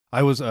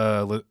I was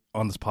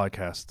on this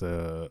podcast.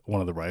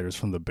 One of the writers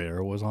from The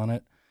Bear was on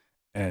it,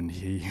 and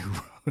he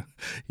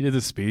he did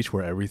this speech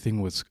where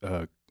everything was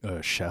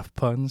chef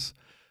puns.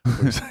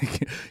 Where it's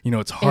like,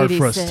 it's hard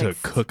for us to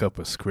cook up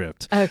a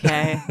script.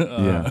 Okay.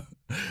 Yeah.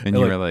 And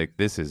you were like,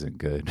 this isn't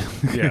good.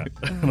 Yeah.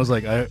 And I was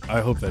like,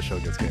 I hope that show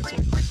gets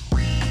canceled.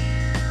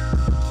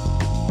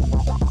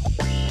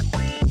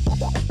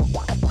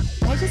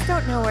 I just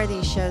don't know where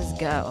these shows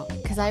go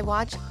because I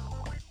watch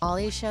all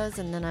these shows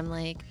and then I'm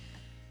like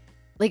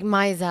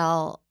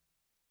Mizell,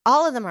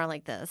 all of them are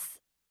like this.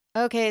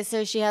 Okay,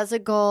 so she has a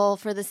goal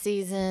for the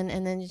season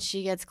and then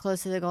she gets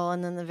close to the goal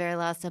and then the very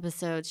last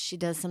episode she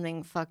does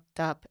something fucked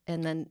up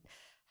and then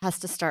has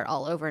to start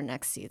all over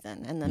next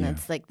season and then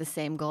it's like the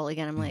same goal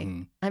again. I'm like,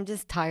 I'm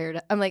just tired.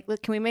 I'm like,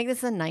 look, can we make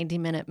this a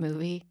 90-minute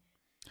movie?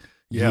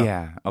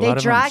 Yeah. They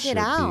drag it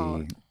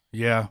out.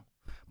 Yeah.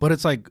 But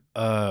it's like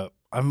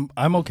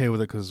I'm okay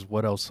with it because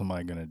what else am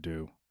I gonna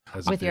do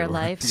with your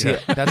life? See,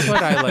 that's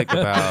what I like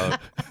about.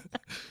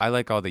 I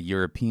like all the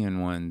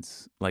European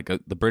ones, like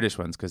the British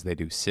ones, because they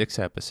do 6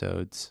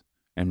 episodes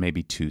and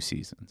maybe 2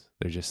 seasons.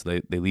 They're just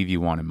they leave you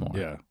wanting more.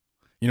 Yeah.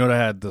 You know what I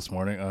had this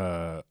morning?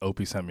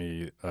 Opie sent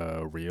me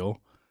a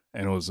reel,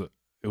 and it was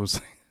it was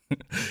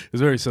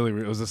very silly.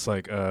 It was this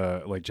like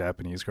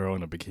Japanese girl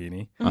in a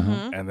bikini,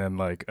 and then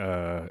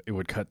it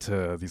would cut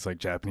to these like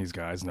Japanese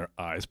guys and their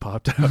eyes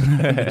popped out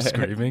and they're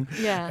screaming.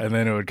 Yeah. And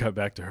then it would cut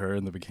back to her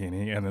in the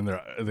bikini, and then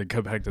they'd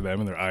cut back to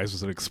them and their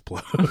eyes would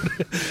explode.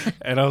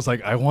 And I was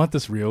like, I want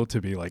this reel to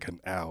be like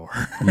an hour.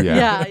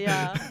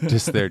 Yeah.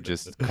 They're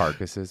just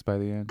carcasses by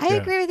the end. I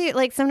agree with you.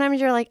 Like sometimes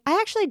you're like, I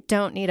actually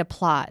don't need a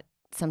plot.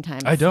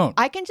 Sometimes I don't.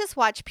 I can just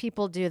watch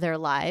people do their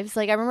lives.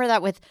 Like I remember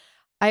that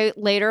I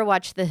later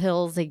watched The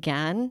Hills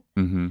again,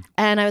 and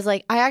I was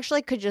like, I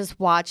actually could just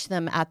watch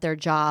them at their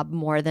job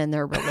more than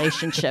their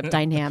relationship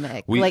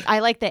dynamic. I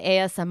like the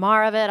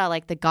ASMR of it. I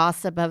like the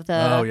gossip of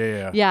the. Oh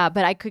yeah. Yeah,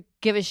 but I could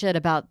give a shit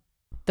about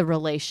the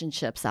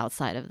relationships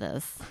outside of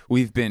this.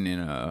 We've been in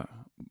a.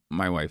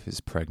 My wife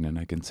is pregnant.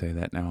 I can say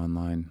that now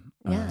online.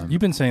 Yeah.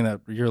 You've been saying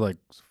that. You're like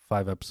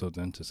 5 episodes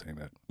into saying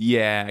that.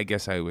 Yeah, I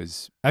guess I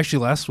was.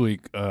 Actually, last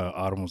week,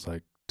 Autumn was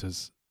like,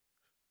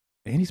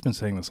 Andy's been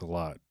saying this a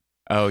lot.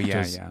 Oh,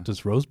 yeah,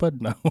 Does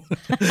Rosebud know?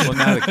 Well,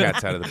 now the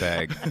cat's out of the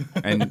bag.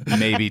 And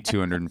maybe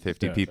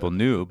 250 people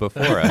knew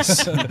before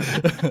us.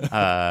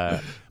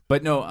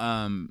 But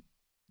no,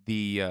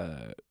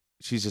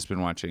 she's just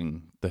been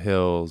watching The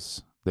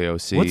Hills, The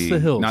OC. What's The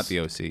Hills? Not The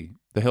OC.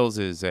 The Hills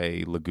is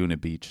a Laguna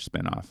Beach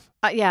spinoff.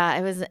 Yeah,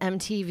 it was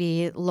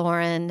MTV,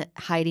 Lauren,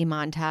 Heidi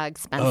Montag,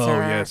 Spencer.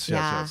 Oh,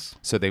 yes.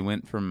 So they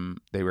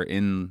were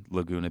in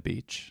Laguna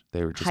Beach.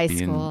 They were just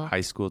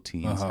high school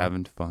teens,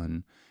 having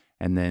fun.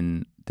 And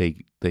then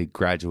they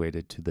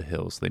graduated to The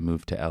Hills. They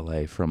moved to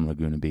LA from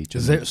Laguna Beach.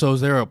 Is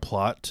there a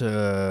plot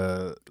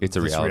to it's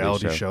a this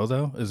reality show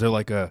though? Is there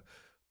like I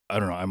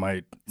don't know, I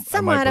might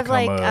somewhat of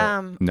like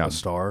a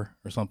star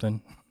or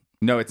something?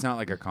 No, it's not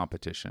like a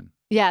competition.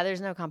 Yeah,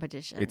 there's no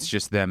competition. It's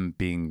just them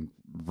being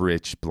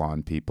rich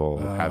blonde people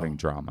having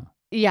drama.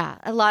 Yeah,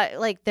 a lot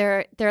like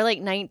they're like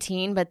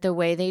 19, but the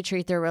way they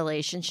treat their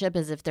relationship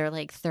is if they're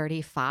like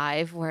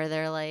 35, where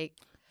they're like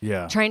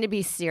trying to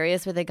be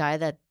serious with a guy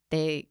that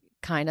they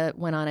kind of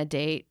went on a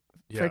date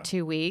for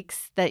 2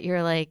 weeks. That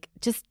you're like,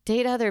 just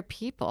date other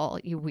people,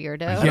 you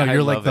weirdo. Yeah,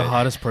 you're like the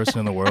hottest person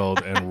in the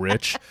world and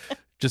rich.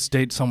 Just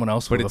date someone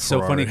else with a Ferrari. But it's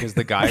so funny because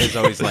the guy is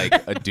always like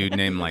a dude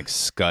named like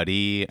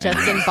Scuddy.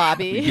 Justin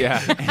Bobby. Yeah.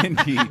 And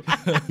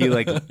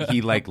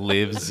he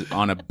lives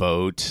on a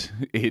boat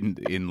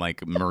in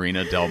like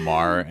Marina Del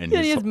Mar. And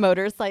he has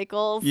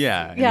motorcycles.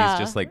 Yeah. And he's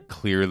just like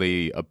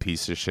clearly a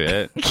piece of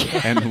shit.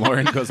 And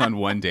Lauren goes on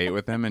one date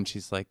with him and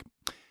she's like,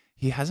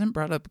 he hasn't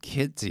brought up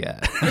kids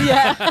yet.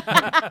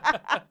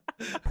 Yeah.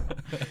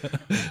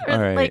 All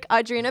right. Like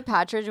Audrina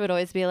Patridge would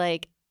always be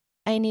like,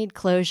 I need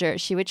closure.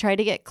 She would try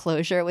to get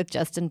closure with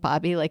Justin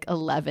Bobby like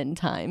 11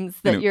 times.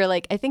 You're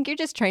like, I think you're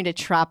just trying to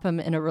trap him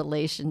in a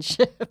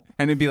relationship.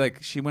 And it'd be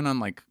like, she went on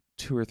like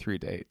 2 or 3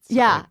 dates.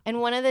 Yeah. Like,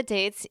 and one of the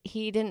dates,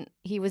 he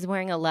was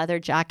wearing a leather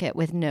jacket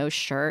with no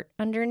shirt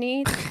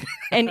underneath.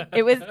 And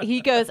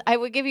he goes, I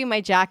would give you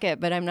my jacket,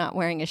 but I'm not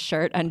wearing a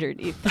shirt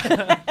underneath.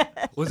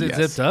 Was it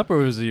zipped up or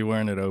was he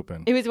wearing it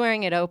open? He was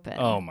wearing it open.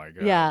 Oh my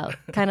God. Yeah.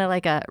 Kind of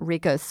like a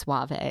Rico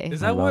Suave.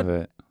 Is that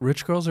what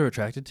rich girls are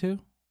attracted to?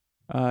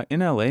 In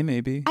LA,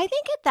 maybe. I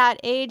think at that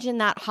age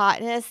and that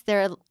hotness,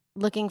 they're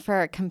looking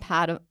for a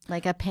companion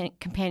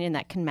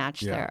that can match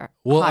their.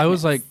 Well, I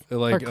was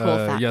hotness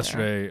cool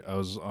yesterday. I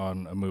was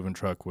on a moving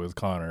truck with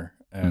Connor,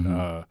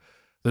 and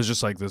there's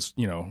just like this,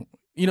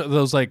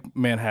 those like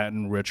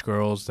Manhattan rich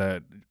girls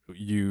that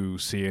you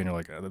see, and you're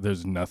like,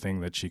 there's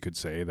nothing that she could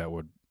say that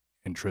would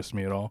interest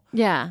me at all.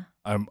 Yeah.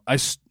 I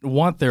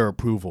want their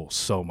approval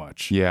so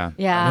much. Yeah.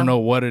 Yeah. I don't know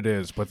what it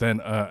is, but then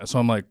so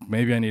I'm like,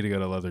 maybe I need to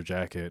get a leather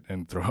jacket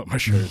and throw out my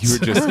shirts. You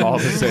were just all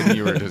of a sudden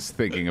you were just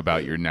thinking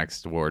about your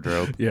next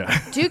wardrobe. Yeah.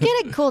 Do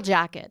get a cool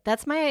jacket.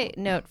 That's my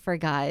note for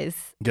guys.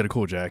 Get a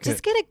cool jacket.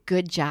 Just get a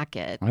good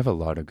jacket. I have a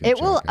lot of good It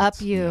jackets. will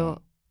up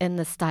you. in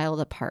the style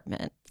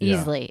department Yeah.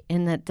 easily,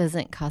 and that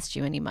doesn't cost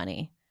you any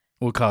money.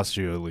 Will cost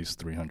you at least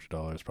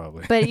 $300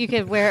 probably. But you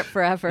could wear it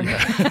forever.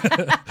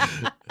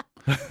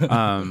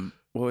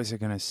 What was I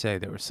gonna say?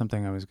 There was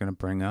something I was gonna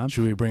bring up.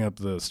 Should we bring up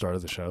the start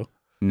of the show?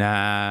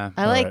 Nah.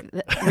 I like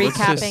right.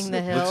 recapping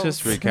the hills. Let's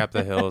just recap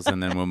the hills,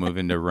 and then we'll move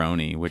into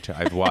Roni, which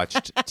I've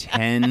watched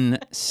 10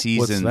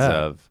 seasons that?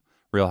 of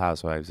Real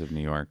Housewives of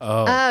New York.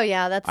 Oh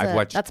yeah, I've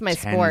watched that's my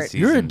 10 sport. seasons.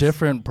 You're a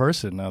different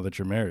person now that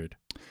you're married.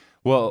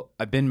 Well,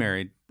 I've been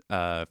married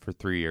for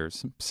 3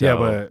 years. So, Yeah,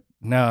 but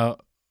now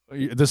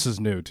this is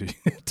new to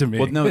to me.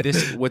 well, no.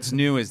 What's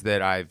new is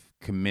that I've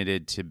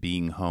committed to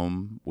being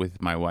home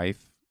with my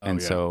wife, and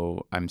yeah.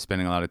 so I'm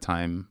spending a lot of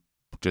time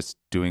just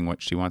doing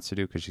what she wants to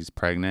do because she's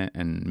pregnant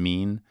and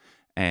mean,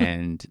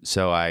 and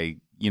so I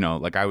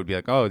would be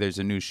like, oh, there's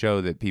a new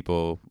show that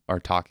people are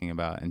talking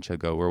about, and she'll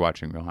go, we're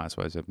watching Real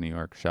Housewives of New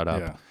York. Shut up.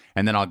 Yeah.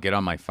 And then I'll get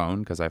on my phone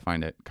because I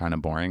find it kind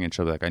of boring, and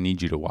she'll be like, I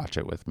need you to watch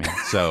it with me.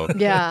 So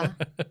Yeah.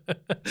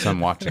 so I'm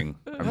watching.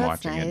 I'm That's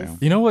watching it nice. now.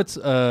 You know what's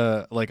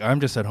like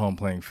I'm just at home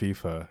playing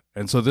FIFA,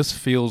 and so this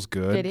feels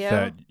good. Video?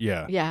 That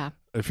yeah, Yeah.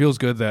 it feels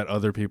good that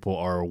other people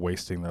are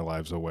wasting their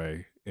lives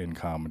away in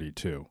comedy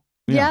too.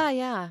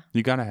 Yeah.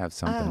 You gotta have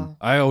something.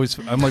 Oh.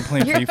 I'm like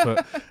playing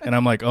FIFA, and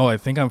I'm like, oh, I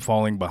think I'm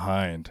falling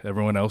behind.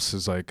 Everyone else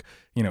is like,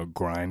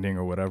 grinding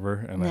or whatever,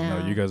 and then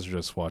No. you guys are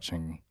just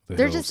watching the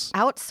They're hills. just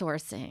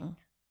outsourcing.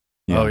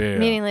 Oh yeah.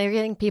 Meaning they're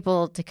getting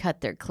people to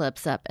cut their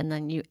clips up, and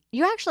then you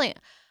actually,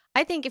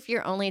 I think if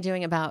you're only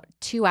doing about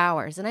 2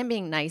 hours, and I'm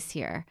being nice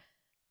here,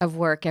 of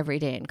work every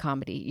day in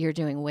comedy, you're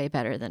doing way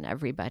better than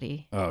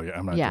everybody. Oh yeah,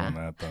 I'm not Yeah. doing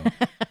that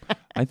though.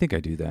 I think I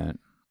do that.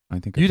 I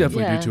think You I do.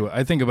 definitely Yeah. do too.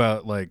 I think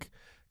about like,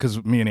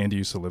 because me and Andy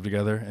used to live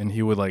together, and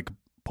he would like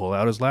pull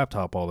out his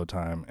laptop all the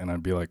time, and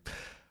I'd be like,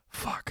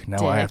 "Fuck!"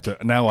 Now I have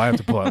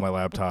to pull out my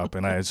laptop,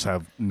 and I just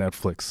have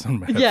Netflix and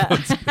my Yeah.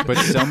 headphones. But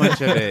so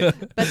much of it,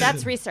 But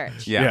that's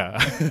research. yeah,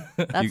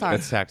 That's ours.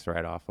 that's tax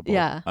write-offable.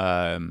 Yeah.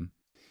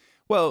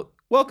 Well,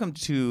 welcome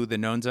to the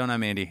Known Zone.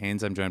 I'm Andy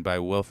Haynes. I'm joined by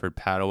Wilfred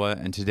Padua,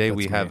 and today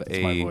we have That's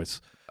my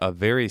voice. a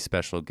very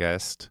special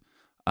guest.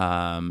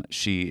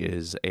 She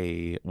is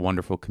a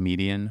wonderful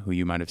comedian who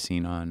you might have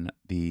seen on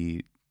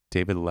the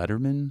David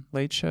Letterman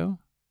Late Show.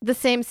 The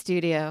same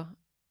studio,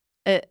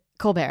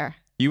 Colbert.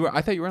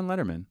 I thought you were on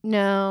Letterman.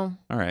 No,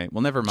 All right.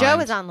 Well, never mind. Joe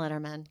was on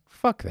Letterman.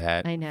 Fuck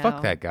that. I know.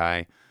 Fuck that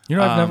guy.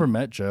 I've never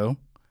met Joe.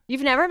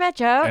 You've never met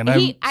Joe? And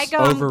I go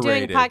I'm doing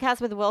overrated. a podcast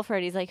with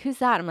Wilfred. He's like, "Who's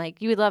that?" I'm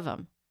like, "You would love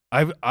him."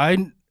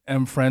 I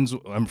am friends.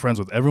 I'm friends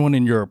with everyone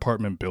in your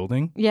apartment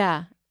building.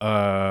 Yeah,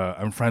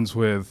 I'm friends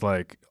with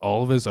like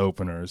all of his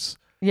openers.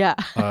 yeah.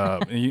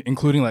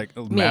 Including like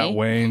Matt Me?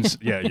 Wayne's,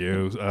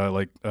 you,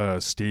 like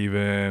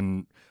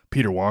Steven,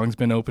 Peter Wong's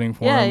been opening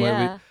for him lately.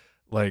 Yeah.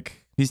 Like,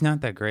 He's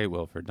not that great,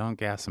 Wilfred. Don't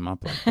gas him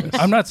up like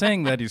this. I'm not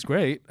saying that he's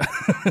great.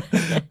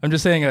 I'm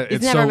just saying He's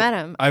it's never so. met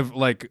him. I've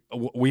like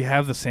we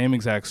have the same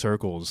exact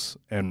circles,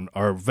 and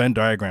our Venn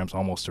diagrams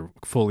almost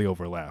fully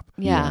overlap.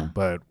 Yeah.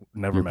 But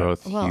never You're met.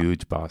 both Well-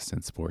 huge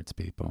Boston sports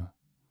people.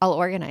 I'll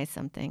organize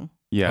something.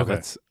 Yeah, Okay.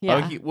 let's.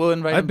 Yeah. We'll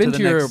invite I've him been to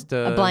to the your- next.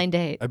 A blind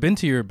date. I've been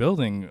to your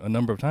building a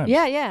number of times.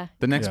 Yeah.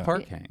 The next Yeah.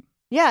 park hang.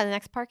 Yeah, the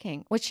next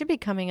parking, which should be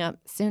coming up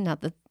soon now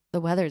that the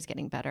weather's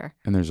getting better.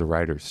 And there's a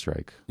writer's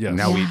strike. Yes.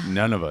 Now Yeah.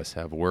 none of us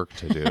have work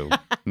to do.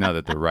 Now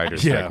that the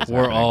writer's Yeah, strike is we're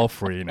happening. all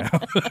free now.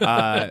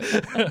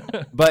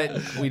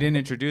 But we didn't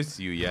introduce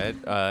you yet.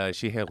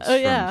 She hails Oh,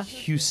 yeah. from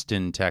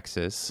Houston,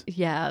 Texas,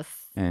 Yes.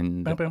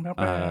 and Bow, bow, bow,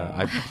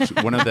 bow.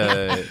 one of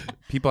the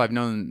people I've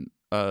known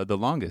the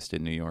longest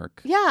in New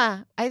York.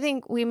 Yeah, I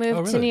think we moved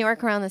to really? New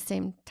York around the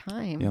same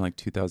time. Yeah, like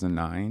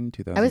 2009,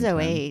 2010. I was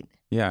 08.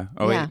 Yeah,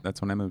 Yeah. 08.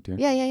 That's when I moved here.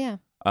 Yeah.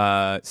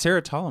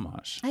 Sarah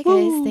Tollemache. Hi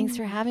guys, thanks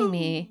for having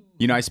me.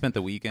 You know, I spent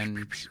the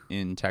weekend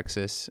in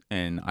Texas,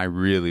 and I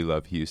really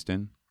love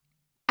Houston.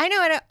 I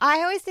know.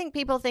 I always think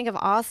people think of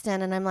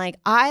Austin, and I'm like,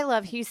 I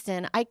love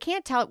Houston. I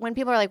can't tell when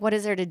people are like, "What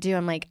is there to do?"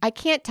 I'm like, I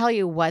can't tell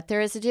you what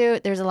there is to do.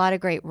 There's a lot of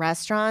great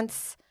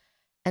restaurants,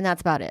 and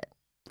that's about it.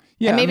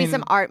 Yeah, and maybe I mean,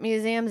 some art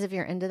museums if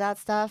you're into that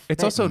stuff. It's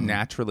but- also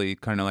naturally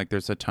kind of like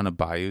there's a ton of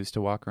bayous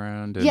to walk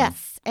around. And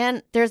yes,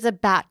 and there's a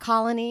bat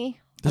colony,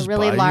 There's a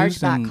really bayous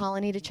large bat in-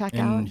 colony to check in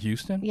out.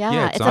 Houston. Yeah,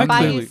 Yeah, it's, it's a on-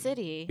 bayou clearly-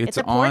 city. it's It's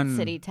a port on-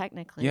 city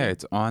technically. Yeah,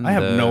 it's on I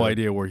have the no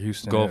idea where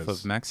Houston Gulf is.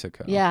 of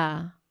Mexico.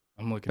 Yeah.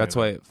 I'm looking. That's it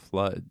why up. it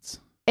floods.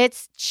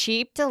 It's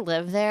cheap to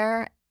live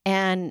there,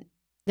 and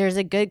there's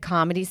a good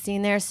comedy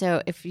scene there.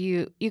 So if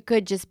you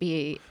could just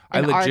be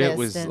an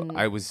artist.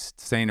 I was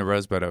saying to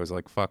Rosebud, I was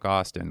like, fuck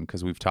Austin,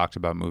 because we've talked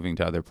about moving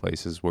to other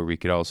places where we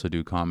could also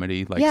do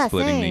comedy, like Yeah,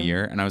 splitting the same.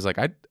 year. And I was like,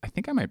 I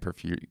think I might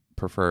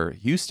prefer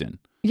Houston.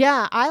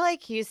 Yeah, I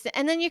like Houston.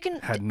 And then you can.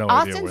 Had no idea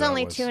Austin's where that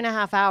only was.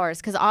 2.5 hours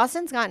because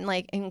Austin's gotten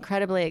like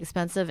incredibly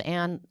expensive,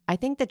 and I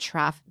think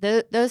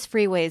the those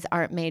freeways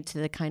aren't made to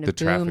the kind of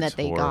The boom traffic's that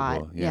they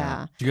horrible, got.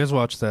 yeah. Did you guys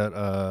watch that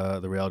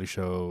the reality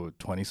show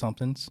 20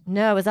 somethings?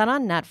 No, was that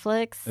on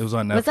Netflix? It was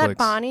on Netflix. Was that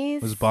Bonnie's?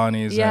 It was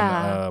Bonnie's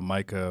Yeah. and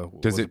Micah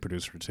Does was a it-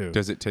 producer too.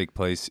 Does it take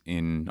place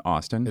in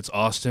Austin? It's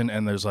Austin,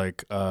 and there's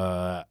like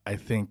I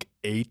think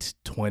 8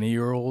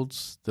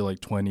 20-year-olds. They're like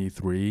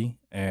 23,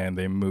 and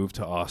they moved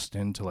to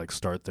Austin to like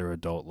start their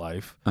adult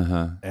life.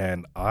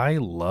 And I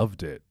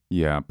loved it.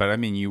 Yeah, but I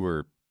mean, you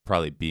were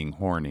probably being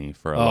horny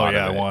for a Oh lot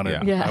yeah,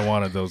 of it. I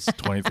wanted those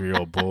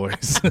 23-year-old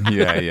boys.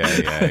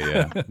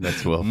 Yeah.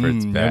 That's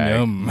Wilfred's bag.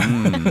 Yum.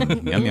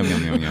 Yum, yum,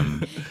 yum, yum,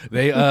 yum.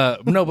 They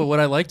no, but what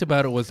I liked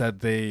about it was that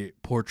they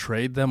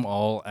portrayed them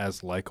all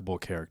as likable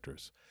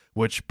characters,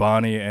 which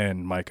Bonnie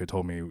and Micah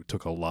told me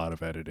took a lot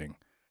of editing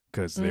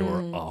because they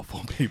were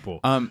awful people.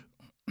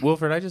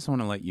 Wilfred, I just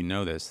want to let you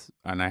know this,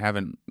 and I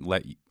haven't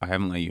let you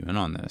in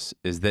on this.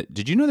 Is that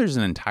did you know there's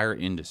an entire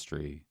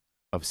industry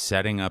of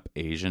setting up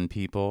Asian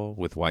people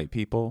with white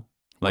people?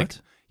 Like,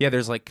 what? Yeah,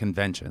 there's like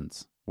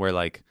conventions where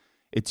like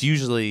it's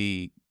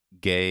usually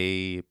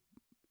gay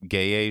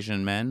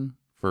Asian men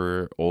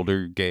for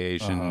older gay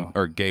Asian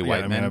or gay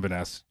white men. I've been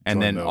asked, and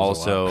then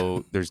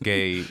also there's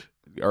gay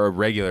or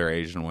regular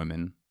Asian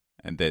women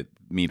and that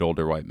meet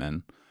older white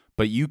men.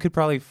 But you could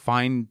probably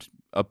find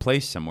a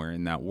place somewhere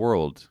in that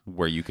world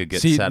where you could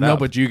get set up. No,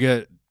 but do you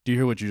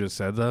hear what you just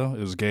said though? It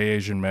was gay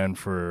Asian men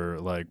for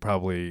like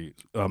probably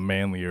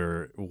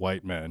manlier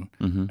white men,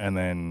 and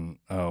then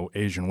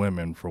Asian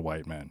women for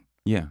white men.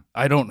 Yeah,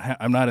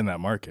 I'm not in that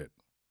market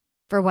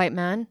for white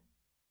men.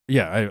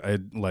 Yeah, I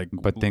like.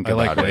 But think I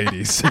about like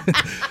ladies.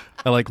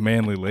 I like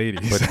manly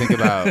ladies. But think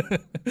about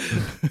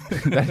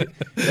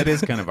that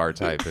is kind of our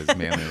type as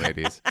manly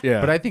ladies.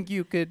 Yeah. But I think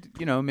you could,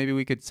 maybe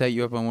we could set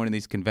you up on one of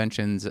these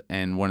conventions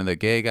and one of the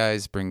gay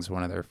guys brings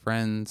one of their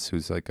friends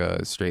who's like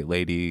a straight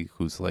lady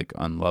who's like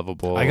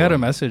unlovable. I got a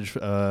message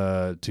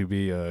to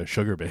be a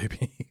sugar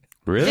baby.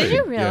 Really? Did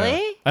you really?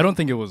 Yeah. I don't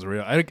think it was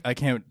real. I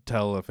can't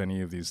tell if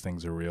any of these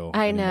things are real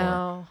I anymore.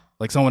 know.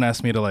 Like someone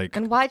asked me to like.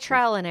 And why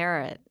trial and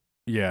error it?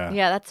 Yeah.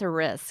 Yeah, that's a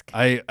risk.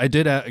 I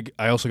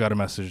also got a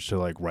message to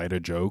like write a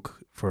joke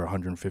for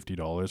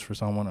 $150 for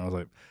someone. I was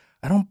like,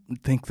 I don't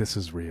think this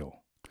is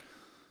real.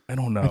 I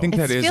don't know. I think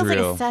that is feels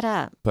real. like a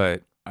setup.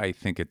 But I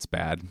think it's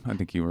bad. I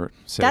think you were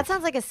safe. That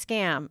sounds like a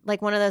scam,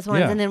 like one of those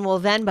ones, and then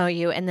we'll Venmo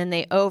you, and then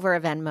they over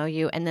Venmo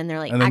you, and then they're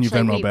like, and then actually,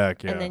 you Venmo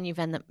back, yeah. And then you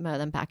Venmo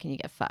them back, and you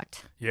get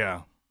fucked.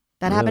 Yeah.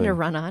 That happened to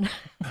Run On.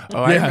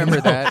 Oh, I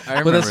remember that.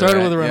 But it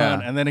started with Run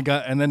On, and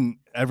then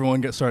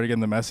everyone started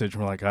getting the message.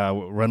 We're like,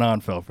 Run On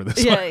fell for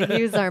this. Yeah,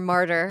 he was our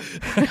martyr.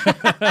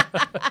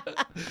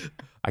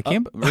 I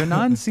can't.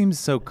 Renan seems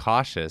so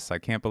cautious. I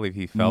can't believe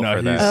he fell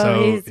for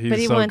that. But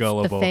he so wants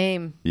gullible. the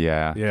fame.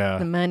 Yeah.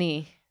 The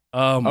money.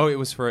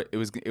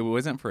 It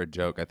wasn't for a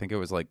joke. I think it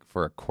was like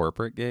for a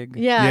corporate gig.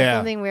 Yeah.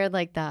 Something weird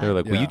like that. They're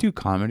like, will you do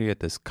comedy at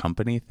this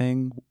company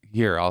thing?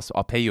 Here,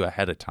 I'll pay you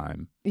ahead of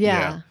time.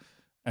 Yeah.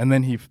 And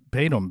then he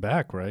paid him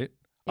back, right?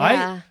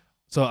 Yeah.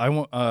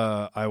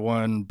 I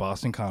won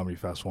Boston Comedy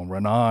Festival. And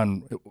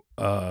Renan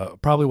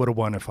probably would have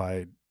won if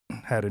I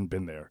hadn't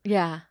been there.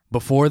 Yeah.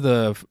 Before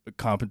the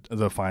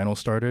final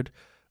started,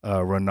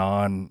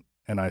 Renan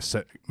and I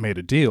made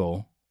a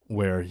deal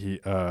where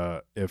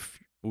if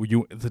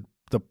you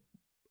the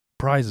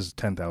prize is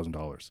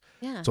 $10,000.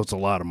 Yeah. So it's a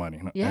lot of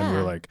money. Yeah. And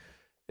we're like,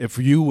 if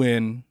you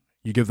win,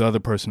 you give the other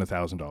person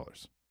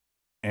 $1,000.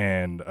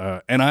 And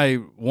I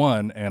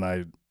won, and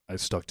I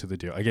stuck to the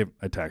deal.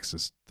 I taxed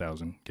this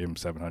 $1,000, gave him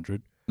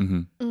 $700.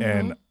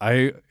 And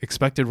I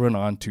expected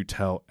Renan to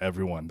tell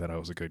everyone that I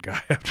was a good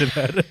guy after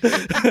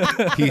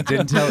that. He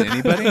didn't tell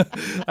anybody?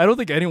 I don't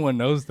think anyone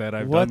knows that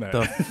I've done that.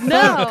 What the fuck?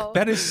 No.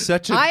 That is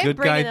such a good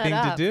guy thing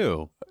to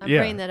do. I'm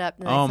bringing that up.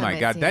 Oh my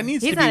God. That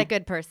needs He's to be. not a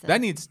good person.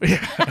 That needs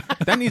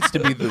to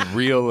be the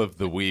reel of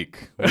the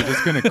week. We're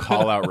just going to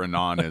call out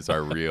Renan as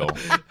our reel.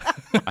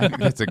 I think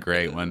that's a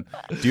great one.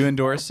 Do you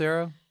endorse,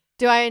 Sarah?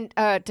 Do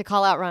I to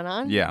call out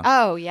Renan? Yeah.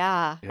 Oh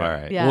yeah. All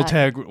right. Yeah.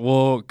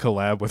 We'll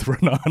collab with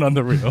Renan on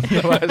the reel.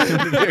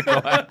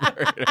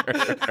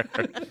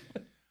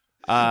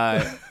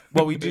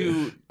 Well, we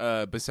do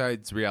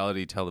besides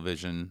reality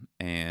television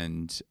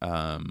and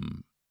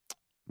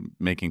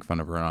making fun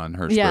of Renan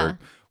Hirschberg.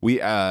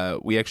 Yeah.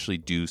 We actually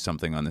do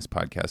something on this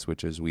podcast,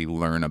 which is we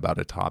learn about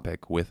a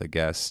topic with a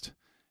guest,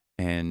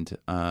 and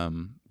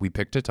we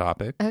picked a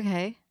topic.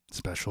 Okay.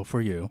 Special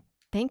for you.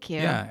 Thank you.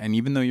 Yeah, and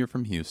even though you're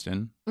from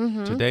Houston,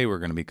 today we're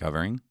going to be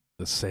covering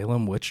the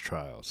Salem witch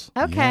trials.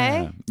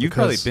 Okay. Yeah. You've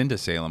probably been to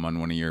Salem on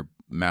one of your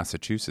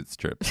Massachusetts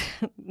trips.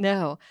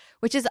 No,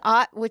 which is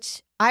odd.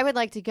 Which I would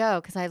like to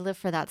go because I live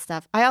for that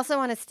stuff. I also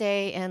want to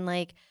stay in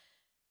like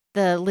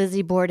the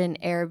Lizzie Borden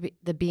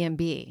the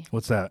B&B.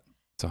 What's that?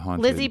 It's a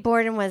haunted. Lizzie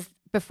Borden was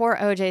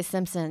before O.J.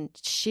 Simpson.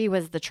 She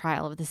was the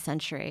trial of the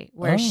century,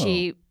 where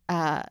she.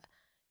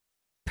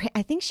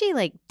 I think she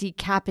like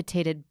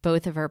decapitated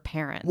both of her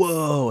parents.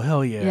 Whoa,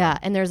 hell yeah. Yeah,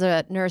 and there's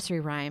a nursery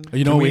rhyme.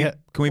 You know,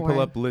 can we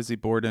pull up Lizzie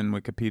Borden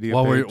Wikipedia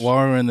while page? While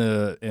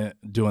we're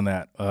doing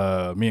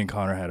that, me and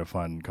Connor had a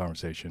fun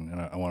conversation,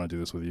 and I want to do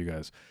this with you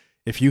guys.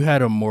 If you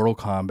had a Mortal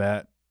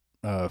Kombat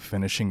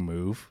finishing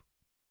move,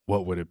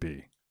 what would it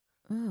be?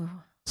 Ooh.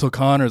 So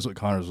Connor's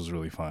was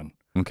really fun.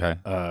 Okay.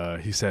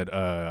 He said,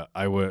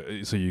 "I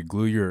would." So you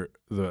glue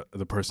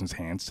the person's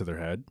hands to their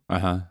head.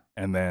 Uh-huh.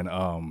 And then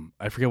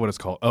I forget what it's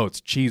called. Oh, it's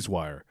cheese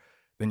wire.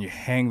 then you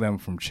hang them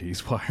from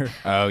cheese wire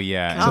Oh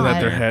yeah. so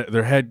that God.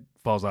 their head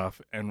falls off,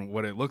 and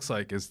what it looks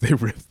like is they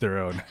ripped their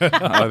own.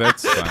 Oh,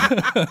 that's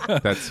fun.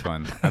 That's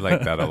fun. I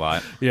like that a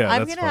lot. Yeah,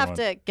 I'm that's gonna have fun.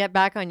 to get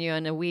back on you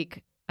in a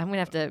week. I'm gonna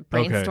have to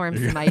brainstorm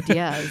Okay. some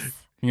ideas.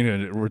 You're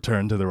gonna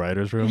return to the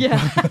writers' room.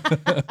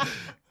 Yeah.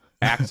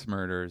 Axe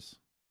murders.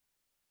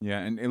 Yeah,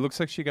 and it looks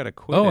like she got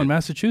acquitted. Oh, in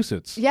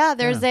Massachusetts. Yeah,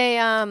 there's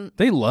a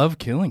They love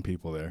killing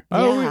people there.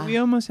 Oh, Yeah. we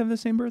almost have the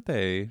same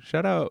birthday.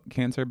 Shout out,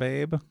 Cancer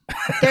Babe.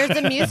 there's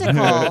a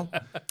musical,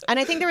 and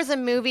I think there was a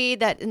movie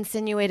that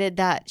insinuated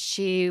that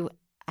she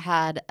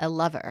had a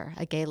lover,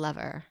 a gay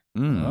lover.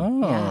 Mm.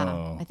 Oh.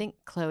 Yeah, I think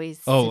Chloe.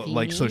 Oh,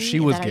 like, so Sevigny, she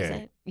is was that how you gay?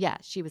 say it? Yeah,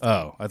 she was. Gay.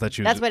 Oh, I thought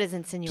she was. That's what is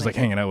insinuated. She's like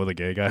hanging out with a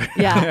gay guy.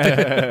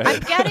 Yeah, I'm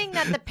getting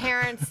that the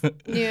parents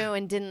knew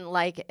and didn't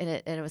like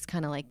it, and it was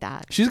kind of like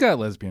that. She's got a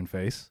lesbian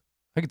face.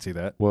 I could see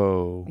that.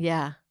 Whoa.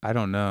 Yeah. I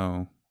don't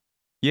know.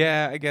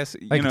 Yeah, I guess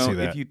I can see if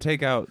that. you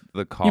take out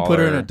the collar, You put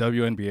her in a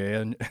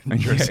WNBA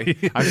jersey.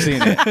 Yeah, I've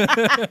seen it.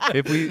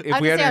 If we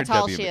I'm had just her how in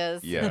tall WNBA she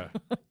is. yeah.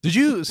 Did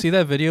you see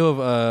that video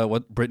of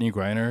what Brittany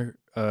Griner?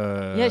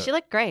 Yeah, she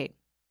looked great.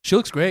 She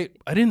looks great.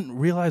 I didn't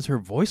realize her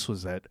voice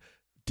was that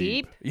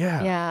deep.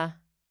 Yeah. Yeah.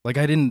 Like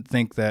I didn't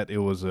think that it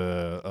was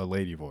a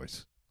lady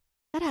voice.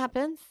 That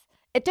happens.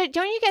 Don't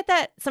you get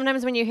that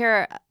sometimes when you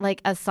hear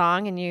like a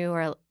song and you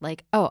are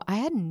like, oh, I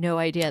had no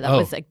idea that Oh.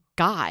 was a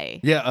guy.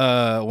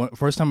 Yeah.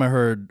 First time I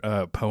heard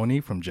Pony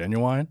from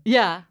Genuine,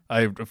 Yeah.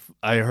 I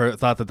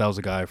thought that was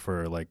a guy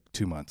for like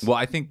 2 months. Well,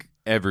 I think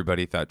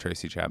everybody thought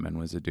Tracy Chapman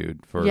was a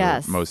dude for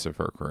Yes. most of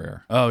her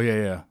career. Oh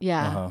yeah.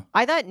 Yeah. Uh-huh.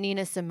 I thought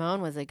Nina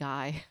Simone was a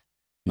guy.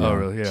 Oh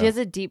really? Yeah. She has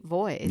a deep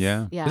voice.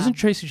 Yeah. Yeah. Isn't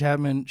Tracy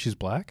Chapman? She's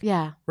black,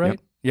 yeah. right? Yep.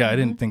 Yeah. I Mhm.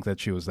 didn't think that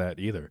she was that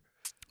either.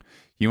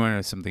 You want to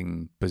know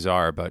something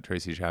bizarre about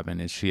Tracy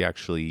Chapman is she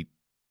actually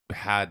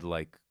had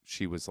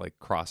she was like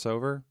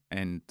crossover,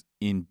 and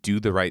in Do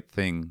the Right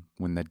Thing,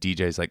 when the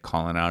DJ's like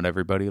calling out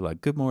everybody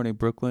like "Good morning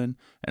Brooklyn"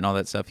 and all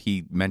that stuff,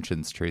 he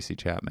mentions Tracy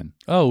Chapman.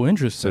 Oh,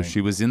 interesting. So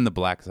she was in the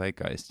Black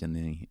Zeitgeist in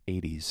the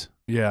 80s.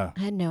 Yeah.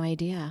 I had no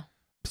idea.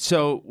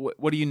 So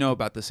what do you know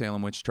about the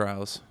Salem witch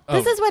trials?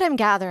 This is what I'm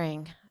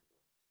gathering.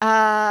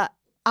 I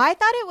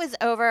thought it was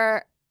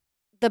over.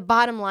 The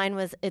bottom line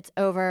was it's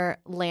over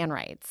land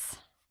rights.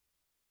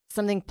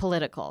 Something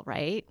political,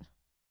 right?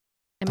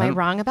 Am I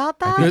wrong about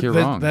I that? think you're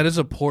wrong. That is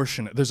a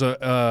portion. There's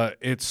a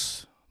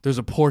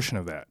portion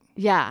of that.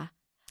 Yeah.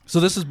 So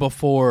this is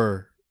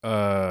before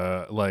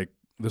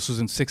this was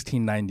in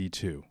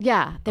 1692.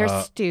 Yeah. They're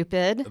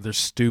stupid. They're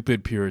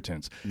stupid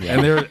Puritans. Yeah.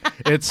 And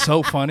it's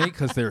so funny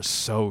because they're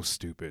so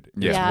stupid.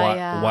 It's Yeah,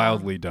 yeah.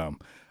 wildly dumb.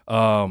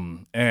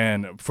 And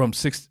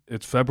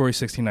it's February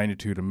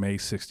 1692 to May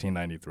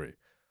 1693.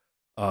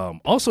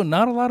 Also,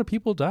 not a lot of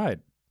people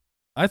died.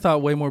 I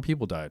thought way more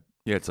people died.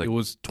 Yeah, it's like It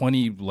was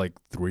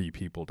 3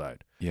 people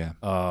died. yeah.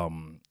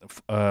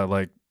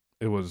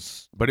 It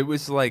was But it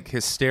was like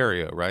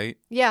hysteria, right?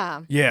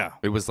 Yeah. yeah.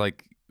 It was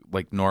like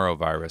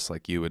norovirus,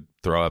 like you would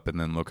throw up and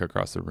then look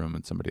across the room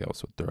and somebody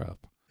else would throw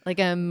up. Like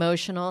an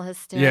emotional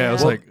hysteria. Yeah, it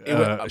was Well, like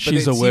but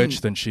she's it a witch,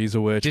 seemed- then she's a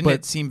witch. Didn't But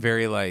it seem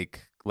very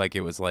like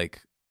it was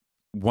like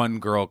one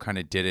girl kind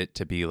of did it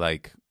to be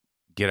like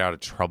get out of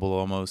trouble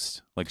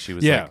almost? Like she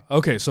was yeah. like,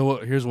 Okay, so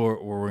here's where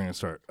we're gonna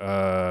start.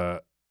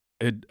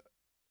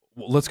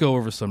 Let's go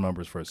over some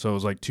numbers first. So it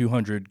was like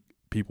 200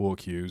 people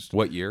accused.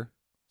 what year?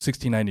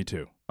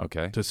 1692 Okay.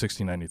 to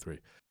 1693.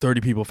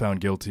 30 people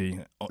found guilty.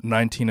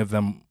 19 of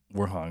them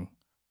were hung.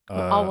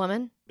 all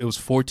women? It was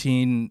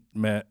 14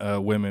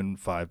 women,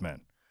 5 men.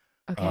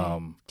 Okay.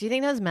 Do you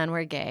think those men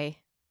were gay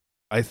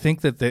I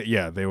think that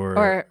they were.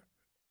 or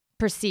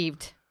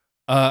perceived?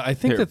 I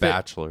think They're that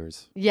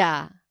bachelors.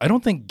 Yeah. I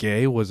don't think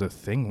gay was a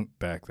thing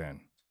back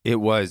then. It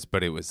was,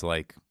 but it was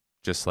like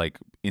just like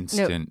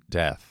instant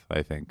death,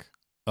 I think.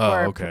 Oh,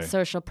 or okay.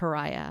 social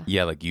pariah.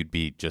 Yeah, like you'd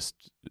be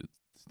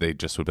they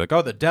just would be like,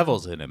 oh, the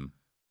devil's in him.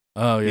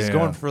 Oh, yeah. He's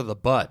going for the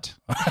butt.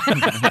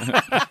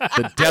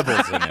 The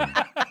devil's in him.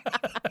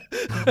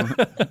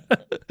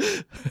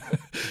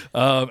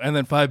 And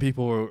then 5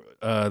 people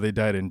were they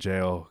died in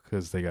jail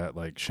because they got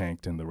like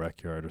shanked in the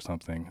rec yard or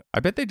something. I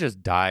bet they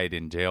just died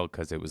in jail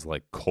because it was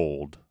like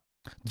cold.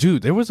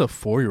 Dude, there was a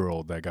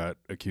 4-year-old that got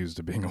accused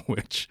of being a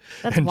witch.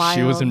 That's and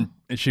wild.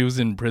 she was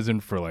in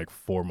prison for like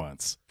 4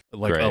 months.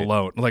 Like Great.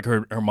 alone. Like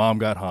her mom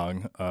got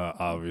hung,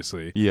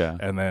 obviously. Yeah.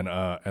 And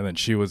then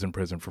she was in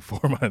prison for 4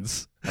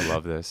 months. I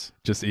love this.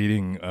 Just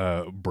eating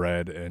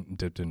bread and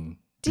dipped in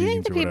Do you think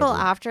beans the or people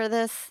whatever. after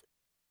this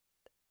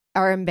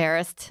are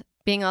embarrassed,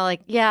 being all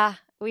like, "Yeah,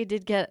 we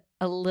did get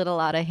a little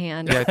out of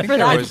hand"? Yeah, I think for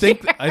there that was- year."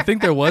 I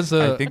think there was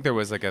I think there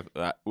was like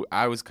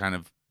I was kind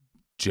of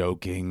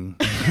joking.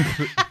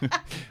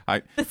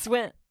 This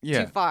went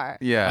Yeah. too far.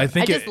 Yeah. I I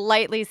think just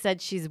lightly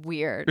said she's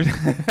weird.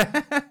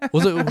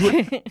 was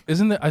it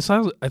isn't there I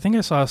think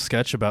I saw a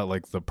sketch about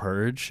like the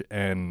purge,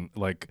 and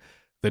like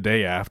the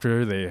day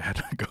after they had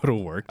to go to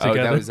work Oh,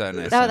 together. that was an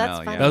SNL. that's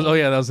yeah.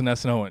 funny. That was an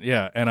SNL one.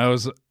 Yeah.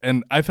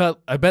 And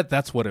I bet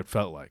that's what it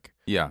felt like.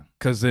 Yeah.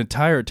 Because the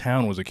entire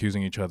town was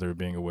accusing each other of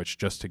being a witch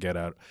just to get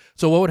out.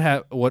 So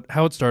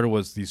how it started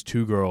was these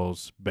two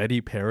girls,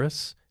 Betty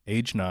Paris,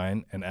 age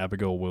 9, and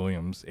Abigail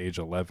Williams, age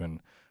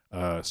 11,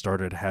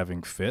 started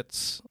having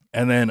fits.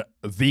 And then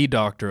the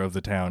doctor of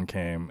the town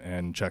came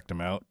and checked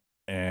them out.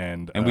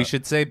 And we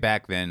should say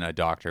back then a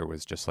doctor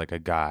was just like a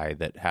guy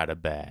that had a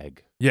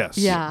bag. Yes.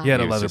 Yeah. He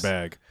had a leather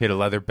bag. He had a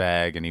leather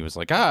bag, and he was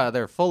like,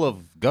 they're full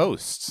of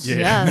ghosts.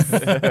 Yes.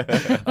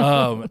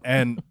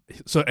 And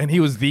he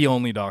was the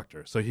only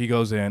doctor. So he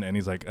goes in and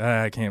he's like,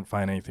 I can't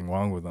find anything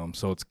wrong with them.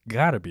 So it's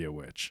got to be a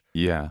witch.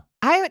 Yeah.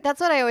 That's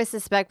what I always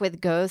suspect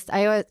with ghosts.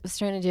 I always was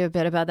trying to do a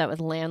bit about that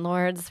with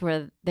landlords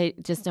where they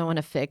just don't want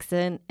to fix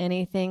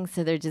anything.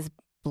 So they're just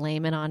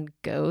blame it on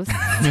ghosts.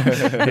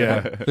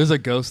 Yeah. There's a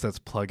ghost that's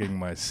plugging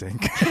my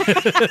sink.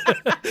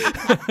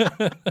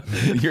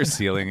 Your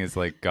ceiling is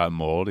like got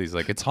mold. He's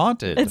like, it's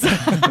haunted.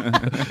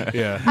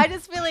 Yeah. I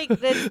just feel like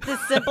the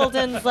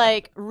simpleton's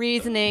like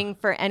reasoning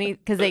for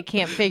because they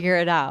can't figure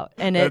it out.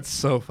 And that's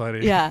so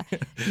funny. Yeah.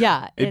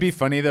 Yeah. It'd be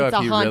funny though if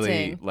he haunting.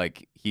 really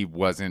like he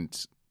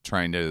wasn't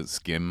trying to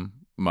skim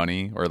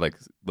money or like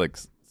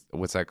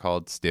what's that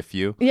called? Stiff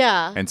you.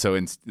 Yeah. And so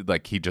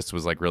he just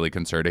was like really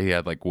concerned. He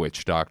had like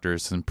witch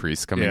doctors and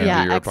priests coming into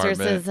your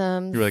exorcisms.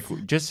 apartment. You're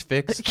like, just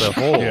fix the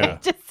hole. Yeah.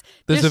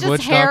 There's a just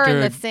witch hair doctor.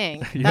 in the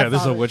sink. Yeah, That's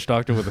there's a all. witch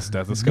doctor with a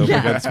stethoscope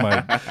against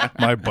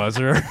my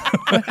buzzer.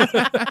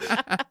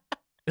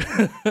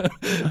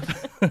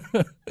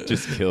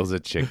 Just kills a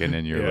chicken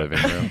in your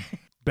living room.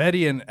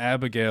 Betty and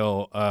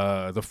Abigail,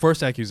 the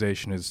first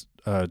accusation is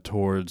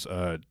towards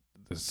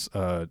this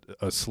a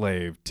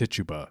slave,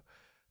 Tituba,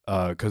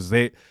 because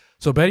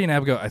so Betty and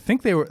Abigail, I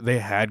think they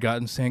had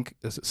gotten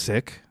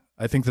sick.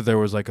 I think that there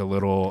was like a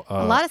little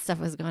a lot of stuff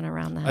was going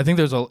around that. I think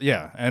there's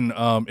and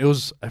it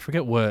was, I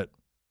forget what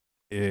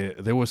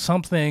there was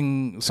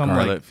something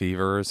Scarlet like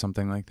fever or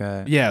something like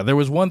that. Yeah, there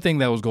was one thing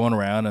that was going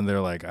around, and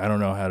they're like, I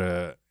don't know how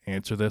to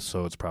answer this,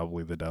 so it's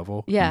probably the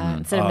devil. Yeah,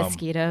 instead of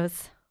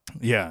mosquitoes.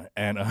 Yeah,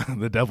 and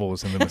the devil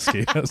was in the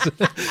mosquitoes.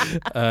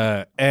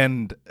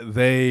 And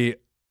they,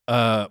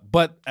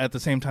 but at the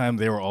same time,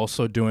 they were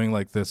also doing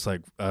like this,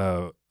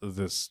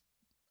 this,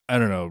 I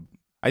don't know.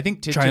 I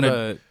think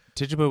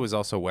Tituba was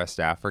also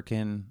West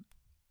African.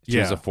 She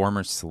was a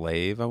former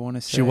slave, I want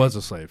to say. She was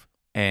a slave.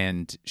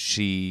 And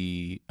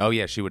she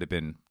would have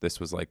been, this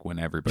was like when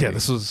everybody. Yeah,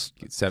 this was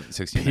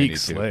 1692. peak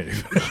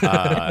slave.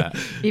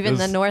 Even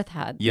the North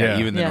had. Yeah,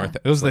 even the North.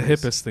 It was the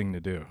hippest thing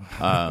to do.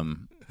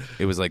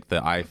 It was like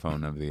the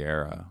iPhone of the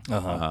era.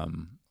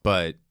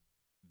 But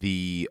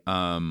the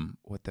I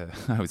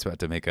was about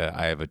to make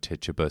I have a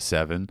Tituba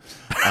 7.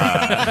 But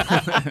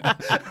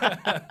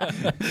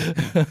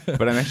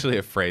I'm actually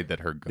afraid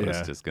that her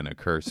ghost is going to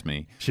curse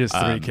me. She has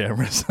 3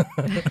 cameras.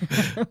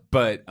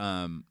 But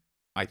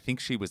I think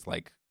she was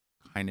like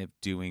kind of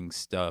doing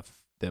stuff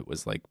that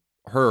was like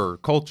her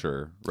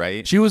culture,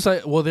 right? She was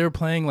like, well, they were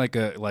playing like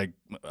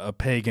a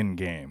pagan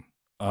game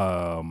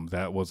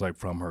that was like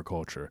from her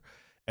culture.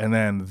 And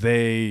then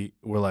they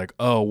were like,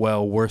 oh,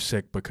 well, we're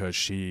sick because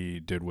she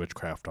did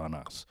witchcraft on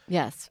us.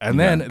 Yes. And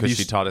then because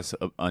she taught us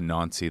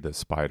Anansi the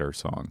Spider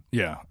song.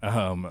 Yeah.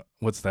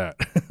 What's that?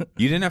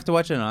 You didn't have to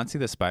watch Anansi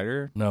the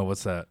Spider? No,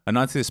 what's that?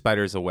 Anansi the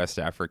Spider is a West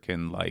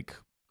African like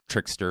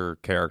trickster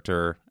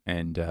character,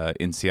 and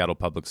in Seattle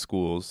public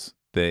schools,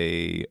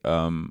 I've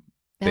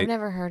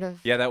never heard of.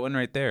 Yeah, that one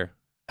right there.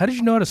 How did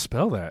you know how to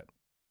spell that?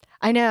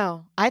 I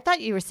know. I thought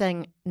you were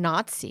saying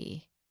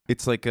Nazi.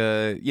 It's like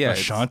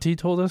Ashanti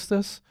told us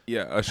this?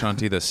 Yeah,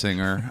 Ashanti the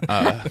singer.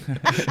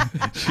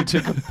 She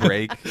took a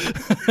break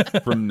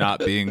from not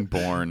being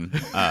born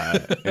in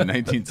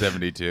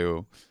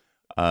 1972.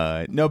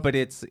 No, but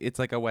it's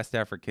like a West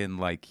African,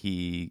 like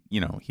he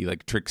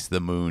like tricks the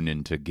moon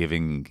into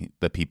giving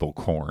the people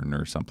corn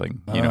or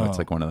something. It's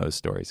like one of those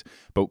stories.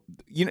 But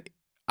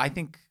I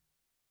think.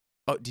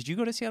 Oh, did you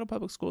go to Seattle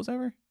public schools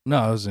ever? No,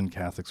 I was in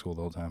Catholic school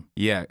the whole time.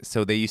 Yeah,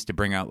 so they used to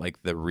bring out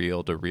like the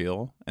reel to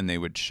reel, and they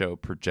would show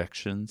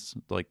projections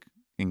like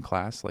in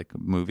class, like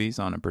movies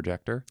on a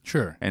projector.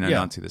 Sure. And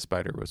Anansi the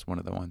Spider was one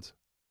of the ones.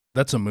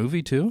 That's a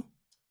movie too?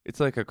 It's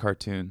like a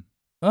cartoon.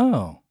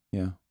 Oh.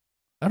 Yeah.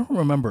 I don't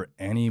remember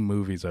any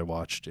movies I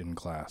watched in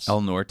class. El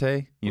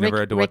Norte? You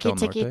never had to watch El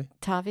Norte? Ricky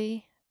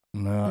Tavi?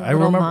 No, The I Little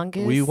remember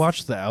Mongoose? we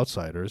watched The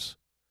Outsiders.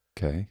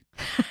 Okay.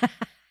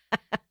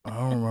 I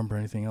don't remember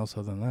anything else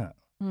other than that.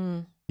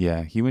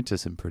 Yeah, he went to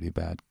some pretty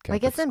bad Catholic I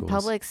guess in schools.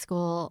 public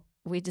school,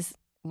 we just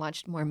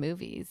watched more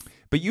movies.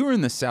 But you were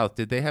in the South.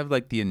 Did they have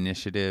like the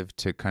initiative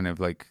to kind of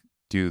like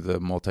do the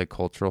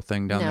multicultural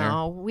thing down there?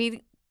 No,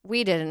 we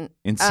didn't.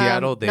 In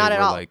Seattle, they not at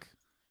were all. like,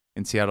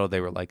 in Seattle, they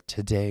were like,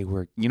 today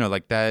we're,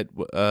 like that,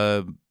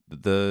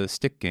 the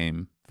stick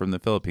game from the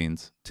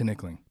Philippines.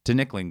 Tinikling.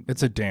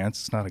 It's a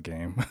dance. It's not a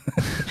game.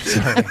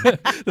 Sorry.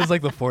 This is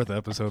like the 4th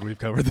episode we've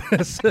covered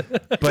this.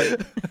 But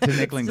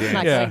Tinikling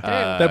dance.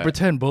 Yeah. That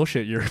pretend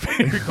bullshit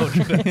European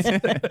culture does.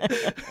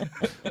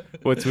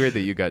 What's weird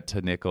that you got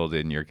Tinickled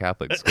in your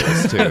Catholic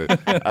schools too.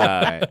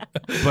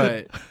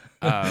 But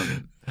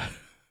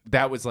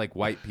that was like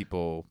white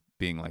people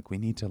being like, we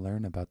need to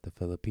learn about the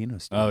Filipino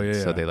students. Oh, yeah,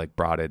 So yeah. they like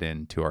brought it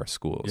into our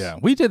schools. Yeah,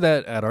 we did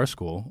that at our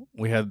school.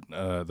 We had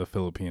the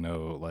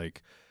Filipino,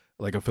 like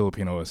a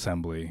Filipino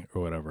assembly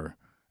or whatever.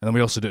 And then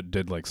we also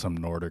did like some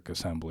Nordic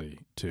assembly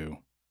too.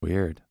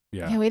 Weird.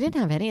 Yeah. Yeah, we didn't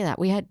have any of that.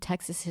 We had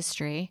Texas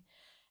history.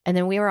 And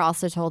then we were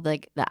also told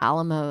like the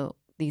Alamo,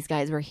 these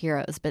guys were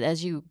heroes. But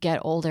as you get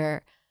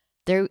older,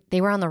 they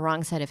were on the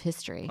wrong side of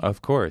history.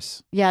 Of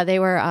course. Yeah, they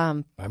were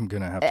I'm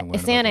going to have to learn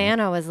Santa about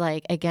that. Ana was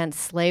like against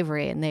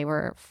slavery and they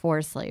were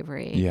for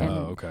slavery. Yeah. And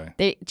Oh, okay.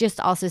 they just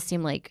also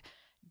seemed like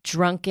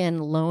drunken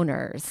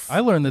loners. I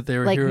learned that they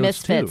were like heroes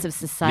misfits too. of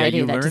society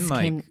you that learn just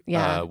like, came.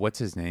 Yeah, what's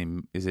his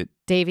name? Is it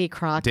Davy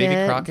Crockett.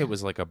 Davy Crockett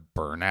was like a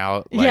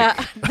burnout. Like,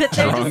 yeah, they're just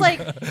drunk.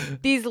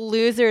 like these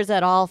losers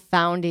that all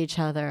found each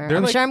other. They're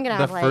I'm like sure I'm gonna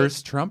the have like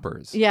first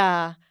Trumpers.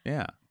 yeah.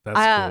 Yeah.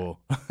 That's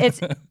cool.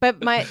 It's but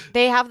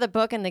they have the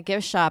book in the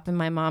gift shop and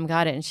my mom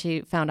got it and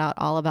she found out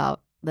all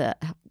about that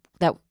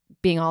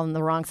being all on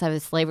the wrong side of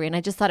slavery and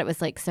I just thought it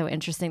was like so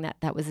interesting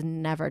that was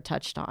never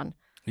touched on.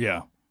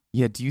 Yeah.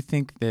 Yeah. Do you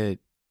think that?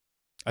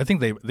 I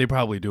think they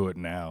probably do it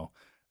now.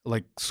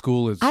 Like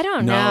school is I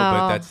don't No, know.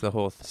 but that's the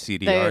whole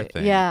CDR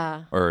thing.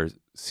 Yeah. Or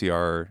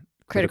CR.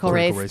 Critical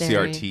race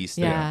theory. CRT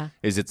stuff. Yeah.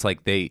 Is it's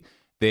like they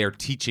are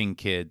teaching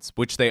kids,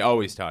 which they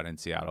always taught in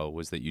Seattle,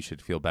 was that you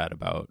should feel bad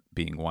about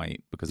being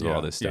white because of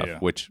all this stuff. Yeah.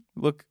 Which,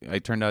 look, I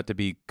turned out to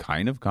be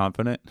kind of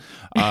confident.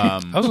 I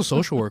was a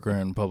social worker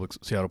in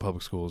Seattle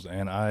public schools,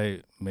 and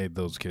I made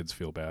those kids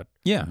feel bad.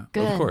 Yeah,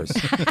 Good. of course.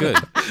 Good.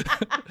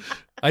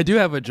 I do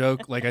have a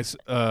joke, like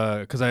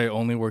because I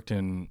only worked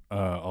in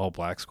all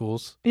black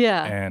schools,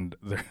 Yeah. and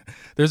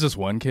there's this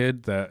one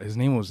kid that his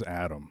name was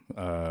Adam.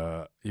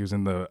 He was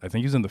in the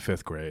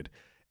 5th grade.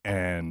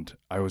 And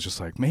I was just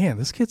like, man,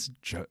 this kid's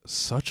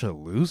such a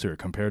loser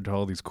compared to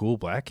all these cool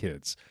black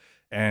kids.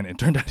 And it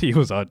turned out he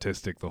was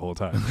autistic the whole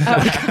time,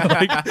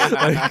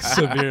 like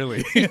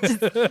severely.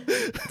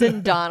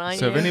 Didn't dawn on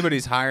So you. if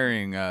anybody's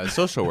hiring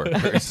social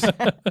workers,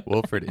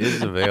 Wilfred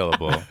is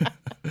available.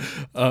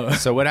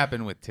 So what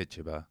happened with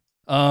Tituba?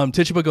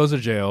 Tituba goes to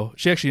jail.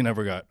 She actually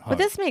never got hung. But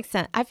this makes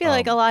sense. I feel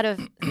like a lot of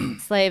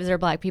slaves or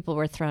black people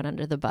were thrown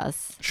under the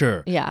bus.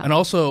 Sure. Yeah. And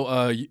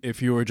also,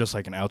 if you were just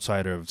like an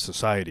outsider of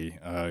society,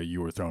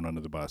 you were thrown under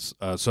the bus.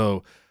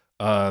 So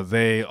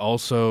they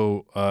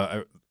also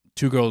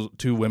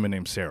two women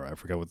named Sarah. I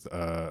forgot what.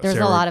 There's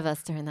Sarah, a lot of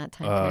us during that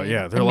time period.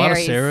 Yeah, there are And a lot of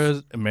Marys.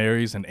 Sarahs,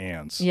 Marys, and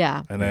Anns.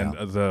 Yeah. And then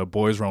the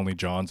boys were only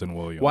Johns and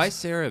Williams. Why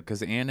Sarah?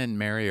 Because Anne and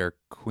Mary are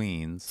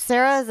queens.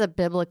 Sarah is a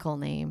biblical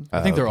name.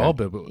 I think they're okay. all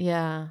biblical.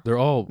 Yeah. They're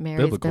all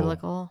Mary's biblical.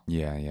 biblical.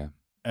 Yeah, yeah.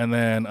 And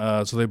then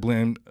so they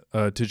blamed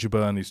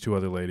Tituba and these two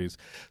other ladies.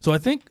 So I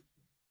think,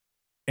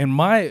 in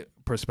my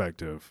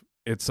perspective,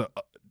 it's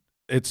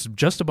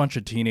just a bunch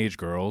of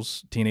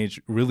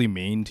really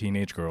mean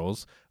teenage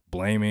girls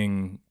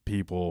blaming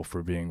people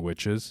for being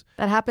witches.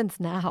 That happens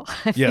now.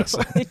 I feel Yes.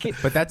 like it-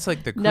 But that's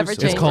like the Never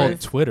Crucible. It's called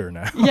changes. Twitter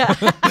now.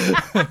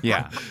 yeah.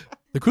 Yeah.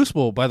 The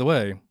Crucible, by the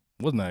way,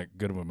 wasn't that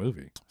good of a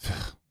movie.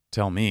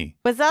 Tell me.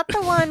 Was that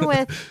the one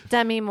with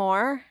Demi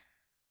Moore?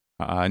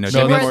 No, No,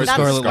 Demi that's Moore's the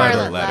from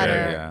Scarlet Letter.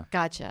 Yeah.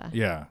 Gotcha.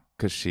 Yeah.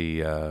 Because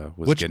she was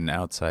Which- getting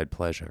outside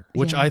pleasure.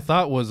 Which Yeah. I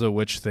thought was a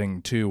witch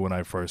thing too when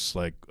I first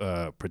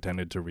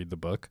pretended to read the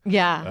book.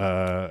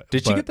 Yeah.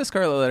 Did she but get the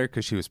Scarlet Letter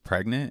because she was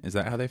pregnant? Is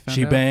that how they found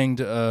She out?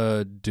 banged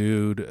a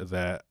dude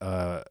that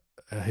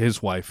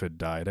his wife had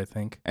died, I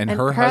think. And And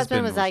her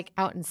husband was like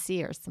out in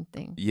sea or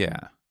something.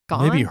 yeah.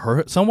 Gone? Maybe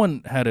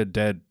someone had a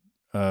dead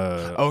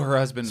Her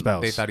husband.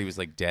 spouse. They thought he was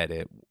like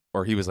dead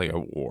or he was like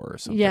at war or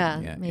something. Yeah,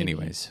 Yeah. maybe.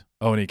 Anyways.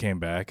 and he came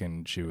back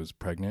and she was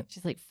pregnant.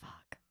 She's like, fuck.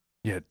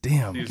 Yeah,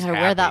 damn. She was Gotta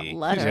wear that happy.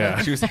 letter.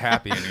 Yeah. She was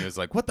happy, and he was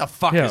like, "What the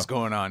fuck Yeah. is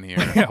going on here?"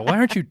 Yeah, why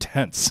aren't you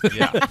tense?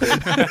 Yeah.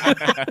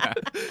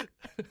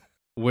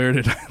 Where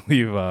did I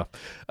leave off?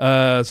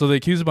 So they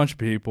accuse a bunch of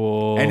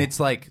people. And it's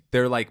like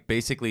they're like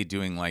basically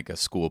doing like a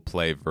school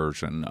play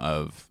version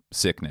of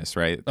Sickness,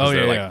 right? 'Cause Oh,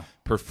 they're yeah, like yeah.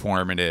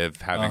 performative,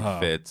 having Uh-huh.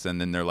 fits,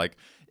 and then they're like,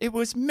 "It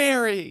was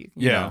Mary."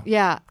 you Yeah. know?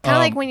 Yeah. Kind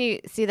of like Um, when you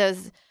see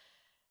those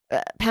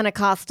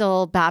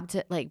Pentecostal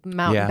Baptist, like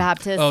Mountain Yeah.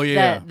 Baptists Oh,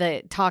 yeah,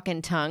 that talk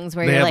in tongues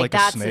where They you're have, like,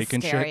 like, a that's snake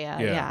and shit. hysteria.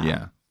 Yeah. Yeah.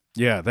 Yeah.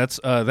 Yeah,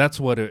 that's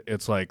what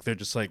it's like. They're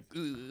just like,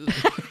 ugh.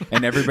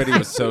 And everybody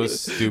was so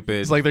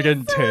stupid. It's like they're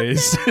getting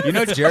tased. you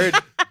know,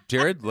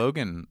 Jared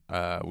Logan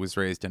was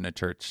raised in a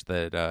church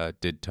that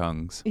did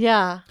tongues.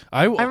 Yeah.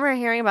 I I remember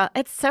hearing about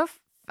it's so.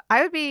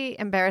 I would be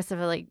embarrassed if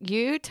like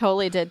you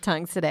totally did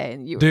tongues today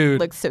and you Dude.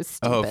 look so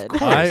Oh, stupid. of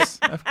course,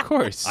 of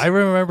course. I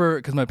remember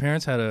because my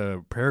parents had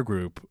a prayer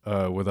group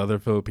with other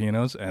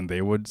Filipinos, and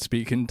they would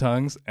speak in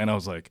tongues, and I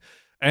was like,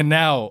 and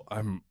now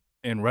I'm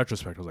in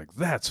retrospect, I was like,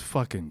 that's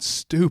fucking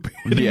stupid.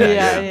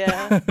 Yeah.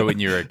 yeah. But when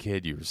you were a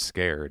kid, you were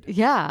scared.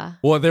 Yeah.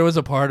 Well, there was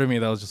a part of me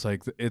that was just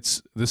like,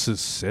 this is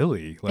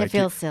silly. Like, It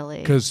feels silly.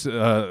 because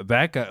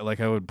that guy, like,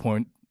 I would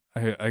point.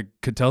 I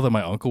could tell that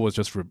my uncle was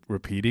just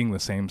repeating the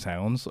same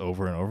sounds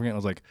over and over again. I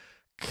was like,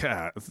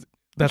 God,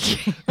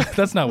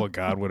 That's not what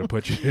God would have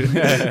put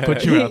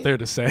you out there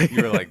to say.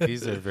 You were like,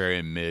 these are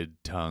very mid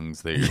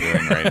tongues that you're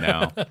doing right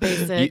now.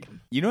 Basic.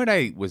 You know what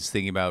I was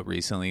thinking about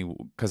recently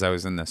because I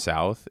was in the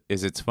South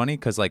is it's funny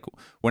because like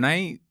when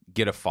I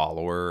get a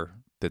follower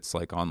that's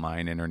like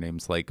online and her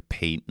name's like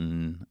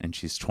Peyton and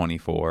she's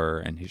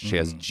 24 and she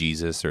has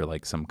Jesus or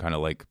like some kind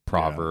of like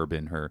proverb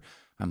in her.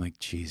 I'm like,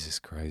 Jesus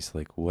Christ,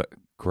 like what?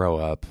 Grow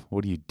up.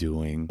 What are you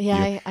doing?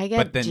 Yeah, I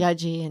get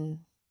judgy and.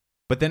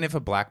 But then if a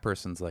black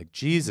person's like,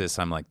 Jesus,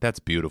 I'm like, that's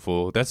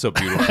beautiful. That's so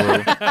beautiful.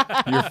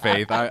 Your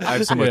faith. I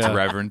have so much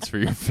reverence for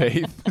your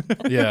faith.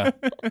 Yeah.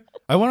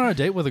 I went on a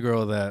date with a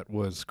girl that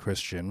was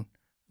Christian,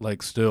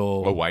 like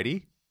still. A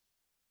whitey?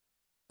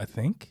 I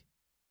think.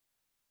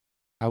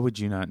 How would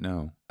you not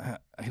know? I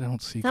don't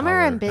see Some color.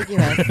 are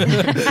ambiguous.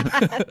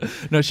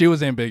 No, she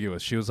was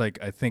ambiguous. She was like,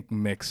 I think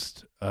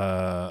mixed,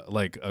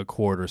 like a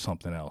quart or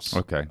something else.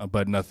 Okay.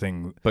 But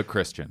nothing. But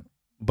Christian.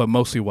 But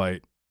mostly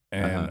white.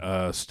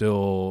 And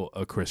still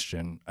a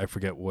Christian. I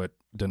forget what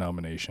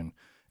denomination.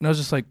 And I was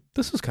just like,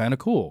 this is kind of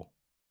cool.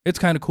 It's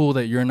kind of cool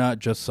that you're not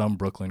just some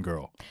Brooklyn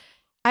girl.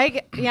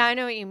 I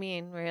know what you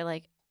mean. Where you're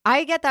like,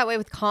 I get that way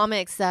with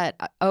comics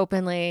that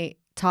openly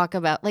talk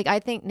about, like, I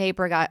think Nate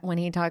Bargatze, when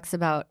he talks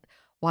about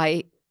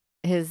why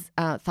his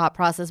thought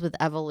process with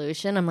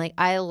evolution, I'm like,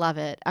 I love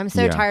it. I'm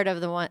so tired of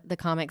the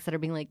comics that are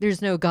being like,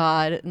 there's no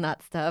God and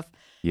that stuff.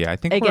 Yeah, I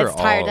think it gets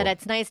tired that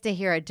it's nice to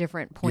hear a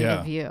different point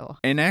of view.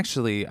 And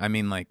actually, I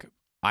mean, like,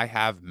 I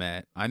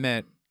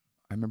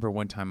remember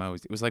one time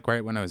it was like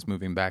right when I was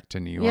moving back to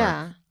New York.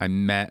 Yeah. I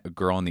met a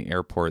girl in the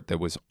airport that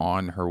was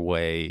on her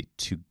way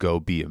to go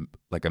be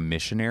a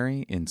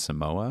missionary in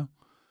Samoa.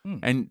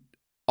 And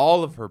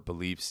all of her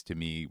beliefs to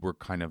me were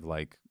kind of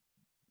like,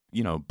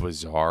 you know,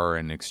 bizarre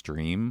and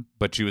extreme,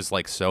 but she was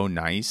like so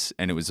nice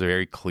and it was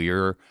very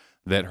clear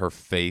that her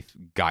faith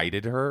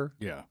guided her.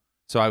 Yeah.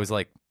 So I was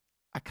like,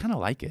 I kind of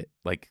like it.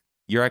 Like,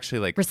 you're actually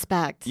like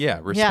respect. Yeah,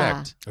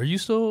 respect. Are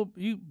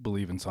you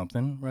believe in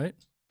something, right?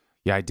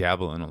 Yeah, I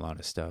dabble in a lot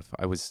of stuff.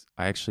 I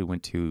actually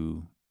went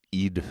to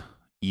Eid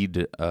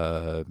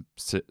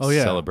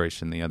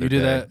celebration the other day.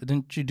 You did that?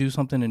 Didn't you do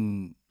something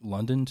in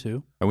London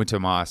too? I went to a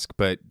mosque,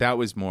 but that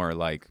was more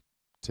like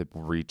to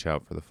reach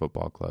out for the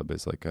football club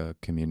as like a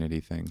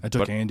community thing. I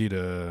took Andy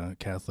to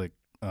Catholic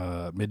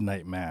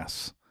midnight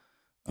mass.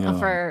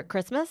 For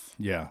Christmas?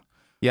 Yeah.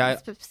 Yeah.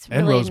 It's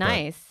really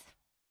nice.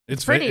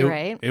 It's pretty,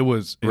 right?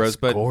 It's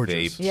Rosebud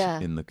gorgeous.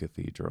 vaped in the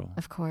cathedral.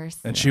 Of course.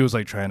 And she was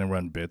like trying to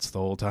run bits the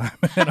whole time.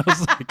 And I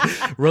was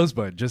like,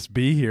 Rosebud, just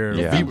be here.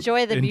 Just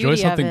enjoy the beauty Enjoy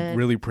something of it.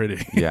 really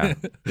pretty. Yeah.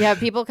 Yeah,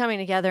 people coming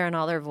together and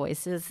all their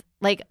voices.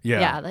 Like,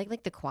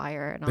 like the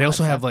choir and all They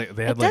also that have stuff.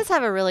 it does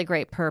have a really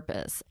great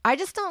purpose. I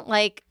just don't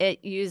like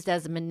it used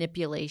as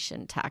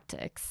manipulation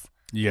tactics.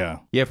 Yeah.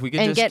 Yeah, if we could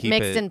and just get keep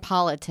mixed it, in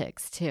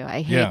politics too.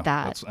 I hate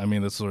that.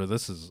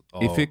 This is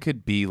all. If it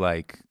could be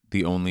like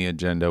the only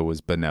agenda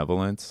was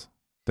benevolence,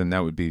 then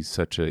that would be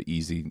such a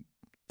easy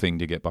thing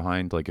to get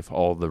behind. Like if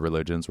all the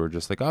religions were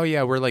just like, oh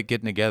yeah, we're like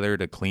getting together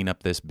to clean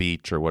up this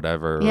beach or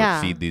whatever,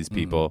 or feed these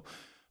people.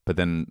 But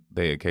then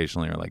they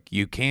occasionally are like,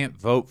 you can't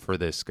vote for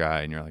this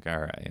guy. And you're like,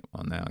 all right,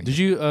 well now. Did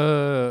you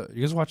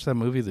guys watch that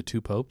movie, The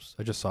Two Popes?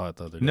 I just saw it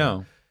the other day.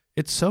 No.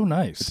 It's so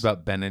nice. It's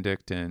about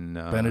Benedict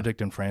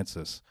and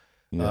Francis.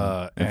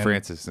 Yeah. And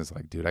Francis is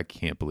like, dude, I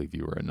can't believe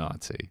you were a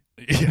Nazi.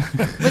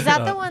 Was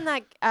that the one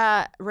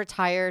that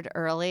retired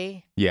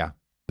early? Yeah.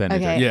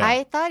 Benedict. Okay. Yeah.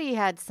 I thought he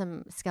had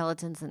some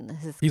skeletons in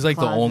his He's like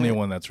closet. the only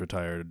one that's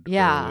retired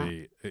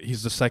early.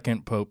 He's the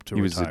second pope to retire.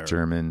 He was a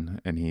German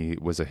and he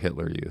was a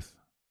Hitler youth.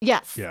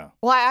 Yes. Yeah.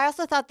 Well, I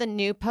also thought the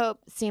new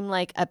pope seemed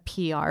like a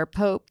PR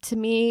pope to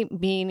me,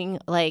 meaning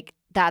like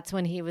that's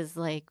when he was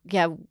like,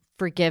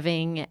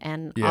 forgiving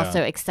and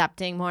also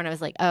accepting more. And I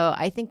was like, oh,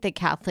 I think the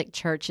Catholic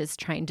Church is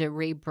trying to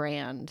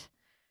rebrand.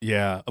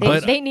 Yeah.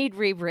 They need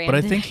rebranding. But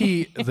I think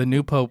the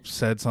new pope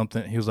said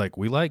something. He was like,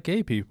 we like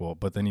gay people,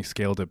 but then he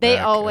scaled it back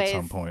at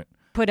some point.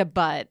 Put a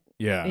but.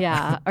 Yeah.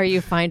 Yeah. Or you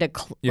find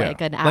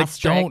like an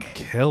asterisk. Don't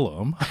kill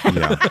them.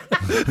 Yeah.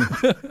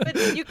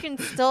 But you can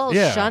still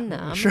shun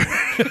them. Sure.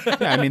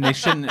 Yeah, I mean, they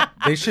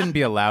shouldn't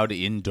be allowed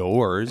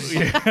indoors.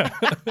 Yeah.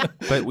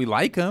 But we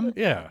like them.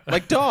 Yeah.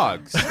 Like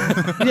dogs.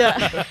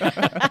 Yeah.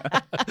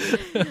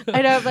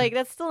 I know, like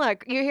that's still not.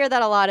 You hear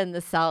that a lot in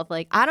the South.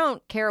 Like, I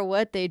don't care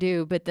what they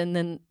do, but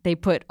then they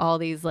put all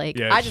these like,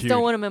 I just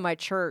don't want them in my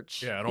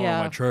church. Yeah, I don't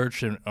want my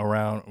church and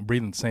around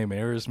breathing the same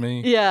air as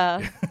me.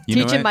 Yeah.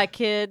 Teaching my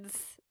kids.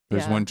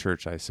 There's one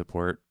church I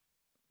support,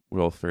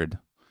 Wilfred.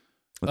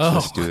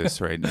 Let's just do this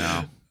right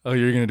now. Oh,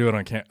 you're going to do it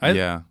on camera?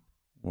 Yeah.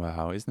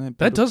 Wow, isn't that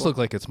beautiful? That does look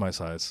like it's my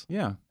size.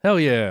 Yeah. Hell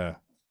yeah.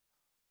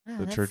 Oh,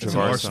 the Church It's of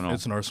Arsenal.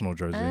 It's an Arsenal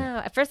jersey.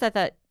 Oh, at first I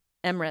thought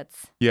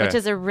Emirates, which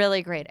is a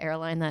really great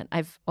airline that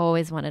I've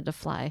always wanted to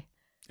fly.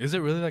 Is it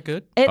really that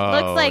good? It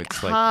looks like it's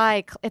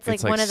high. It's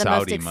like one of the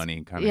Saudi most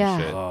money kind of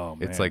shit. Oh,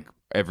 man. It's like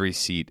every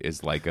seat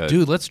is like a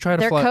dude. Let's try to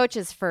their fly. coach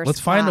is first. Let's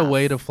find a class.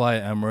 way to fly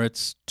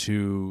Emirates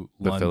to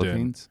the London.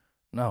 Philippines.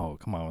 No,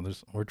 come on.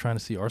 We're trying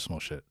to see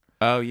Arsenal shit.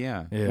 Oh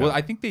yeah. Yeah. Well,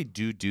 I think they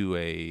do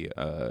a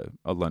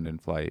London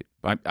flight.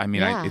 I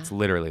mean, Yeah. it's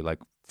literally like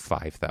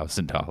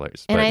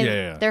 $5,000.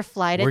 And their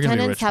flight We're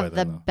gonna be attendants rich by have the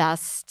then, though.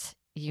 best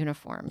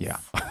uniforms. Yeah.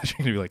 She's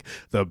gonna be like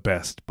the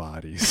best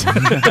bodies.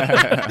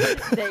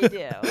 They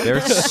do.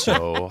 They're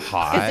so Because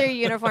hot. their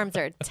uniforms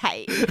are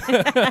tight.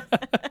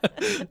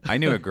 I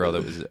knew a girl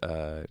that was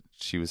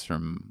she was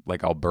from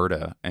like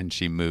Alberta, and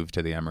she moved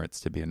to the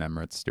Emirates to be an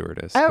Emirates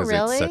stewardess. Oh, 'cause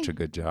really? It's such a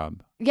good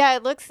job. Yeah,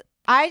 it looks.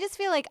 I just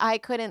feel like I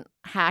couldn't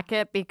hack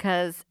it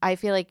because I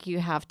feel like you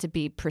have to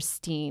be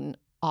pristine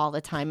all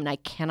the time, and I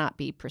cannot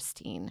be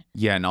pristine.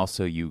 Yeah, and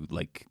also you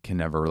like can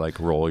never like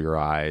roll your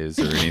eyes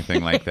or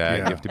anything like that.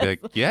 Yeah. You have to be like,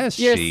 yes,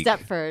 You're chic. a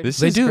Stepford. This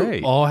They is do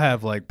great. all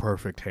have like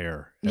perfect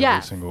hair. Every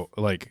Yes. single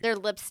like. Their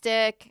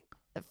lipstick,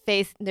 the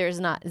face. There's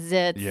not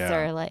zits Yeah.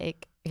 or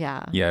like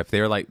yeah. Yeah, if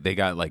they're like they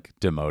got like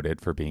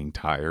demoted for being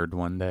tired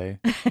one day.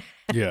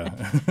 Yeah.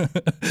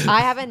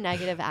 I have a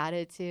negative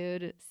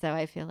attitude, so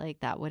I feel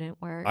like that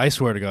wouldn't work. I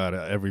swear to God,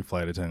 every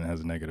flight attendant has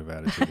a negative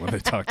attitude when they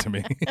talk to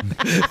me.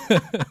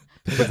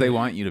 Because they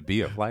want you to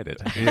be a flight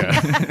attendant. Yeah.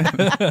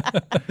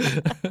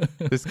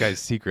 This guy's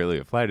secretly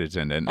a flight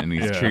attendant, and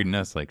he's Yeah. treating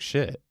us like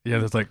shit. Yeah,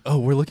 there's like, oh,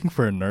 we're looking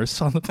for a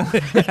nurse on the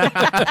plane.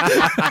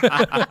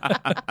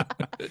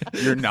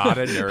 You're not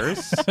a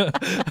nurse?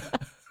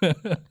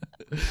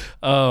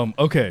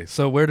 Okay,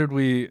 so where did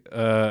we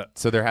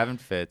So they're having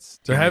fits.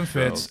 they're having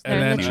teenage fits girls,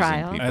 and They're in then the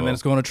trial. and then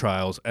it's going to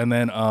trials and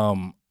then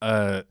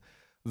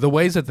the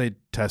ways that they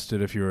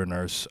tested if you were a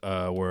nurse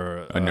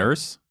were a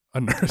nurse? a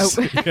nurse.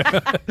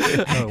 Yeah. Oh,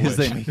 Because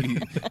which-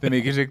 they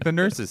make you take the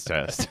nurse's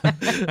test. the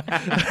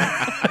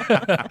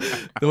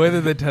way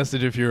that they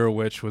tested if you're a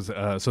witch was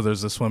so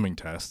there's a swimming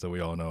test that we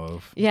all know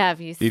of. yeah,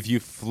 If you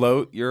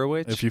float, you're a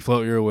witch. If you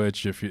float, you're a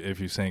witch. If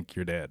you sink,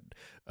 you're dead.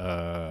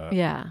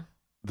 yeah.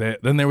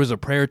 Then there was a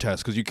prayer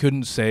test because you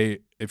couldn't say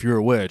if you're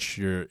a witch,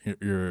 you're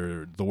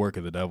the work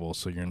of the devil,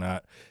 so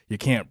you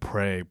can't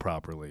pray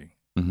properly.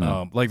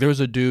 Mhm. Like there was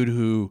a dude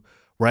who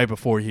right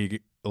before he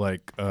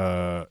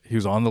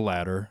was on the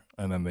ladder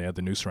and then they had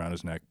the noose around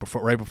his neck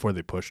right before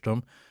they pushed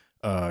him.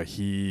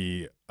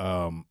 He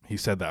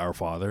said the Our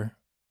Father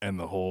and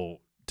the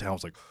whole town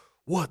was like,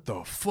 what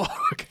the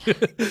fuck?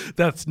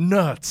 That's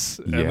nuts.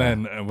 Yeah.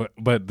 And then,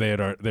 but they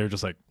were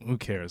just like, who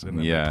cares? And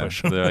then they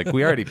push him. They're like,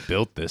 we already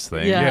built this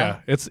thing. Yeah.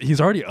 He's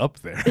already up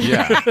there.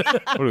 Yeah.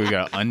 What do we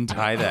got?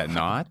 Untie that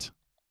knot?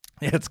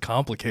 It's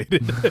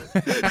complicated.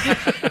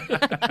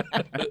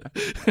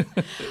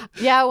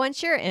 Yeah,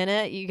 once you're in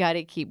it, you got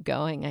to keep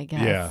going, I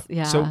guess. Yeah.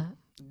 Yeah. So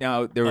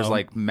now there was Um,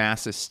 like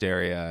mass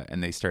hysteria,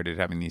 and they started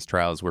having these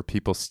trials. Were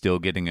people still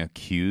getting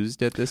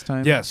accused at this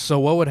time? Yes. So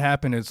what would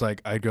happen is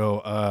like I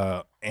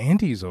go,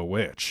 Andy's a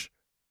witch,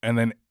 and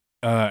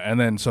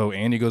then so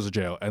Andy goes to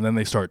jail, and then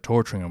they start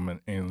torturing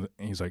him, and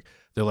he's like,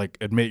 they're like,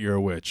 admit you're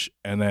a witch,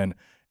 and then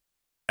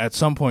at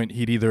some point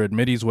he'd either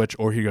admit he's a witch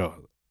or he'd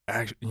go,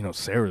 actually,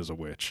 Sarah's a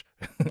witch,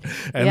 and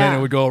then Yeah.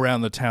 it would go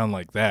around the town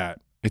like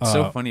that. It's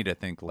so funny to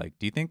think, like,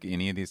 do you think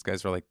any of these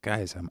guys were like,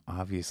 guys, I'm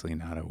obviously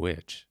not a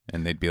witch?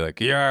 And they'd be like,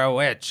 you're a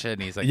witch.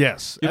 And he's like,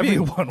 Yes, You mean-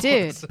 everyone.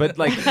 Dude. was. But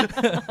like,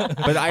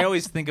 but I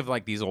always think of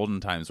like these olden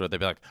times where they'd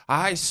be like,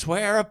 I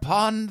swear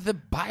upon the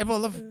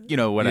Bible of,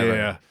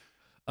 whatever.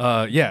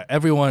 Yeah.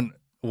 Everyone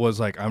was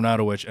like, I'm not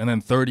a witch. And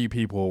then 30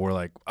 people were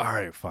like, all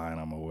right, fine,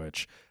 I'm a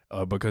witch.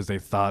 Because they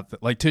thought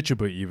that, like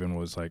Tituba even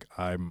was like,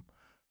 I'm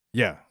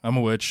a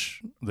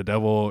witch. The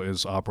devil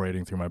is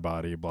operating through my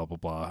body, blah,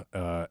 blah,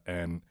 blah.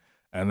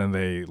 And then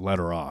they let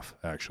her off,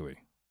 actually,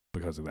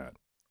 because of that.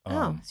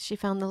 she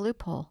found the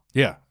loophole.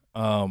 Yeah.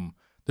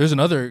 There's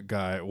another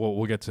guy,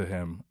 we'll get to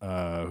him,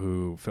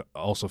 who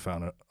also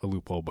found a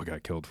loophole but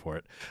got killed for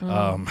it.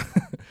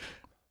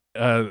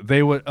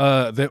 They would,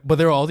 but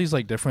there are all these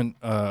like different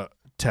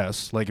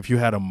tests. Like if you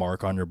had a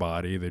mark on your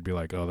body, they'd be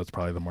like, oh, that's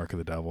probably the mark of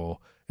the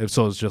devil. If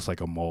so, it's just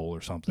like a mole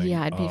or something.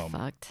 Yeah, I'd be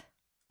fucked.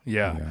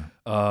 Yeah.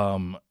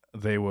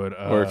 They would,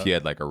 Or if you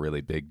had like a really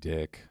big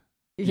dick.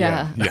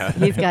 Yeah. Yeah.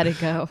 He's got to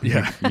go.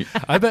 yeah,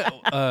 I bet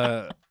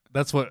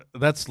that's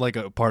like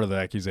a part of the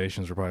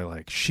accusations were probably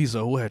like, she's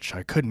a witch.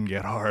 I couldn't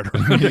get hard.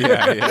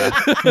 Yeah.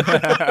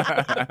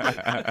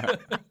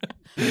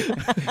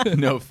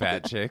 No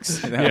fat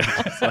chicks.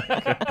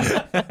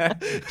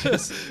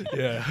 Just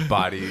Yeah.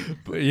 body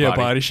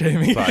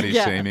shaming. body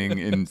Yeah. shaming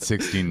in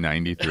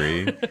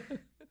 1693.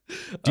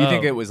 Do you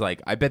think it was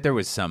like, I bet there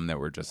was some that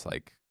were just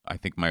like, I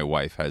think my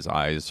wife has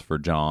eyes for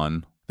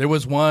John. There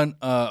was one.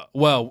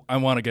 Well, I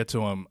want to get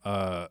to him.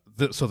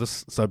 So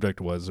this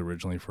subject was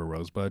originally for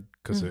Rosebud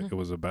because it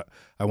was about.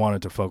 I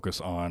wanted to focus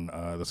on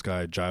this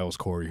guy Giles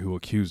Corey who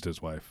accused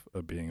his wife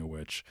of being a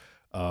witch,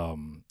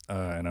 and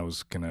I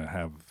was gonna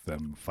have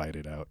them fight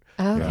it out.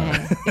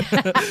 Okay.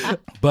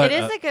 But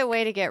it is a good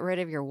way to get rid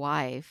of your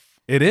wife.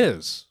 it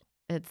is.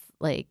 It's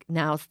like,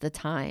 now's the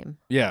time.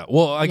 Yeah.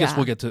 Well, I guess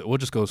Yeah. we'll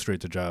just go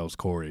straight to Giles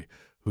Corey,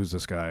 who's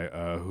this guy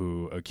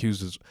who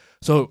accuses.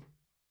 So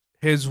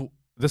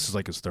this is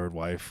like his third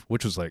wife,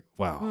 which was like,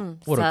 wow,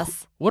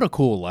 sus. what a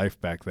cool life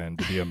back then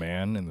to be a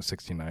man in the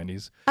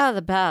 1690s. Oh,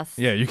 the best.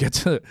 Yeah, you get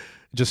to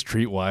just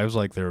treat wives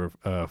like they're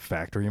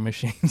factory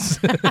machines.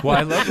 Well,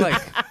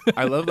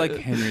 I love like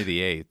Henry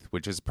VIII,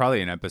 which is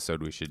probably an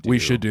episode we should do. We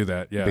should do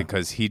that, yeah.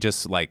 Because he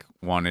just like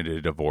wanted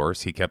a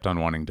divorce. He kept on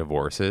wanting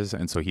divorces,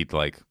 and so he'd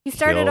like He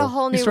started a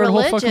whole new He started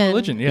religion. a whole fucking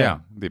religion, yeah.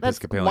 the That's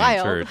Episcopalian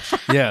wild. Church.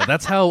 Yeah,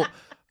 that's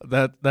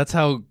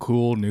how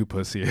cool new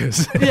pussy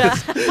is. Yeah.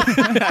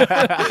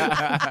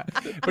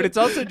 But it's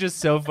also just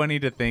so funny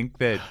to think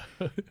that,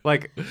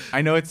 like,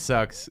 I know it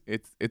sucks.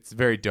 It's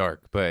very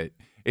dark, but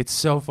it's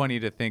so funny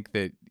to think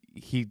that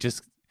he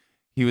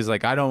was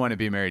like, I don't want to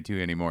be married to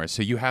you anymore.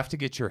 So you have to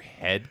get your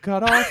head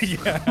cut off?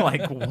 Yeah.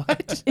 Like,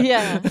 what?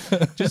 Yeah.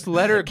 Just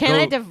let her Can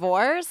go. I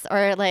divorce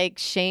or like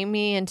shame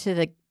me into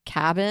the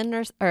cabin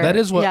or That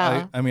is what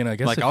yeah. I mean, I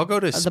guess Like, I'll go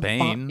to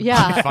Spain.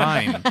 yeah. I'm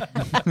fine.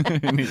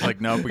 And he's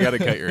like, nope, we got to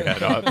cut your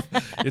head off.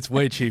 it's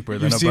way cheaper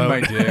than You've a seen boat.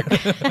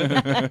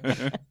 my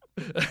dick.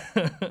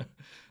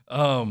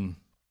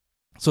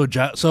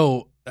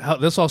 So how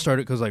this all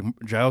started because like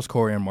Giles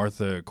Corey and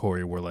Martha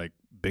Corey were like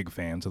big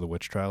fans of the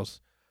witch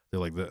trials. They're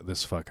like,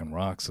 this fucking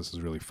rocks. This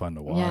is really fun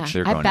to watch.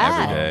 They're I going bet.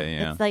 every day,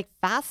 yeah. It's like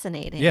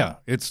fascinating. Yeah,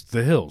 it's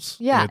the hills.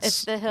 Yeah,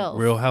 it's the hills.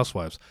 Real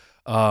Housewives.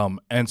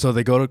 And so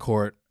they go to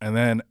court, and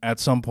then at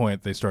some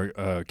point they start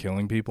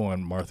killing people,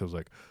 and Martha's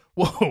like,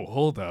 "Whoa,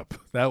 hold up!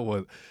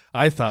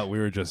 I thought we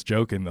were just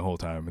joking the whole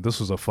time. This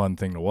was a fun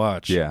thing to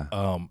watch." Yeah.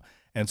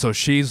 And so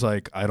she's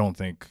like, "I don't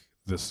think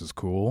this is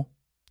cool."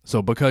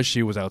 So because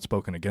she was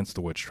outspoken against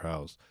the witch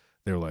trials,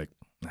 they were like,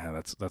 "Nah,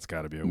 that's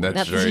got to be a witch."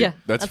 That's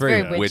that's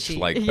very very witchy.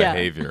 witch-like Yeah.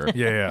 behavior.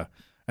 Yeah.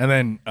 And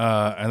then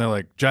and they're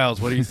like, Giles,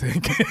 what do you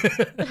think?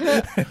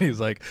 And he's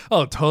like,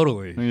 oh,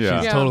 totally. Yeah.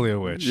 She's Yeah. totally a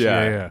witch.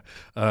 Yeah.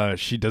 Yeah.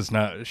 She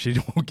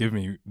won't give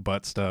me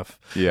butt stuff.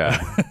 Yeah.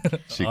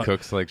 She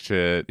cooks like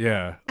shit.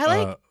 Yeah. I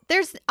like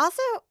there's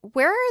also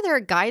where are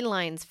there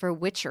guidelines for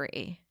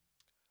witchery?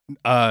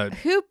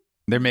 Who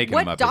They're making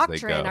what them up as they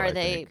doctrine go, are I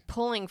they think.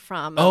 pulling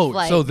from? Oh, of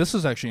like, so this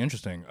is actually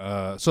interesting.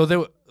 So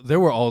there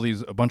were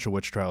a bunch of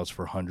witch trials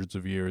for hundreds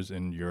of years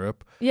in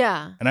Europe.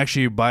 yeah. And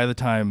actually, by the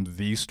time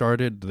these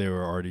started, they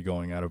were already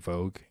going out of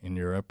vogue in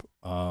Europe.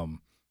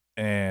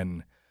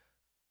 And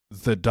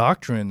the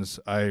doctrines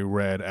I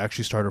read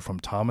actually started from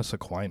Thomas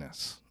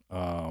Aquinas.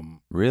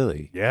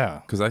 Really?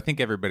 Yeah. Because I think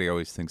everybody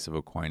always thinks of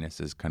Aquinas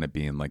as kind of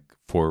being like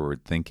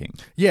forward thinking.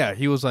 Yeah,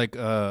 he was like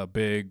a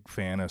big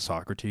fan of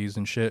Socrates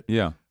and shit.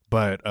 Yeah.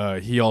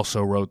 But he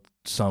also wrote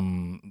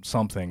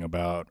something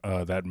about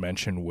that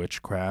mentioned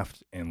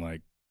witchcraft in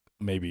like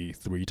maybe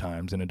 3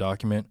 times in a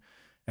document.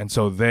 And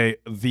so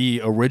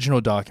the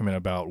original document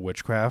about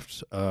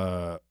witchcraft,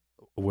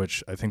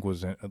 which I think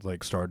was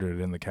like started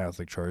in the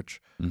Catholic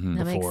Church Mm-hmm.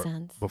 That makes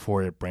sense.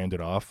 before it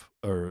branded off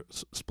or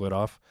split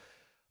off.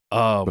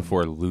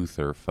 Before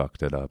Luther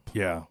fucked it up.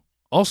 Yeah.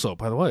 Also,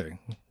 by the way,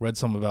 read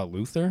some about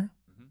Luther.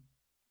 Mhm.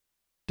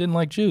 Didn't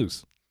like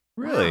Jews.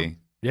 Really?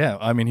 Yeah,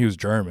 I mean he was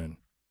German.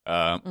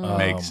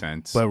 Makes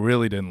sense. But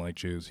really didn't like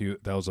Jews.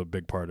 That was a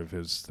big part of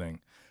his thing.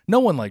 No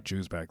one liked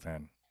Jews back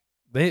then.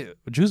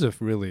 Jews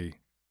have really,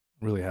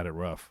 really had it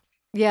rough.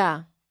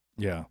 Yeah.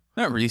 Yeah.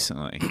 Not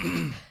recently.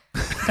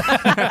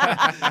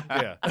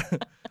 Yeah.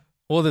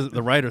 Well,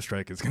 the writer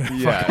strike is gonna.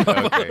 Yeah, fuck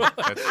up. okay.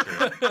 That's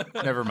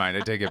true. Never mind.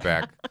 I take it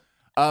back.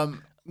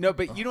 No,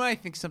 but you know, I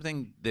think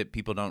something that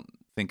people don't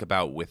think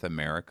about with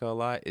America a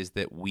lot is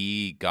that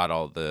we got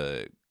all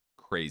the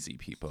crazy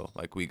people.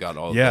 Like we got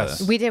all Yes.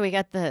 the... We did. We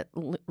got the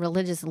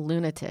religious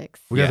lunatics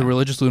We got Yeah. the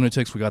religious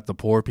lunatics. We got the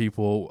poor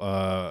people.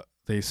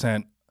 They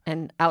sent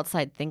and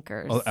outside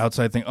thinkers.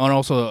 outside thing, and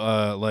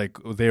also like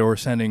they were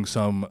sending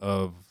some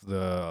of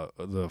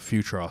the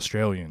future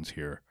Australians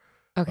here.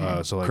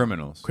 Okay. So like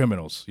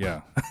criminals.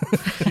 Yeah.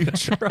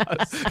 Future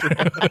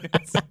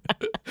Australians.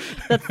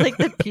 That's like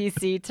the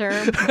PC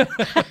term.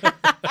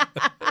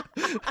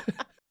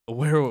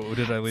 Where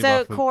did I leave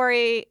So off? With?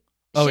 Corey,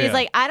 Oh, she's yeah.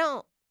 like, I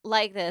don't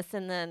like this,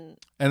 and then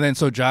And then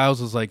so Giles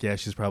was like, yeah,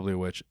 she's probably a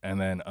witch. And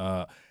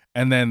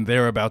then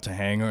they're about to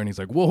hang her, and he's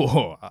like,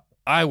 whoa,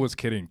 I was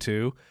kidding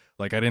too.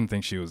 Like I didn't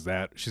think she was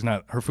that.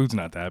 Her food's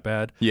not that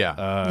bad. Yeah.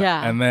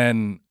 Yeah. And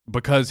then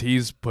because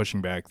he's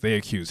pushing back, they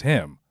accuse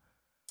him.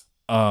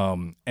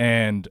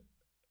 And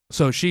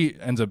so she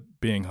ends up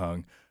being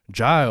hung.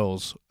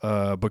 Giles,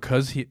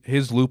 because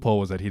his loophole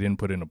was that he didn't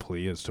put in a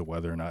plea as to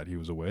whether or not he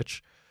was a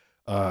witch.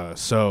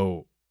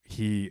 So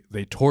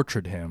they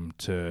tortured him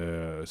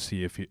to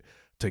see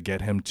to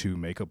get him to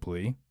make a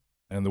plea.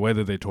 And the way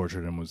that they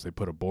tortured him was they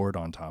put a board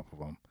on top of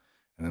him,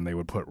 and then they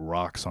would put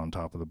rocks on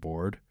top of the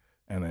board,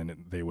 and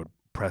then they would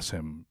press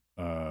him.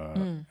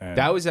 And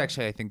That was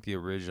actually, I think, the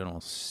original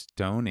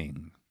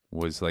stoning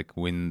was like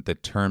when the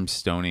term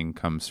stoning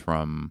comes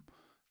from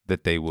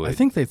that they would. I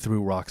think they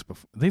threw rocks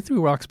before. They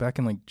threw rocks back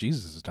in like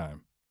Jesus'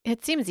 time.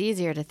 It seems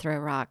easier to throw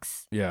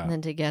rocks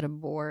than to get a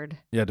board.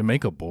 Yeah, to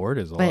make a board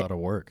is a lot of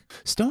work.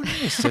 Stoning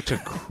is such a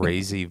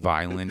crazy,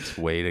 violent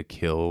way to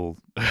kill.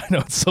 I know,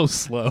 it's so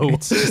slow.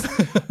 It's just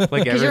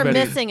like because you're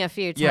missing a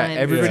few times. Yeah,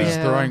 everybody's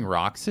throwing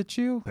rocks at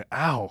you.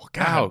 Ow,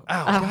 God,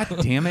 ow.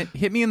 God damn it.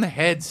 Hit me in the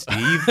head,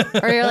 Steve.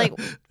 Or you're like,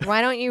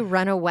 why don't you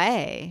run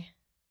away?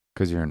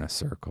 Because you're in a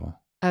circle.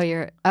 Oh,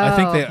 you're. I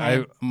think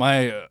okay.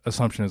 my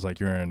assumption is like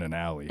you're in an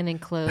alley. An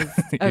enclosed.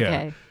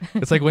 Okay.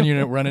 It's like when you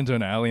run into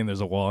an alley and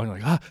there's a wall, and you're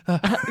like,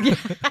 and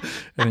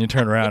then you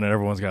turn around and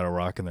everyone's got a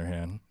rock in their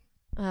hand.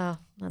 Oh,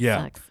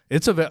 that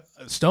sucks.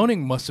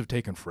 Stoning must have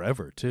taken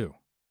forever too.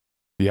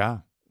 Yeah.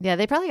 Yeah,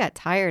 they probably got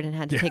tired and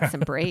had to take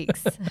some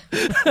breaks.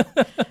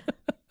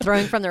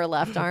 Throwing from their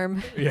left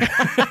arm. Yeah.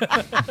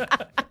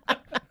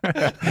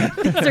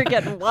 Things are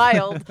getting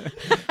wild.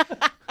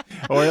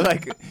 Or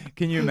like,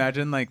 can you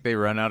imagine like they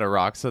run out of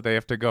rocks, so they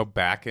have to go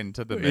back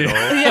into the middle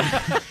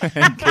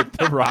and get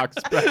the rocks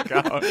back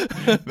out?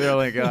 They're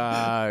like,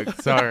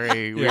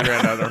 sorry, we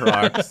ran out of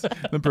rocks.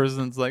 The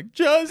person's like,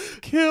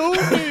 just kill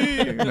me.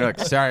 And they're like,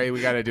 sorry,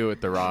 we got to do it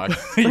with the rocks.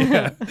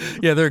 Yeah,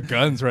 there are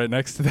guns right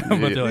next to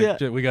them, but they're like,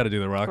 we got to do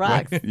the rock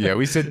way. Yeah,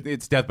 we said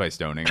it's death by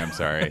stoning. I'm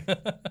sorry.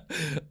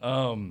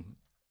 And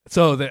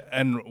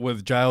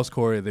with Giles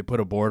Corey, they put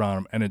a board on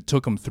him, and it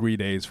took him 3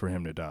 days for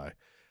him to die.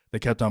 They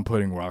kept on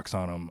putting rocks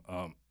on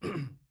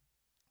him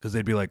because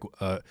they'd be like,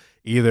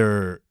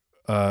 either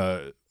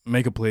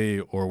make a plea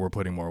or we're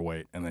putting more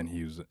weight. And then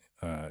he was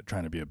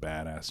trying to be a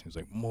badass. He was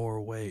like, more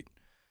weight.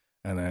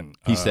 And then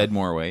he said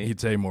more weight.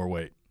 He'd say more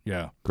weight.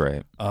 Yeah.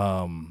 Great.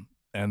 And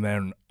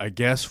then I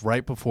guess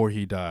right before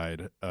he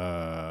died,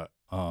 I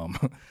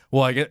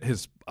get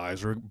his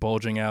eyes were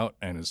bulging out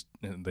and his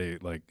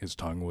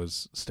tongue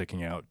was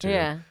sticking out too.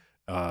 Yeah.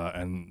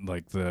 And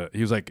like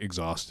he was like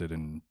exhausted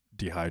and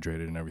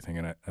dehydrated and everything,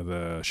 and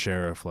the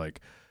sheriff like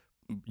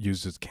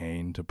used his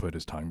cane to put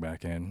his tongue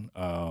back in.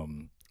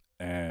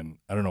 And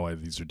I don't know why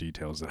these are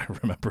details that I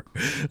remember.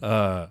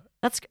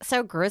 That's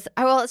so gross.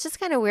 Well, it's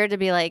just kind of weird to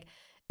be like,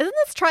 isn't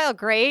this trial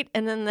great?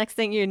 And then the next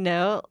thing you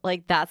know,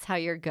 like that's how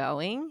you're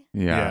going.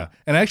 Yeah.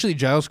 And actually,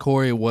 Giles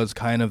Corey was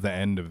kind of the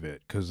end of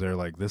it because they're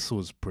like, this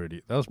was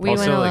pretty. That was we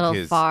went a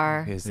little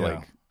far. His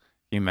like,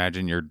 you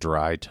imagine your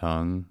dry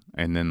tongue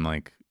and then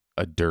like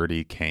a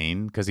dirty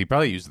cane, because he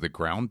probably used the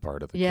ground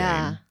part of the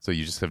cane, so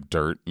you just have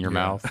dirt in your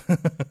mouth.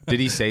 Did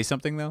he say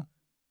something though?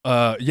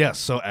 Yes.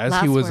 So as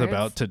Last he was words?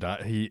 about to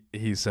die,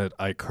 he said,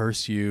 "I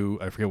curse you."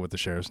 I forget what the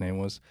sheriff's name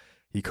was.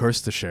 He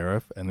cursed the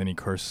sheriff, and then he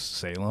cursed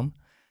Salem.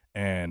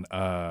 And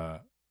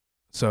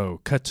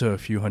so cut to a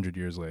few hundred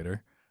years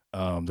later,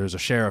 there's a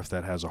sheriff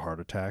that has a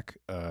heart attack.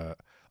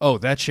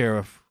 That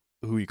sheriff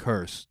who he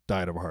cursed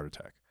died of a heart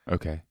attack.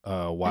 Okay.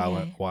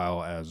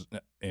 While as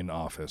in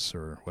office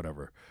or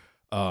whatever.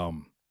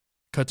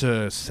 Cut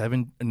to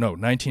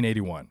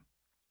 1981.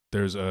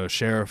 There's a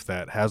sheriff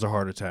that has a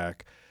heart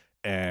attack,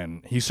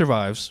 and he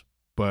survives,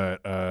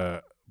 but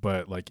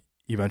like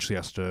eventually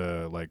has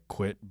to like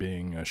quit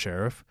being a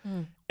sheriff.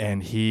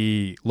 And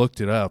he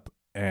looked it up,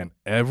 and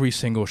every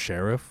single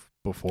sheriff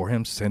before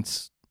him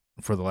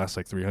for the last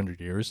like 300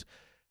 years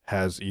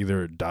has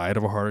either died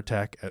of a heart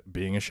attack at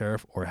being a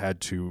sheriff or had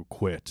to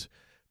quit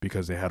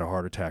because they had a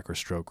heart attack or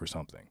stroke or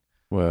something.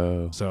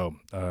 Whoa. So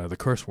the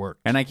curse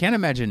worked. And I can't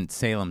imagine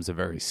Salem's a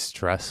very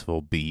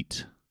stressful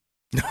beat.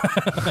 No,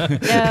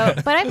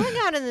 but I went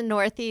out in the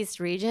Northeast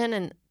region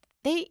and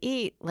they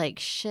eat like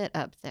shit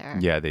up there.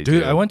 Yeah, they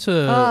do. do. I went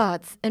to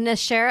and the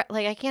sheriff,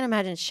 like I can't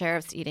imagine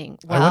sheriffs eating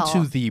well. I went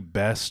to the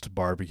best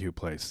barbecue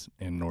place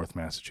in North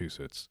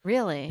Massachusetts.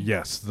 Really?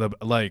 Yes,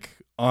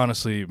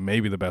 honestly,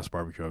 maybe the best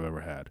barbecue I've ever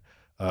had.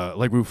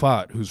 Like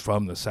Rufat, who's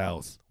from the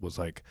South, was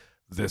like,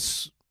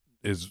 this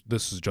is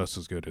just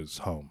as good as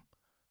home.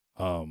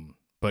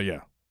 But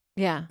yeah,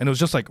 and it was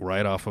just like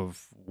right off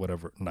of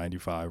whatever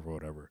 95 or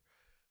whatever.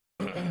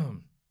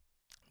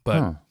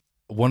 But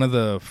one of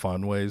the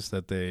fun ways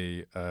that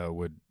they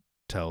would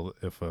tell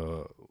if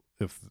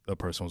a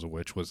person was a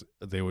witch was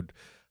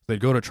they'd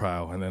go to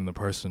trial, and then the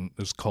person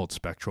is called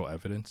spectral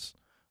evidence.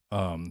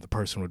 The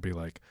person would be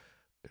like,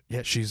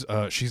 yeah, she's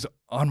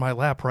on my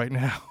lap right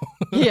now.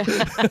 Yeah.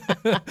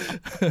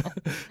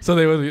 So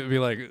they would be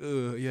like,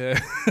 yeah,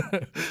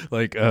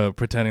 like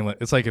pretending like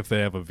it's like if they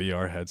have a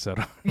VR headset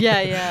on.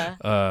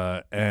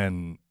 Yeah.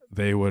 And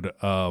they would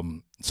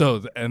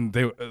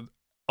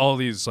all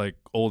these like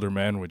older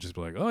men would just be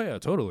like, oh yeah,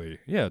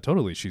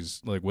 totally.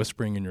 She's like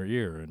whispering in your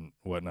ear and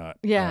whatnot.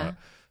 Yeah.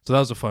 So that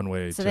was a fun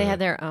way. So they had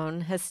their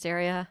own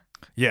hysteria.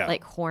 Yeah.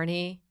 Like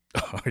horny.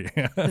 Oh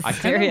yeah. I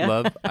kind of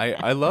love.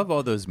 I love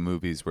all those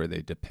movies where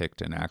they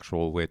depict an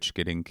actual witch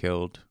getting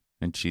killed,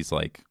 and she's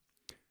like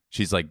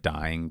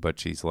dying, but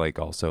she's like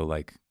also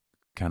like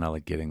kind of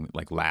like getting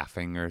like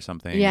laughing or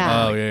something.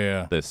 Yeah. Oh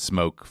yeah. The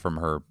smoke from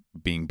her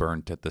being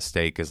burnt at the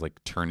stake is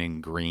like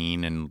turning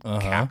green and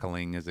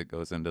cackling as it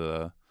goes into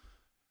the.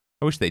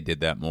 I wish they did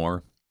that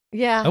more.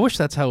 Yeah. I wish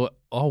that's how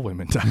all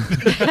women died.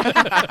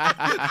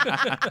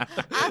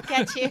 I'll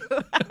get you.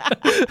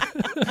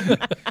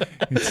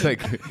 It's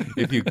like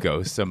if you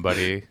ghost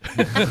somebody.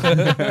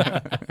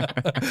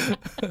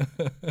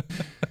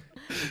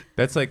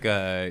 That's like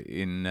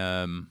in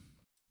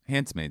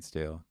Handmaid's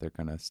Tale. They're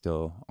kind of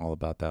still all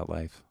about that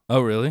life.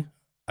 Oh, really?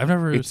 I've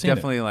never It's seen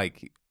definitely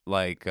like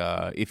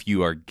if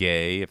you are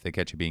gay, if they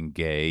catch you being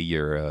gay,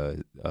 you're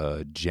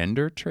a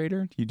gender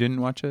traitor. You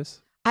didn't watch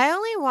this? I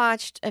only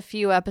watched a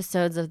few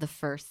episodes of the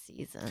first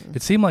season.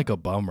 It seemed like a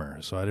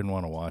bummer, so I didn't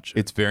want to watch it.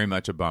 It's very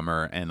much a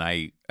bummer, and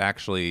I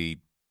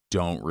actually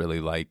don't really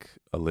like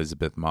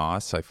Elizabeth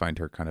Moss. I find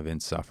her kind of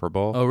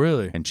insufferable. Oh,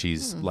 really? And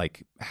she's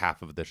like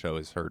half of the show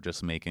is her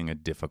just making a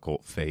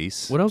difficult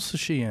face. What else is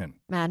she in?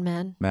 Mad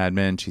Men. Mad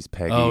Men, she's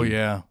Peggy. Oh,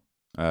 yeah.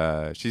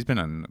 She's been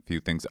on a few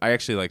things. I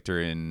actually liked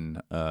her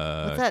in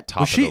What's that?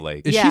 Top of the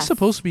Lake. Is she Yes.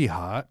 supposed to be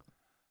hot?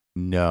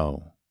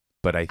 No,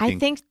 but I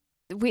think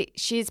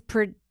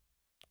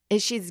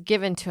she's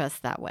given to us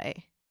that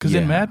way. Because Yeah.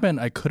 in Mad Men,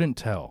 I couldn't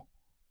tell.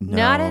 no.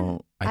 Not in-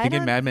 I I think in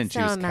don't Mad Men think she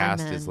so was in Mad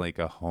cast Men. as like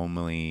a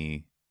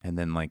homely, and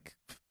then like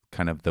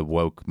kind of the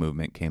woke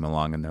movement came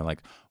along, and they're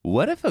like,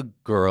 "What if a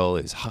girl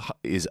is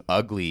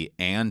ugly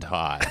and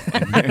hot?"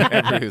 And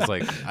everybody was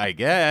like, "I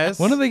guess."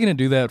 When are they going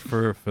to do that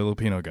for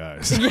Filipino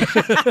guys? They're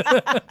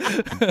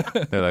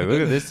like,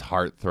 "Look at this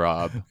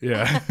heartthrob."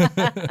 Yeah.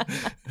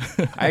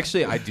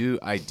 I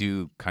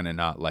do kind of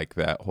not like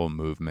that whole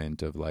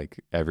movement of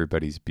like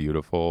everybody's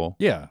beautiful.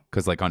 Yeah.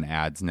 Because like on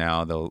ads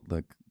now, they'll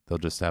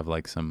just have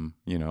like some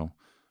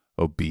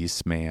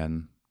obese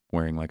man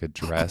wearing like a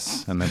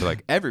dress, and they'll be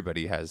like,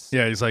 everybody has.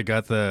 Yeah, he's like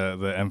got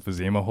the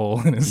emphysema hole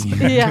in his.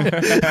 Yeah.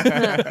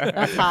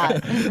 That's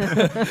hot.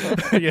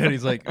 Yeah, and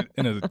he's like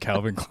in a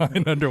Calvin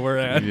Klein underwear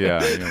ad.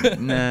 Yeah. You're like,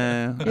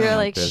 nah. I don't You're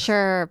like, this.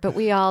 sure, but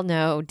we all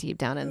know deep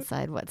down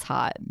inside what's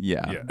hot.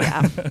 Yeah.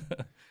 Yeah.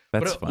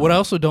 That's But fun. what I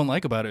also don't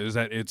like about it is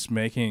that it's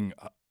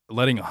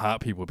letting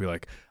hot people be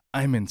like,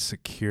 I'm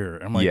insecure.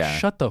 I'm like, Yeah.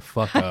 shut the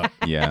fuck up.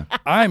 Yeah.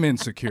 I'm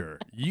insecure.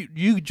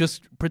 You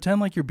just pretend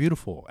like you're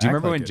beautiful. Do you Act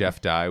remember like when it.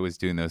 Jeff Dye was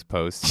doing those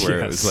posts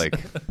where it was Yes.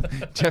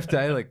 like Jeff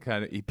Dye like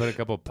kind of he put a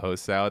couple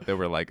posts out that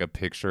were like a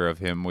picture of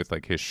him with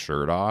like his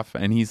shirt off,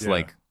 and he's Yeah.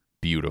 like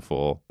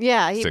beautiful.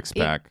 Yeah. Six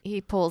pack.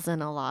 He pulls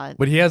in a lot.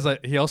 But he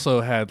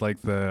also had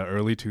like the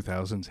early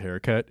 2000s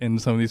haircut in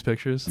some of these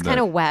pictures. It's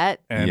kind of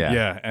wet. And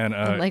Yeah. and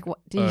I'm like, what?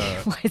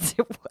 Why is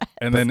it wet?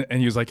 and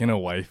he was like in a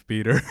wife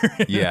beater.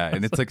 Yeah,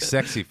 and it's like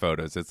sexy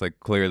photos. It's like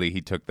clearly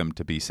he took them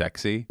to be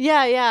sexy.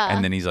 Yeah, yeah.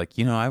 And then he's like,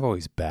 I've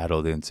always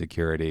battled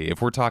insecurity.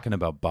 If we're talking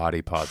about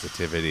body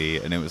positivity,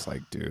 and it was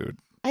like, dude.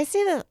 I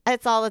see that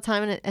it's all the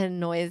time, and it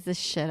annoys the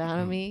shit out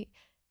of me.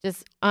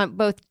 Just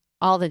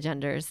all the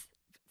genders.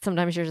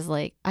 Sometimes you're just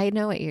like, I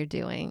know what you're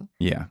doing.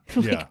 Yeah.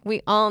 Like, Yeah.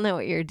 we all know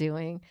what you're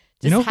doing.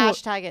 You Just know who-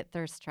 hashtag it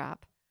thirst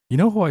trap. You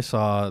know who I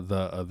saw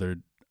the other?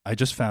 I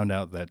just found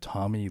out that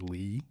Tommy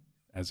Lee,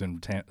 as in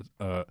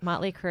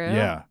Motley Crue.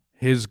 yeah,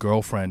 his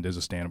girlfriend is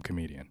a stand-up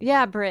comedian.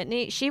 Yeah,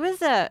 Brittany.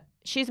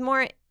 She's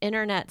more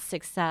internet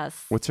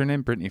success. What's her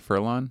name? Brittany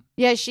Furlan?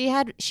 Yeah,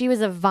 she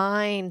was a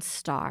Vine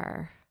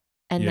star.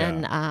 And Yeah.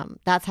 then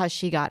that's how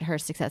she got her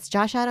success.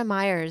 Josh Adam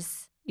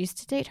Myers used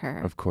to date her.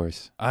 Of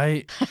course.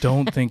 I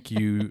don't think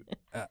you.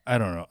 I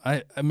don't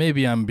know.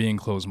 Maybe I'm being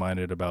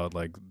closed-minded about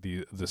like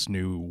this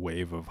new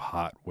wave of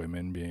hot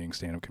women being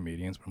stand-up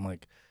comedians, but I'm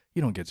like,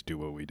 you don't get to do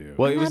what we do.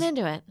 Well, I'm not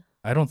into it.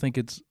 I don't think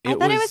it's I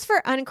thought it was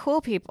for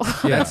uncool people.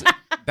 yeah.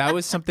 That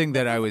was something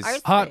that I was.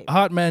 Our-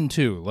 hot men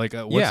too. Like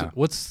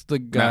what's the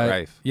guy? Matt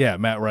Rife. Yeah,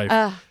 Matt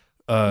Rife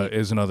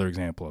is another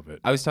example of it.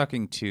 I was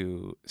talking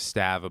to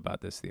Stav about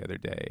this the other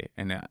day,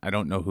 and I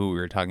don't know who we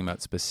were talking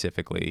about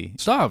specifically.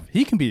 Stav,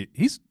 he can be.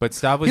 But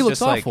Stav was he looks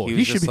just like awful. he He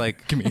was should just be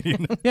like a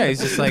comedian. yeah, he's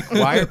just like,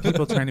 why are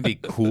people trying to be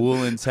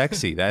cool and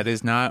sexy? That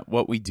is not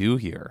what we do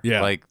here.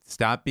 Yeah. Like,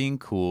 stop being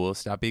cool,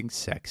 stop being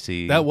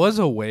sexy. That was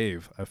a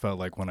wave. I felt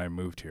like when I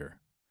moved here,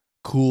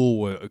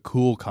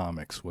 cool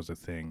comics was a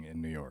thing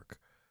in New York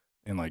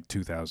in like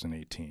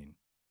 2018.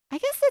 I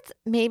guess it's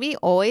maybe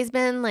always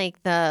been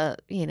like the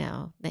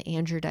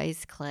Andrew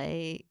Dice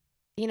Clay,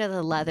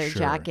 the leather Sure.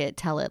 jacket,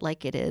 tell it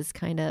like it is,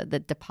 kind of the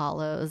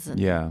DePaulos. And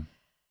yeah.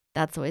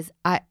 that's always,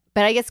 but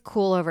I guess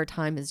cool over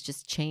time has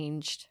just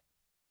changed.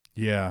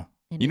 Yeah.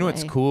 You know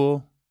what's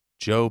cool?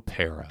 Joe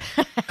Pera.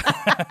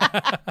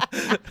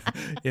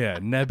 Yeah,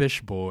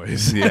 nebbish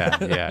boys.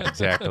 yeah,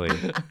 exactly.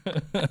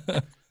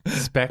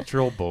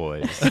 Spectral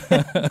boys.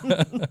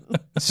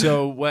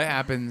 So what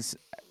happens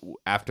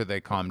after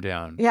they calm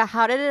down? Yeah,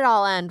 how did it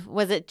all end?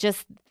 Was it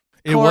just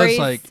It Corey's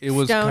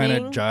was kind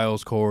stoning? of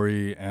Giles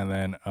Corey, and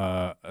then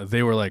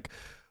they were like,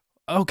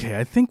 okay,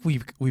 I think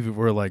we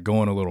were like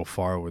going a little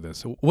far with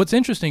this. What's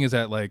interesting is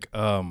that like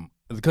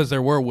because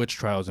there were witch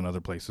trials in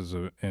other places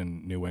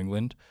in New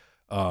England,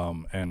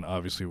 and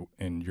obviously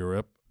in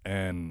Europe,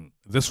 and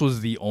this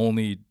was the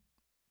only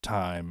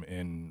time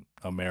in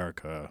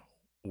America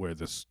where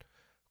this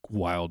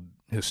wild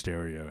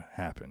hysteria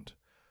happened.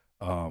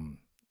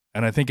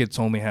 And I think it's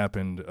only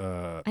happened.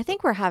 I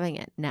think we're having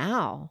it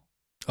now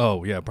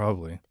Oh yeah,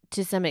 probably.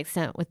 to some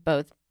extent with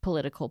both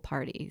political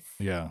parties.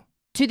 Yeah.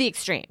 To the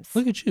extremes.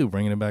 Look at you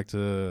bringing it back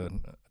to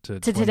today, the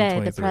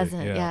 2023.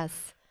 present. Yeah.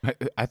 Yes.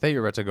 I thought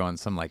you were about to go on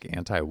some like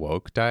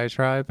anti-woke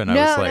diatribe, and I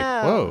No, was like,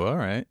 no. whoa, all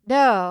right.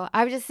 No,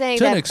 I'm just saying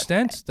To that an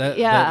extent, that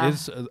yeah.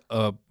 is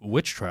a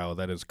witch trial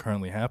that is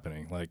currently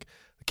happening, like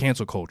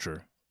cancel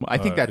culture. Well, I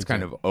think that's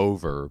kind of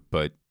over,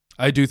 but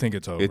I do think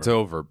it's over. it's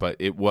over, but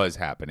it was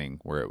happening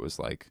where it was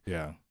like,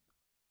 Yeah.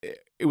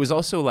 it was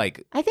also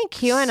like, I think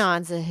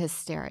QAnon's a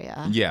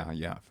hysteria. yeah, for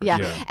Yeah.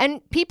 sure. Yeah.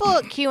 And people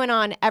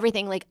QAnon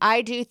everything. Like,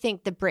 I do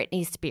think the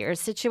Britney Spears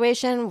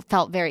situation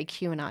felt very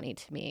QAnon-y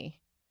to me.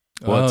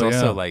 Well, it's Oh,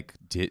 also yeah. like,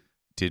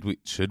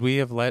 should we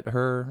have let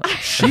her?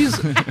 she's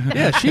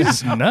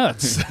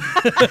nuts.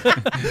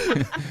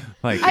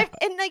 Like,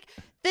 And like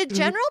the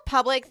general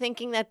public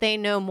thinking that they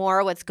know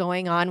more what's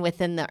going on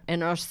within the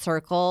inner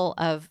circle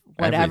of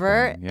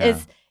whatever Everything, yeah.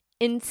 is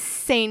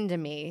insane to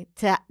me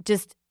to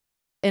just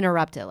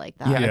interrupt it like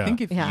that. yeah, Yeah. I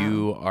think if Yeah.